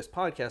do for this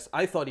podcast,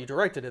 I thought he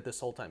directed it this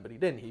whole time, but he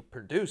didn't. He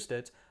produced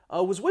it.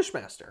 Was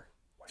Wishmaster.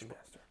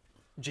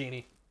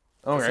 Genie.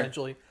 Okay.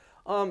 Essentially.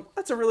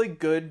 That's a really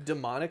good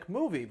demonic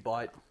movie,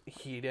 but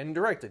he didn't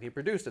direct it. He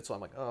produced it, so I'm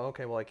like, oh,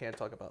 okay, well, I can't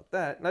talk about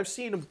that. And I've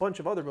seen a bunch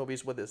of other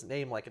movies with his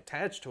name like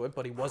attached to it,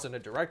 but he wasn't a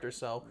director,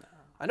 so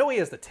I know he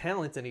has the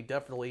talent, and he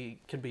definitely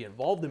can be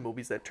involved in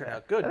movies that turn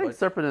out good. I think But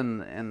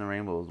Serpent and the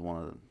Rainbow is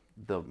one of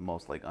the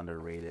most like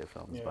underrated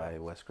films by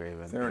Wes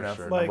Craven. Fair for enough.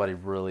 Sure. Like- Nobody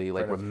really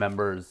like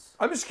remembers.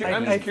 I'm just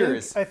I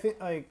curious. think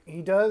like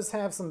he does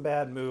have some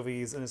bad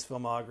movies in his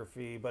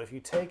filmography, but if you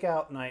take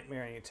out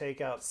Nightmare and you take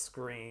out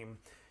Scream,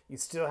 you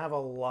still have a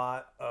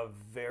lot of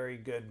very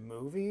good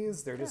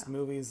movies. They're just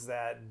movies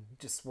that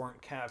just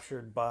weren't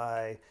captured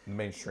by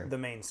Mainstream. the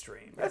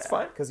mainstream. That's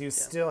fine. Because you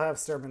still have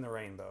Serpent the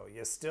Rainbow.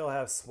 You still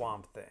have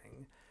Swamp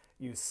Thing.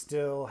 You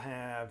still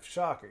have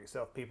Shocker. You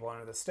still have People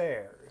Under the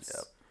Stairs.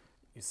 Yep.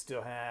 You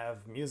still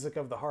have Music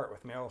of the Heart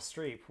with Meryl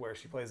Streep, where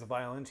she plays a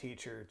violin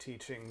teacher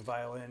teaching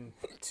violin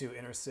to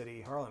inner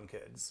city Harlem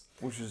kids.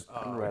 Which is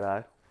Red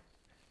Eye.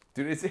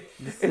 dude,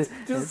 it's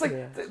just like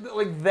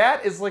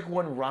that is like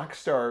when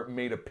Rockstar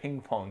made a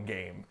ping pong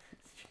game.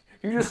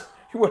 You just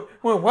what?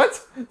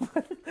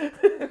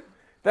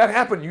 That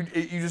happened.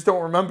 You just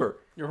don't remember.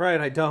 you're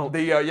right, I don't.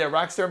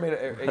 Rockstar made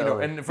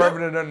and for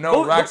everyone that doesn't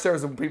know, Rockstar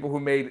is the people who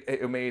made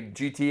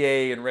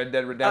GTA and Red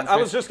Dead Redemption. I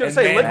was just going and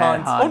to say,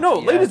 Manhunt. oh no,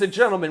 yes. ladies and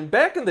gentlemen,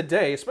 back in the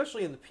day,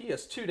 especially in the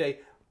PS2 day,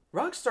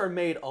 Rockstar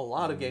made a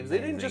lot of games. They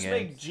didn't just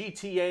make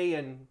GTA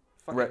and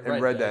fucking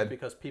Red Dead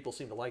because people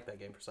seem to like that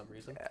game for some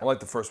reason. I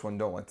like the first one,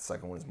 don't like the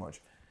second one as much.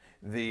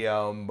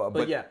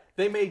 But yeah,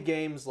 they made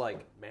games like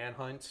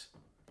Manhunt.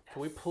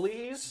 Can we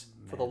please,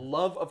 for the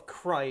love of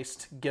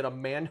Christ, get a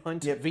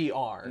Manhunt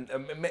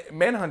VR?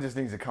 Manhunt just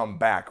needs to come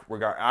back.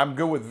 I'm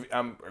cool with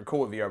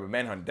VR, but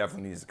Manhunt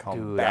definitely needs to come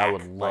Dude, back. I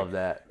would love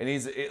that. It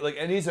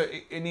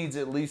needs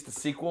at least a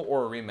sequel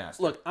or a remaster.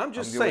 Look, I'm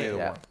just good with saying,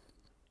 either one.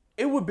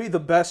 it would be the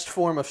best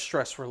form of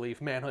stress relief,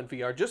 Manhunt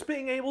VR. Just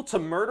being able to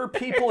murder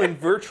people in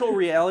virtual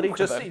reality,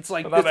 it's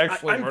like, without this,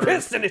 actually I'm murdering.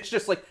 pissed, and it's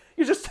just like,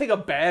 you just take a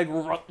bag,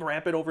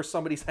 wrap it over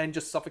somebody's head, and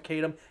just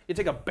suffocate them. You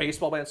take a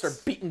baseball bat and start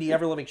beating the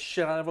ever-living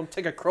shit out of them.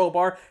 Take a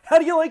crowbar. How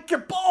do you like your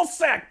ball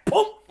sack?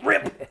 Boom,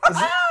 rip.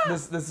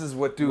 This is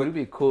what, Dude, dude. it'd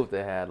be cool if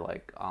they had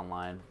like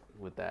online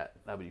with that.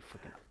 That'd be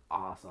freaking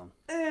awesome.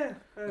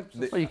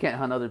 Well, you can't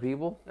hunt other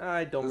people.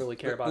 I don't really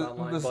care about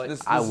online,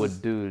 but I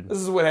would, dude. This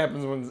is what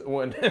happens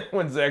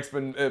when Zach's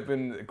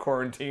been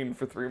quarantined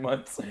for 3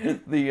 months.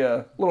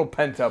 The little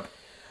pent up.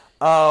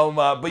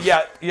 But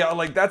yeah,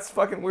 like that's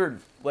fucking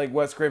weird. Like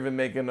Wes Craven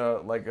making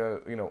a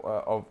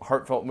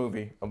heartfelt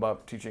movie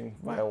about teaching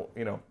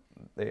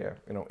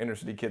inner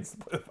city kids to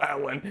play the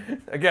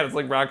violin. Again, it's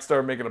like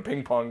Rockstar making a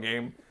ping pong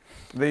game.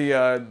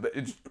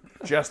 It's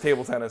just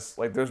table tennis.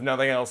 Like, there's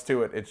nothing else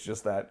to it. It's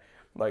just that.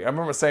 Like, I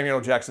remember Samuel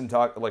Jackson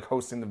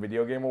hosting the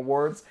video game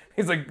awards.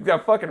 He's like, we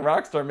got fucking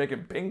Rockstar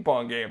making ping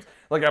pong games.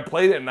 Like, I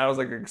played it and I was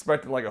like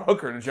expecting like a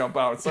hooker to jump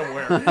out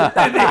somewhere.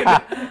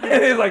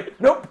 and he's like,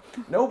 nope,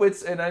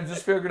 and I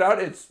just figured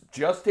out it's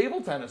just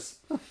table tennis.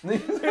 Yeah,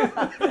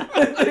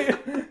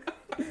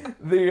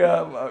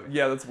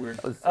 that's weird.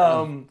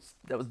 That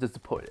was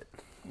disappointed.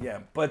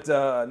 Yeah, but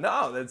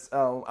no, that's.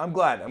 I'm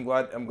glad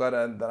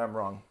that I'm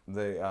wrong.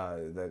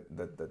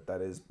 That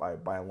is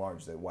by and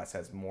large that Wes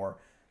has more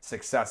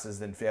successes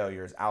than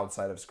failures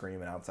outside of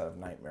Scream and outside of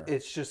Nightmare.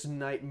 It's just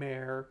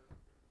Nightmare,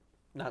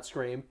 not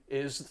Scream,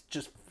 is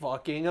just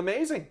fucking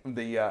amazing.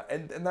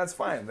 And that's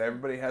fine.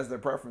 Everybody has their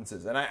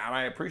preferences, and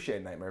I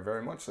appreciate Nightmare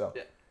very much so.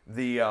 Yeah.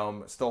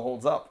 Still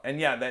holds up,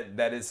 and yeah,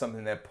 that is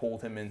something that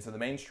pulled him into the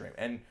mainstream,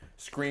 and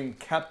Scream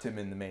kept him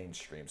in the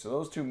mainstream. So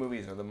those two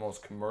movies are the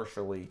most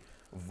commercially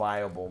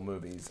viable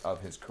movies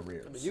of his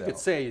career. You could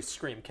say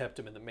Scream kept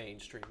him in the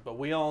mainstream, but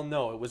we all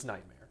know it was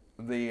Nightmare.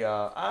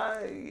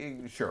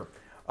 Sure.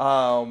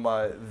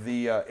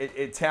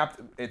 It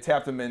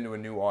tapped him into a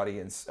new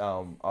audience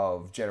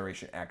of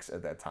Generation X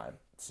at that time.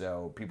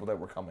 So people that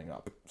were coming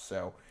up.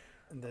 So.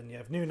 And then you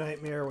have New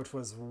Nightmare, which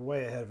was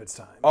way ahead of its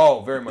time. Oh,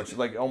 very much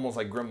almost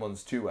like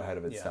Gremlins 2 ahead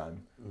of its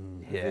time.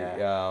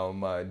 Yeah.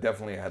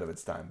 Definitely ahead of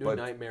its time. New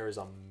Nightmare is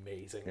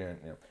amazing.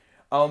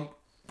 Yeah.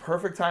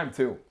 Perfect time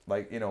too.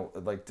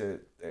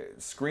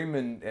 Scream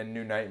and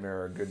New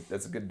Nightmare are good.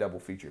 That's a good double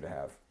feature to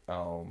have.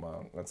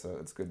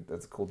 That's good.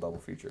 That's a cool double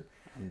feature.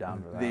 I'm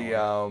down for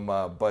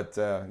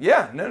that.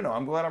 No.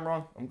 I'm glad I'm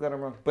wrong.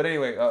 But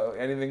anyway,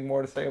 anything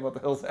more to say about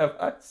The Hills Have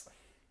Eyes?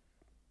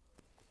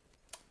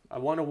 I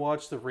want to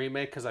watch the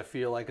remake because I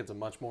feel like it's a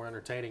much more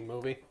entertaining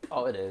movie.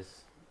 Oh, it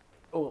is.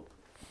 Oh,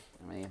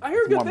 I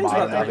heard good things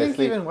about that. I think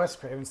even Wes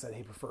Craven said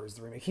he prefers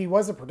the remake. He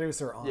was a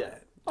producer on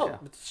it. Oh, yeah.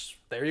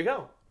 There you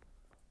go.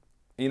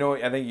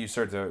 I think you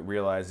start to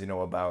realize,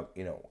 about,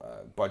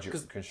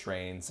 budget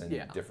constraints and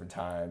different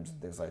times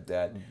and things like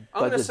that.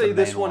 I'm going to say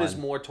this one is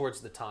more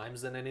towards the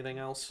times than anything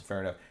else. Fair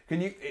enough. Can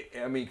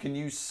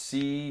you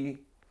see,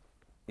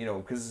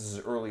 because this is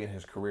early in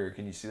his career,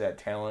 can you see that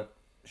talent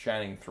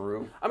shining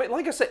through? I mean,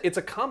 like I said, it's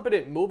a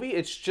competent movie.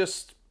 It's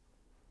just,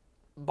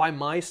 by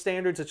my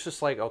standards, it's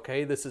just like,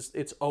 okay,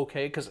 it's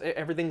okay, because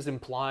everything's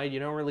implied. You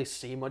don't really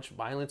see much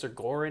violence or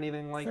gore or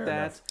anything like that.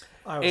 Enough.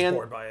 I was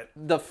bored by it.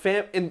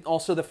 And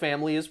also the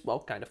family is,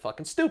 kind of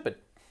fucking stupid.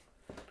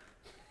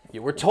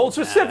 You were told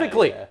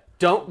specifically,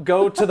 don't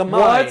go to the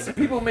mine. What?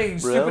 People making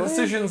stupid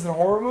decisions in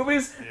horror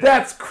movies? Yeah.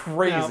 That's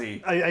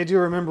crazy. Now, I do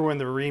remember when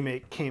the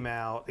remake came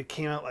out. It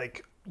came out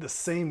like the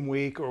same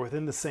week or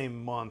within the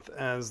same month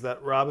as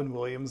that Robin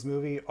Williams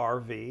movie,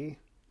 RV.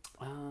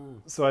 Oh.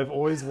 So I've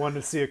always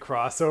wanted to see a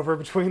crossover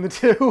between the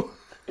two.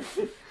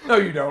 No,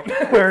 you don't.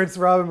 Where it's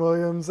Robin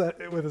Williams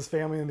with his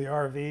family in the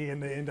RV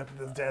and they end up in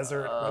the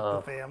desert with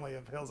the family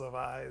of Hills of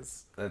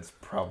Eyes. That's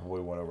probably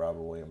one of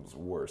Robin Williams'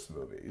 worst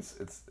movies.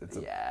 It's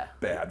a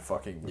bad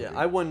fucking movie. Yeah,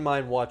 I wouldn't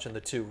mind watching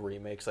the 2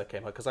 remakes that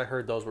came out because I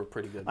heard those were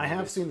pretty good movies. I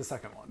have seen the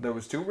second one. There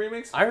was 2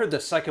 remakes? I heard the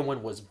second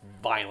one was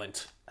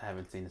violent. I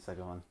haven't seen the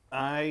second one.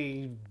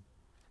 I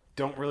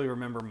don't really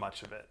remember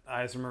much of it.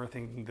 I just remember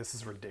thinking this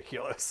is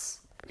ridiculous.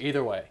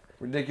 Either way.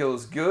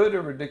 Ridiculous good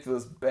or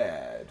ridiculous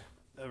bad?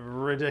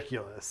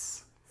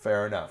 Ridiculous.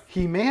 Fair enough.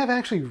 He may have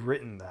actually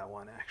written that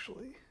one,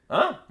 actually.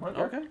 Oh,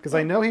 okay. Because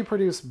I know he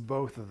produced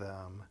both of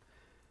them.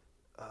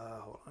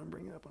 Hold on, I'm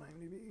bringing it up on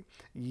IMDb.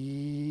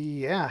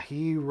 Yeah,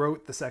 he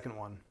wrote the second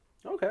one.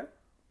 Okay.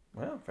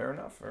 Well, fair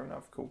enough.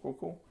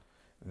 Cool.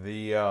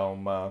 The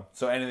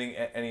so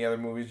any other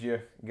movies you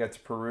got to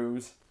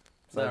peruse?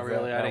 Not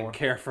really. I didn't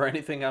care for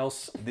anything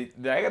else. You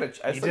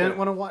didn't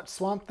want to watch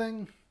Swamp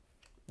Thing?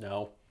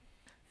 No.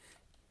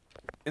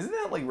 Isn't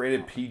that like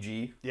rated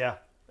PG? Yeah.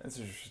 That's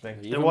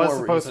interesting. It was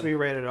supposed to be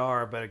rated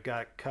R, but it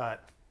got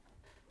cut.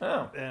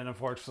 Oh. And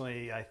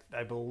unfortunately, I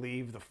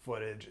believe the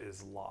footage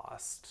is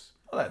lost.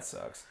 Oh, that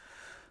sucks.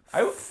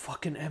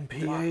 Fucking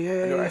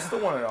MPAA. I still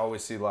want to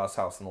always see Last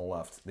House on the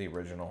Left, the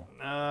original.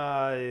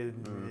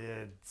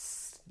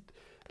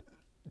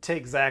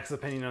 Take Zach's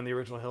opinion on the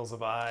original Hills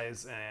of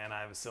Eyes, and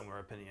I have a similar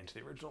opinion to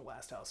the original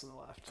Last House on the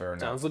Left. Fair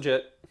enough. Sounds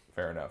legit.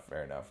 Fair enough.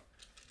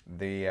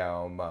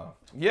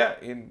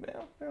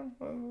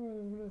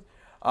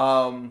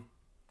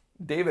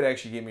 David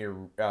actually gave me a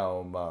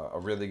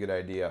really good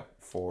idea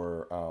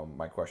for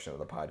my question of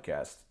the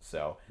podcast.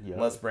 So,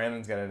 unless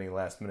Brandon's got any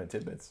last minute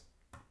tidbits.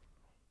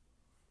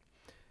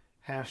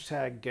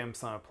 Hashtag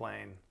Gimps on a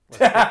plane.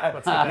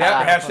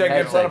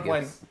 Hashtag Gimps on a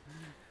plane.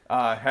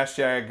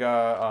 Hashtag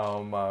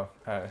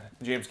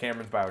James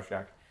Cameron's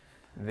Bioshock.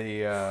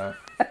 The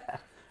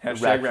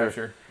hashtag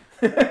Rapture.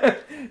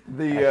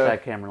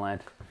 Hashtag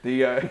Cameronland.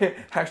 The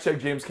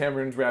hashtag James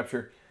Cameron's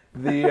Rapture.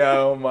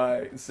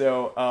 Anyway,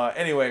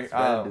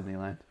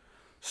 Disneyland.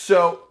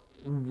 So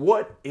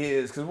what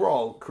is, because we're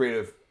all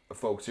creative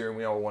folks here, and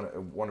we all want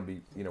to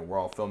be, we're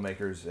all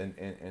filmmakers,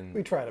 and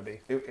We try to be.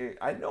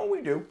 I know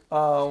we do.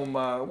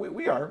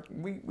 We are.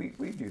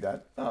 We do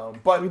that.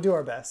 But We do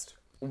our best.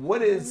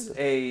 what is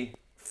a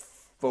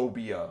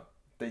phobia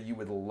that you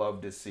would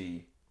love to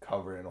see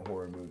covered in a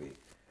horror movie?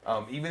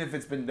 Even if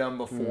it's been done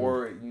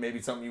before,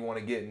 maybe something you want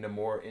to get in a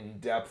more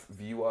in-depth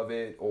view of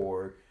it,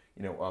 or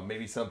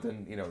maybe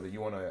something that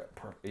you want to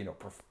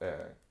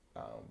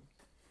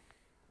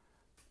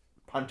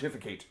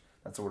pontificate.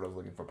 That's the word I was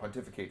looking for.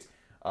 Pontificate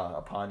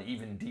upon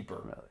even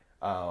deeper.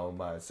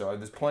 Really? So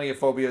there's plenty of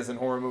phobias in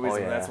horror movies,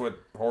 and that's what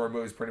horror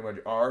movies pretty much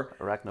are.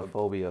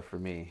 Arachnophobia for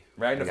me.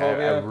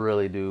 Arachnophobia? I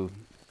really do.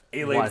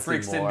 Eight-Legged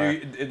Freaks didn't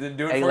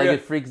do it for you?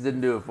 Eight-Legged Freaks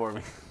didn't do it for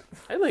me.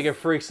 Eight-Legged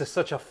Freaks is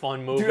such a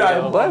fun movie. Dude, I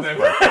love that.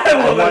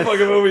 I love that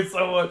fucking movie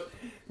so much.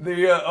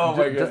 Oh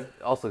my god!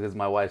 Also, because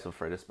my wife's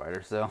afraid of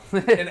spiders, so.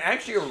 And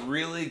actually, a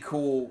really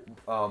cool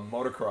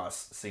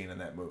motocross scene in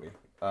that movie.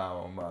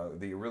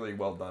 The really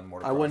well done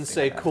motocross. I wouldn't scene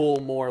say in that. cool,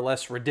 more or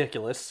less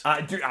ridiculous.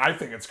 Dude, I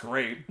think it's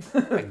great.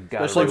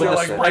 Especially with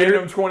Like the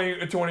random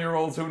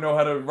 20-year-olds who know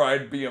how to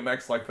ride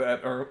BMX like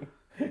that, or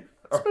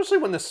Especially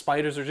when the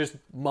spiders are just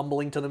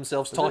mumbling to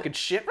themselves, talking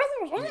shit.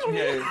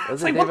 yeah.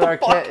 Was like, it what David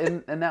the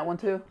Arquette in that one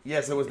too?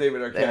 Yes, it was David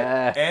Arquette.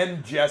 Yeah.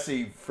 And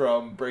Jesse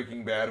from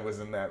Breaking Bad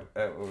was in that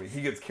movie. He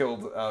gets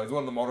killed. He's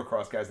one of the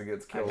motocross guys that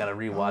gets I killed. gotta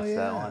rewatch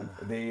that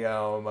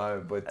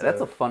one. But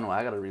That's a fun one.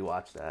 I gotta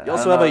rewatch that. You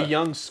also have a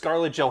young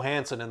Scarlett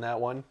Johansson in that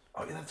one.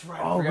 Oh, yeah, that's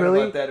right. Oh, I forgot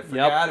really? about that. I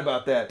forgot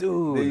about that.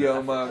 Dude, The, I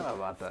forgot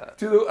about that.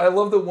 Dude, I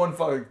love the one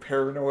fucking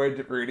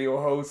paranoid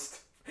radio host.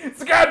 It's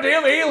the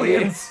goddamn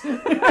aliens.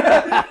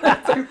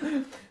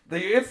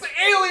 It's the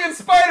alien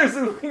spiders,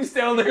 and he's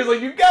down there. He's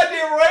like, you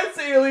goddamn right, it's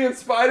alien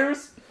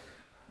spiders.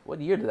 What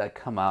year did that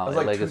come out? It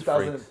was like Eight-Legged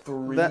Freaks?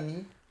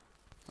 2003.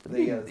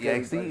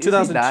 Yeah, see,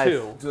 2002.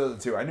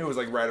 2002. I knew it was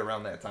like right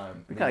around that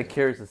time. I'm kind of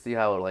curious to see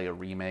how like a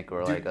remake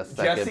or like a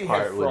second Jesse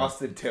part had would.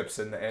 frosted tips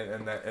in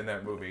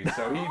that movie,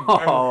 so he.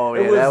 Oh,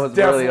 it yeah, was that was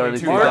definitely really early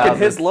 2000s. Mark and 2000s.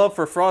 his love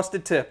for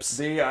frosted tips.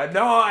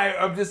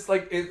 I'm just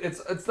like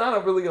it's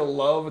not really a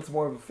love. It's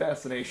more of a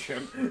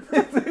fascination.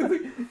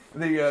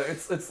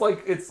 It's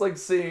like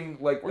seeing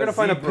like We're gonna a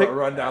find a zebra pic-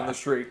 run down the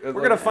street. We're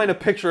going to find a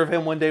picture of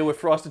him one day with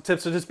frosted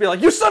tips and just be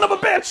like, you son of a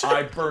bitch!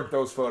 I burnt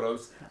those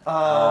photos.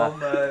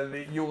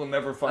 You will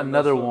never find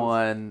Another those photos.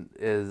 one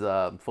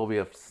is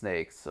phobia of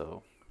snakes.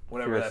 So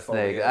Whatever fear that of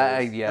snakes. phobia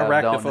is.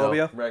 I don't know.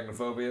 Arachnophobia?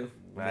 Arachnophobia.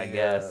 I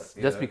guess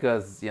just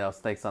because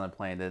snakes on a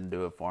plane didn't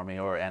do it for me,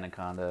 or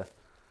anaconda.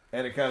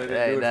 And it kind of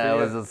didn't Hey, do it that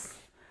for was you. just,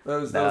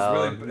 Those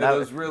No,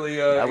 really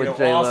that was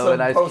J-Lo awesome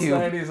and Ice post Cube.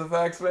 90s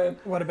effects, man.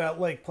 What about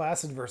Lake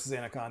Placid versus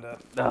Anaconda?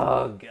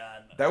 oh god.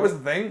 That was the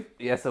thing.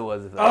 Yes, it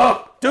was.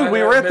 Oh, Dude,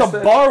 we I were at the missed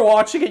it. bar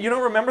watching it. You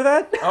don't remember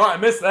that? Oh, I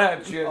missed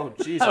that shit. Oh,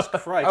 Jesus I was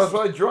Christ.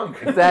 probably drunk.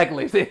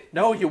 Exactly.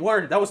 No, you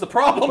weren't. That was the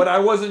problem. But I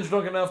wasn't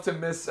drunk enough to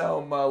miss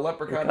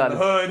Leprechaun in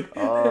the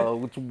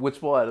Hood.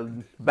 Which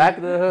one? Back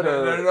of the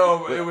Hood?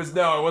 No, it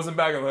wasn't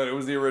Back in the Hood. It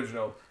was the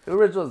original. The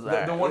original's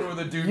The one where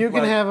the dude. You can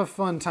like, have a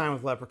fun time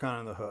with Leprechaun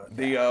in the Hood.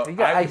 the. You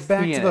got I, Ice-T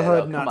Back in to the it,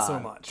 Hood, though. not Come so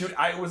on. much. Dude,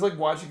 I was like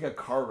watching a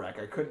car wreck.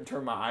 I couldn't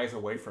turn my eyes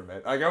away from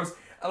it.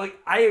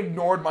 I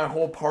ignored my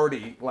whole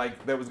party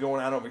that was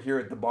going on over here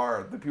at the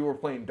bar. The people were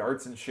playing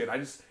darts and shit. I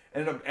just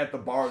ended up at the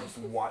bar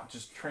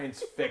just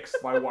transfixed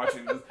by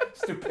watching the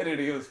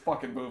stupidity of this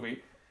fucking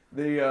movie.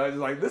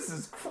 This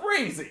is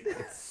crazy.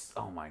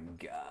 Oh my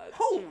god.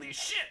 Holy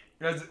shit.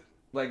 Guys,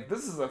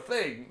 this is a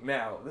thing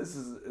now. This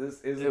is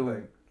a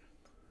thing.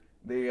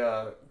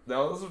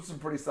 Those are some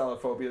pretty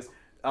solid phobias.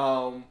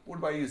 What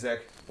about you, Zach?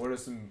 What are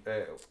some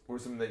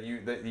that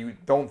you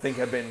don't think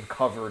have been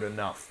covered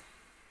enough,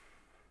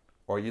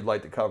 or you'd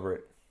like to cover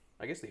it?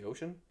 I guess the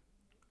ocean?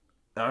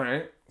 All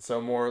right, so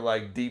more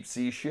like deep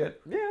sea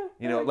shit. Yeah.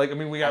 We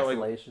got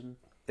Isolation.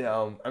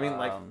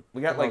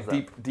 we got what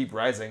was deep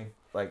rising.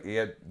 Like you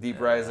had Deep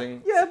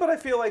Rising. Yeah, but I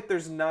feel like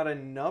there's not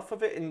enough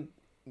of it, and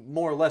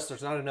more or less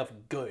there's not enough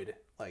good,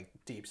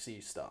 deep sea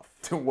stuff.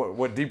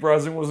 What Deep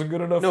Rising wasn't good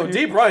enough? No, for you?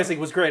 Deep Rising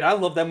was great. I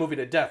love that movie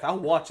to death. I'll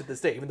watch it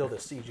this day, even though the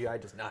CGI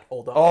does not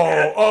hold up.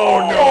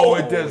 No,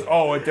 it does.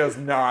 Oh, it does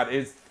not.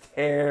 It's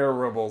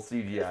terrible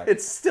CGI.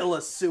 It's still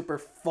a super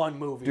fun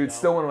movie. Dude, though.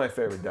 still one of my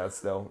favorite deaths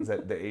though is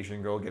that the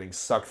Asian girl getting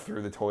sucked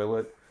through the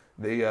toilet.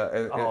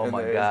 Oh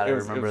my God, I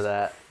remember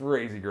that.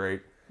 Crazy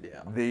great.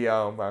 Yeah.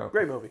 Great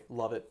Great movie.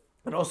 Love it.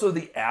 And also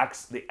the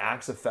axe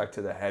effect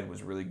to the head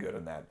was really good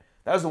in that.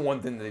 That was the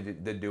one thing they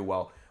did do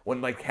well.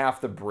 When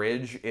half the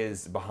bridge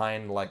is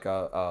behind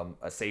a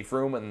safe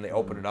room, and then they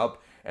open it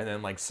up, and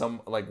then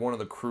one of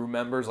the crew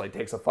members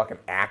takes a fucking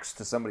axe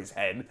to somebody's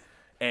head,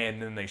 and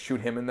then they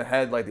shoot him in the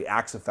head. The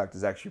axe effect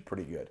is actually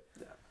pretty good.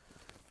 Yeah.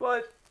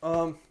 But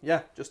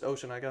just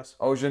ocean, I guess.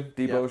 Ocean,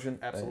 deep Yeah, ocean,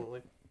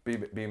 absolutely.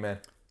 B man.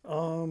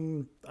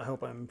 I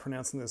hope I'm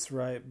pronouncing this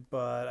right,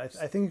 but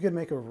I think you could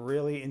make a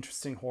really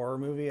interesting horror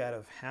movie out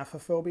of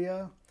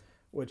Haphophobia,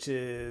 which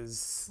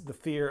is the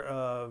fear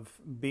of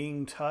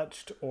being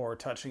touched or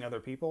touching other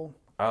people.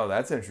 Oh,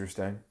 that's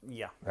interesting.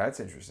 Yeah. That's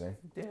interesting.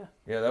 Yeah.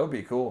 Yeah, that would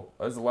be cool.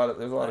 There's a lot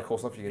of cool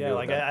stuff you can do. Yeah, with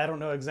like that. I don't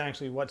know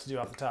exactly what to do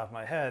off the top of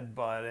my head,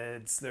 but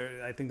it's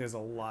there. I think there's a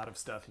lot of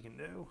stuff you can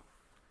do.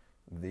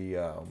 The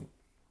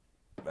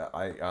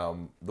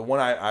one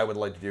I would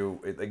like to do,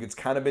 it's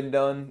kind of been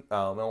done in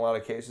a lot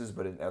of cases,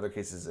 but in other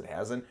cases it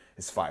hasn't.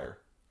 Is fire,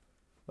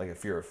 like a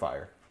fear of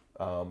fire,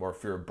 or a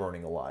fear of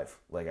burning alive.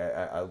 Like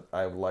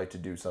I would like to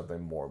do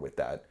something more with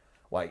that.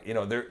 Like, you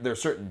know, there are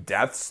certain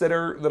deaths that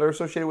are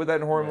associated with that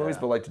in horror movies,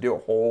 but like to do a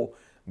whole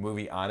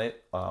movie on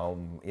it,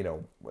 you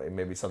know,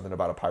 maybe something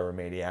about a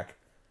pyromaniac.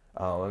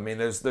 I mean,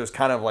 there's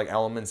kind of like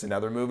elements in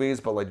other movies,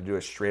 but like to do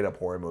a straight up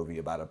horror movie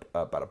about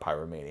a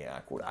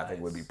pyromaniac, I think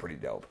would be pretty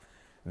dope.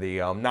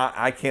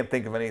 I can't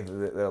think of any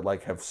that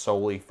like have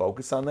solely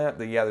focused on that.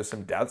 There's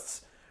some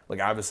deaths, like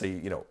obviously,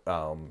 you know,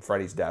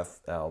 Freddy's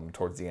death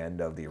towards the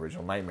end of the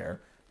original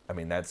Nightmare. I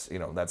mean, that's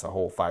a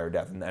whole fire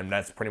death, and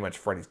that's pretty much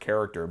Freddy's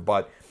character,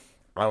 but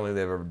I don't think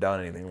they've ever done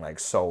anything like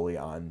solely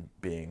on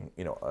being,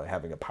 you know,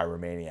 having a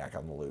pyromaniac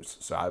on the loose.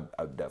 So I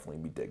would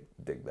definitely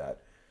dig that.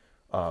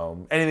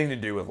 Anything to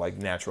do with like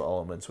natural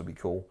elements would be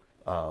cool.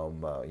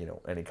 You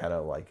know, any kind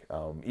of like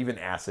even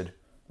acid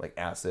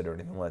or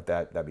anything like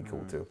that, that'd be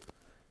cool too.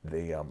 I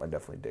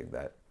definitely dig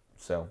that.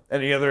 So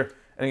any other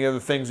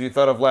things you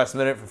thought of last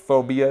minute for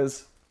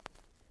phobias?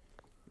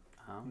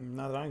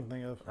 Not that I can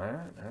think of. All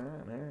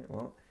right.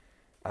 Well,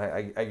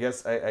 I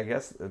guess,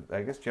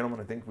 gentlemen,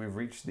 I think we've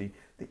reached the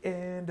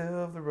end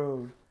of the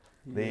road.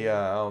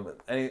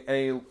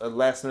 Any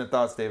last minute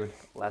thoughts, David?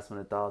 Last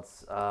minute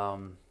thoughts.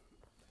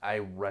 I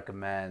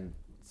recommend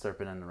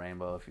Serpent and the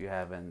Rainbow if you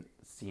haven't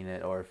seen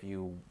it, or if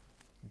you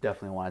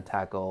definitely want to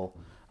tackle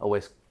a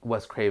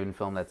Wes Craven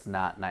film that's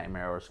not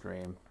Nightmare or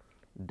Scream.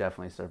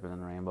 Definitely Serpent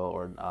and the Rainbow,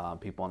 or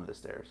People Under the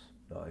Stairs.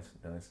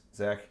 Nice.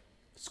 Zach?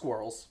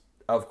 Squirrels.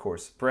 Of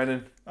course.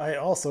 Brendan? I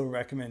also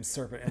recommend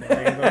Serpent and the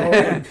Rainbow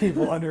and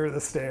People Under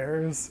the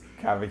Stairs.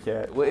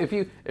 Copycat. Well, if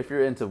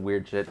you're into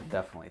weird shit,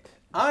 definitely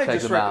I check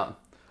just them out.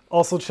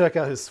 Also, check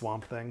out his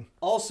Swamp Thing.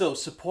 Also,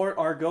 support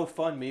our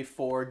GoFundMe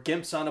for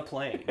Gimps on a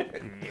Plane.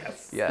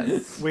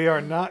 Yes. We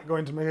are not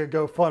going to make a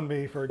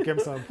GoFundMe for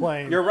Gimps on a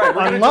Plane. You're right.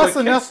 We're gonna unless do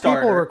a enough people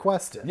Kickstarter.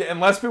 request it. Yeah,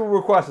 unless people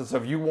request it. So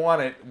if you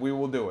want it, we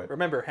will do it.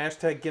 Remember,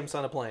 hashtag Gimps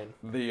on a Plane.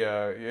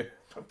 Yeah.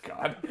 Oh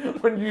God!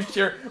 When you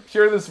share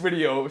this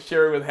video,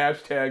 share it with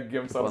hashtag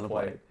Gimps on the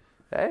Plane.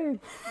 Hey.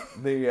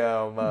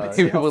 How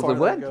far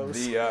that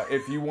goes.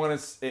 If you want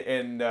to,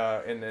 and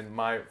then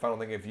my final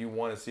thing, if you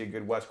want to see a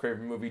good Wes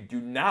Craven movie, do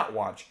not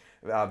watch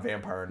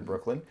Vampire in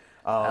Brooklyn.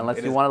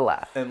 Unless you want to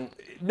laugh. And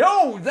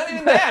no, it's not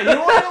even that. You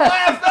don't want to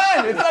laugh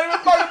then. It's not even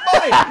fucking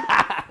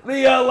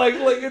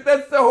funny.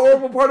 That's the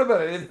horrible part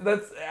about it.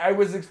 I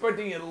was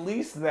expecting at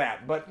least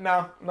that, but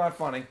no, not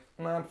funny.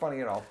 Not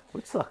funny at all.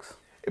 Which sucks.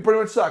 It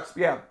pretty much sucks,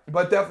 yeah.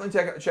 But definitely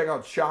check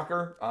out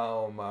Shocker.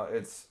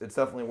 It's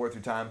definitely worth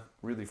your time.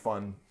 Really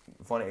fun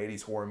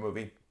 80s horror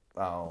movie.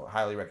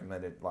 Highly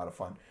recommend it. A lot of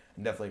fun.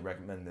 And definitely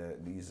recommend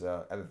these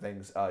other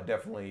things.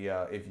 Definitely,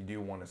 if you do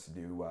want us to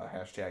do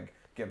hashtag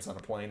Gimps on a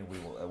Plane,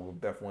 we'll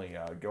definitely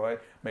go ahead.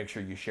 Make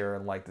sure you share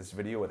and like this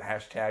video with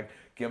hashtag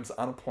Gimps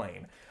on a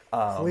Plane.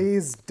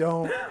 Please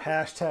don't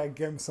hashtag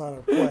Gimps on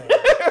a Plane.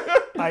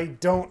 I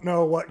don't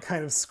know what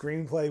kind of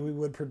screenplay we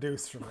would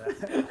produce from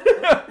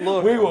that.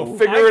 Look, We will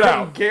figure it I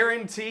out. can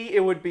guarantee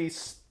it would be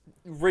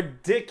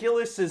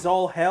ridiculous as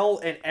all hell,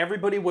 and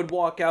everybody would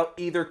walk out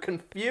either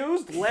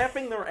confused,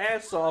 laughing their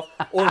ass off,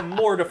 or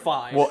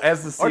mortified. Well,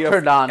 as the Or CFO,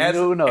 turned on.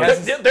 Who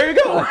knows? There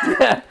you go.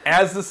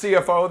 As the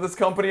CFO of this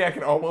company, I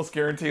can almost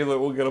guarantee that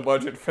we'll get a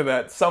budget for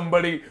that.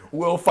 Somebody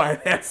will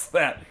finance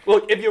that.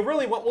 Look, if you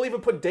really want, we'll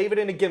even put David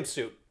in a gimp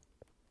suit.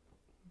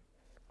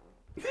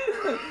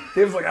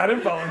 He was like, I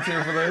didn't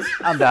volunteer for this.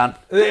 I'm down.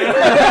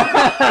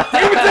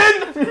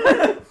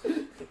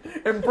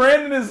 And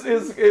Brandon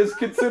is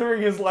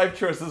considering his life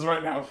choices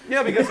right now.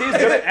 Yeah, because he's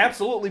going to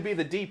absolutely be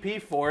the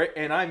DP for it,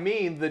 and I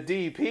mean the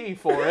DP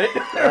for it.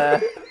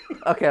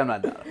 Okay, I'm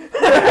not down.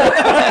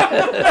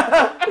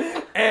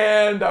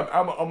 And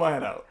I'm gonna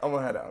head out. I'm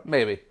gonna head out.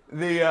 Maybe.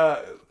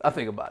 I'll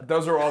think about it.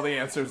 Those are all the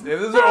answers.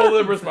 Those are all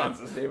the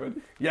responses, David.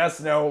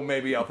 Yes, no,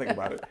 maybe. I'll think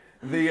about it.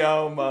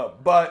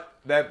 But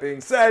that being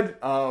said,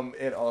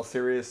 in all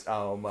serious,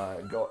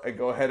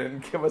 go ahead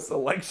and give us a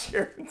like,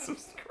 share, and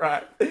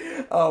subscribe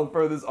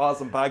for this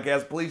awesome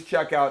podcast. Please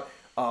check out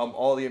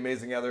all the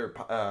amazing other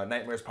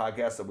Nightmares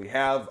podcasts that we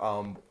have.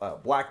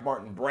 Black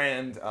Martin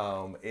Brand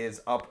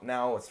is up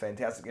now. It's a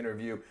fantastic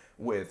interview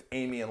with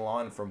Amy and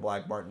Lon from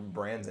Black Martin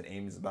Brands and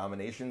Amy's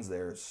Abominations.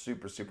 They're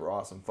super, super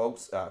awesome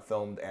folks.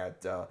 Filmed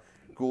at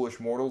Ghoulish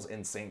Mortals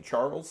in St.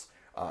 Charles.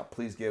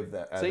 Please give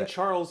that... St.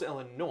 Charles,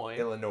 Illinois.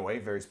 Illinois,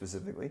 very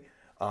specifically.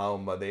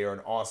 They are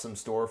an awesome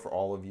store for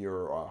all of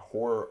your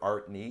horror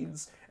art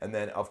needs. And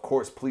then, of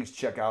course, please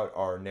check out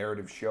our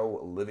narrative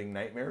show, Living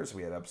Nightmares.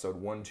 We have episode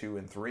 1, 2,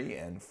 and 3,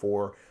 and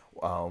 4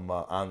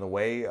 on the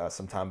way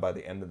sometime by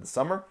the end of the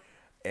summer.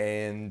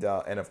 And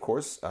of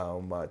course,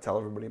 tell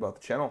everybody about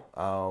the channel.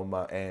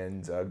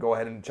 And go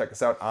ahead and check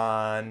us out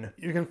on...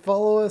 You can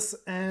follow us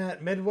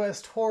at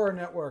Midwest Horror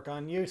Network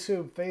on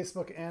YouTube,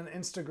 Facebook, and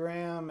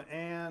Instagram,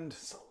 and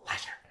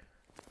Slasher.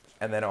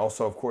 And then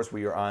also, of course,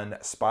 we are on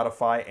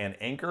Spotify and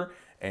Anchor.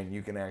 And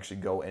you can actually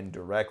go and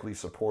directly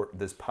support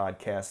this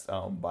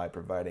podcast by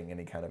providing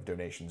any kind of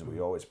donations. We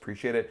always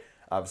appreciate it.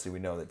 Obviously, we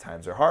know that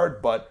times are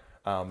hard, but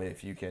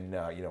if you can,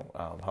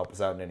 help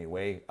us out in any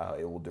way,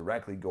 it will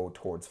directly go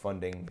towards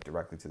funding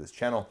directly to this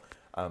channel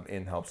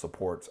and help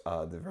support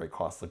the very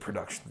costly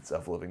productions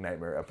of Living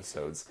Nightmare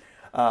episodes.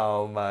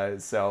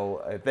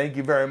 So thank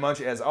you very much,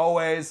 as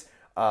always.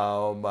 You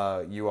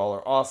all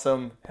are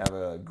awesome. Have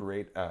a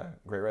great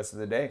rest of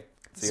the day.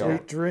 See y'all.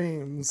 Sweet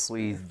dreams.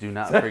 Please do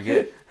not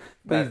forget.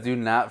 Please do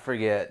not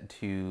forget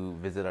to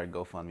visit our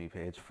GoFundMe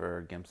page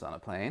for Gimps on a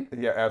Plane.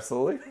 Yeah,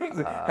 absolutely.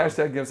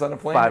 Hashtag Gimps on a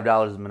Plane.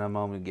 $5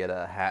 minimum. You get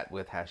a hat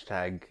with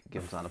hashtag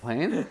Gimps on a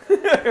Plane.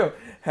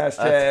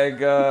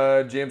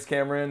 Hashtag James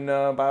Cameron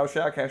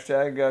Bioshock.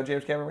 Hashtag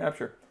James Cameron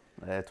Rapture.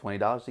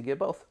 $20 to get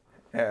both.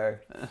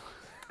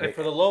 And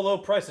for the low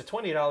price of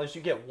 $20, you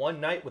get one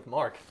night with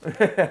Mark.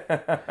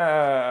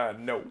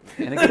 No.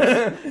 And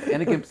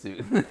a Gimp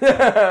suit.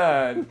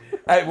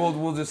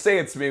 We'll just say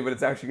it's me, but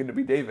it's actually going to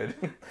be David.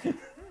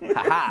 Joke's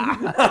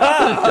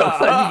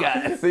on you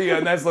guys. So you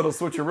got a nice little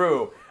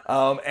switcheroo.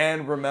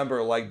 And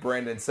remember, like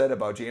Brandon said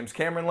about James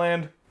Cameron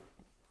Land.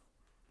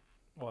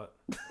 What?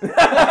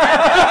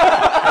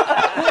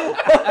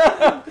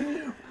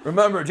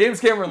 Remember, James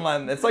Cameron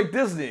Land, it's like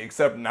Disney,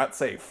 except not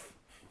safe.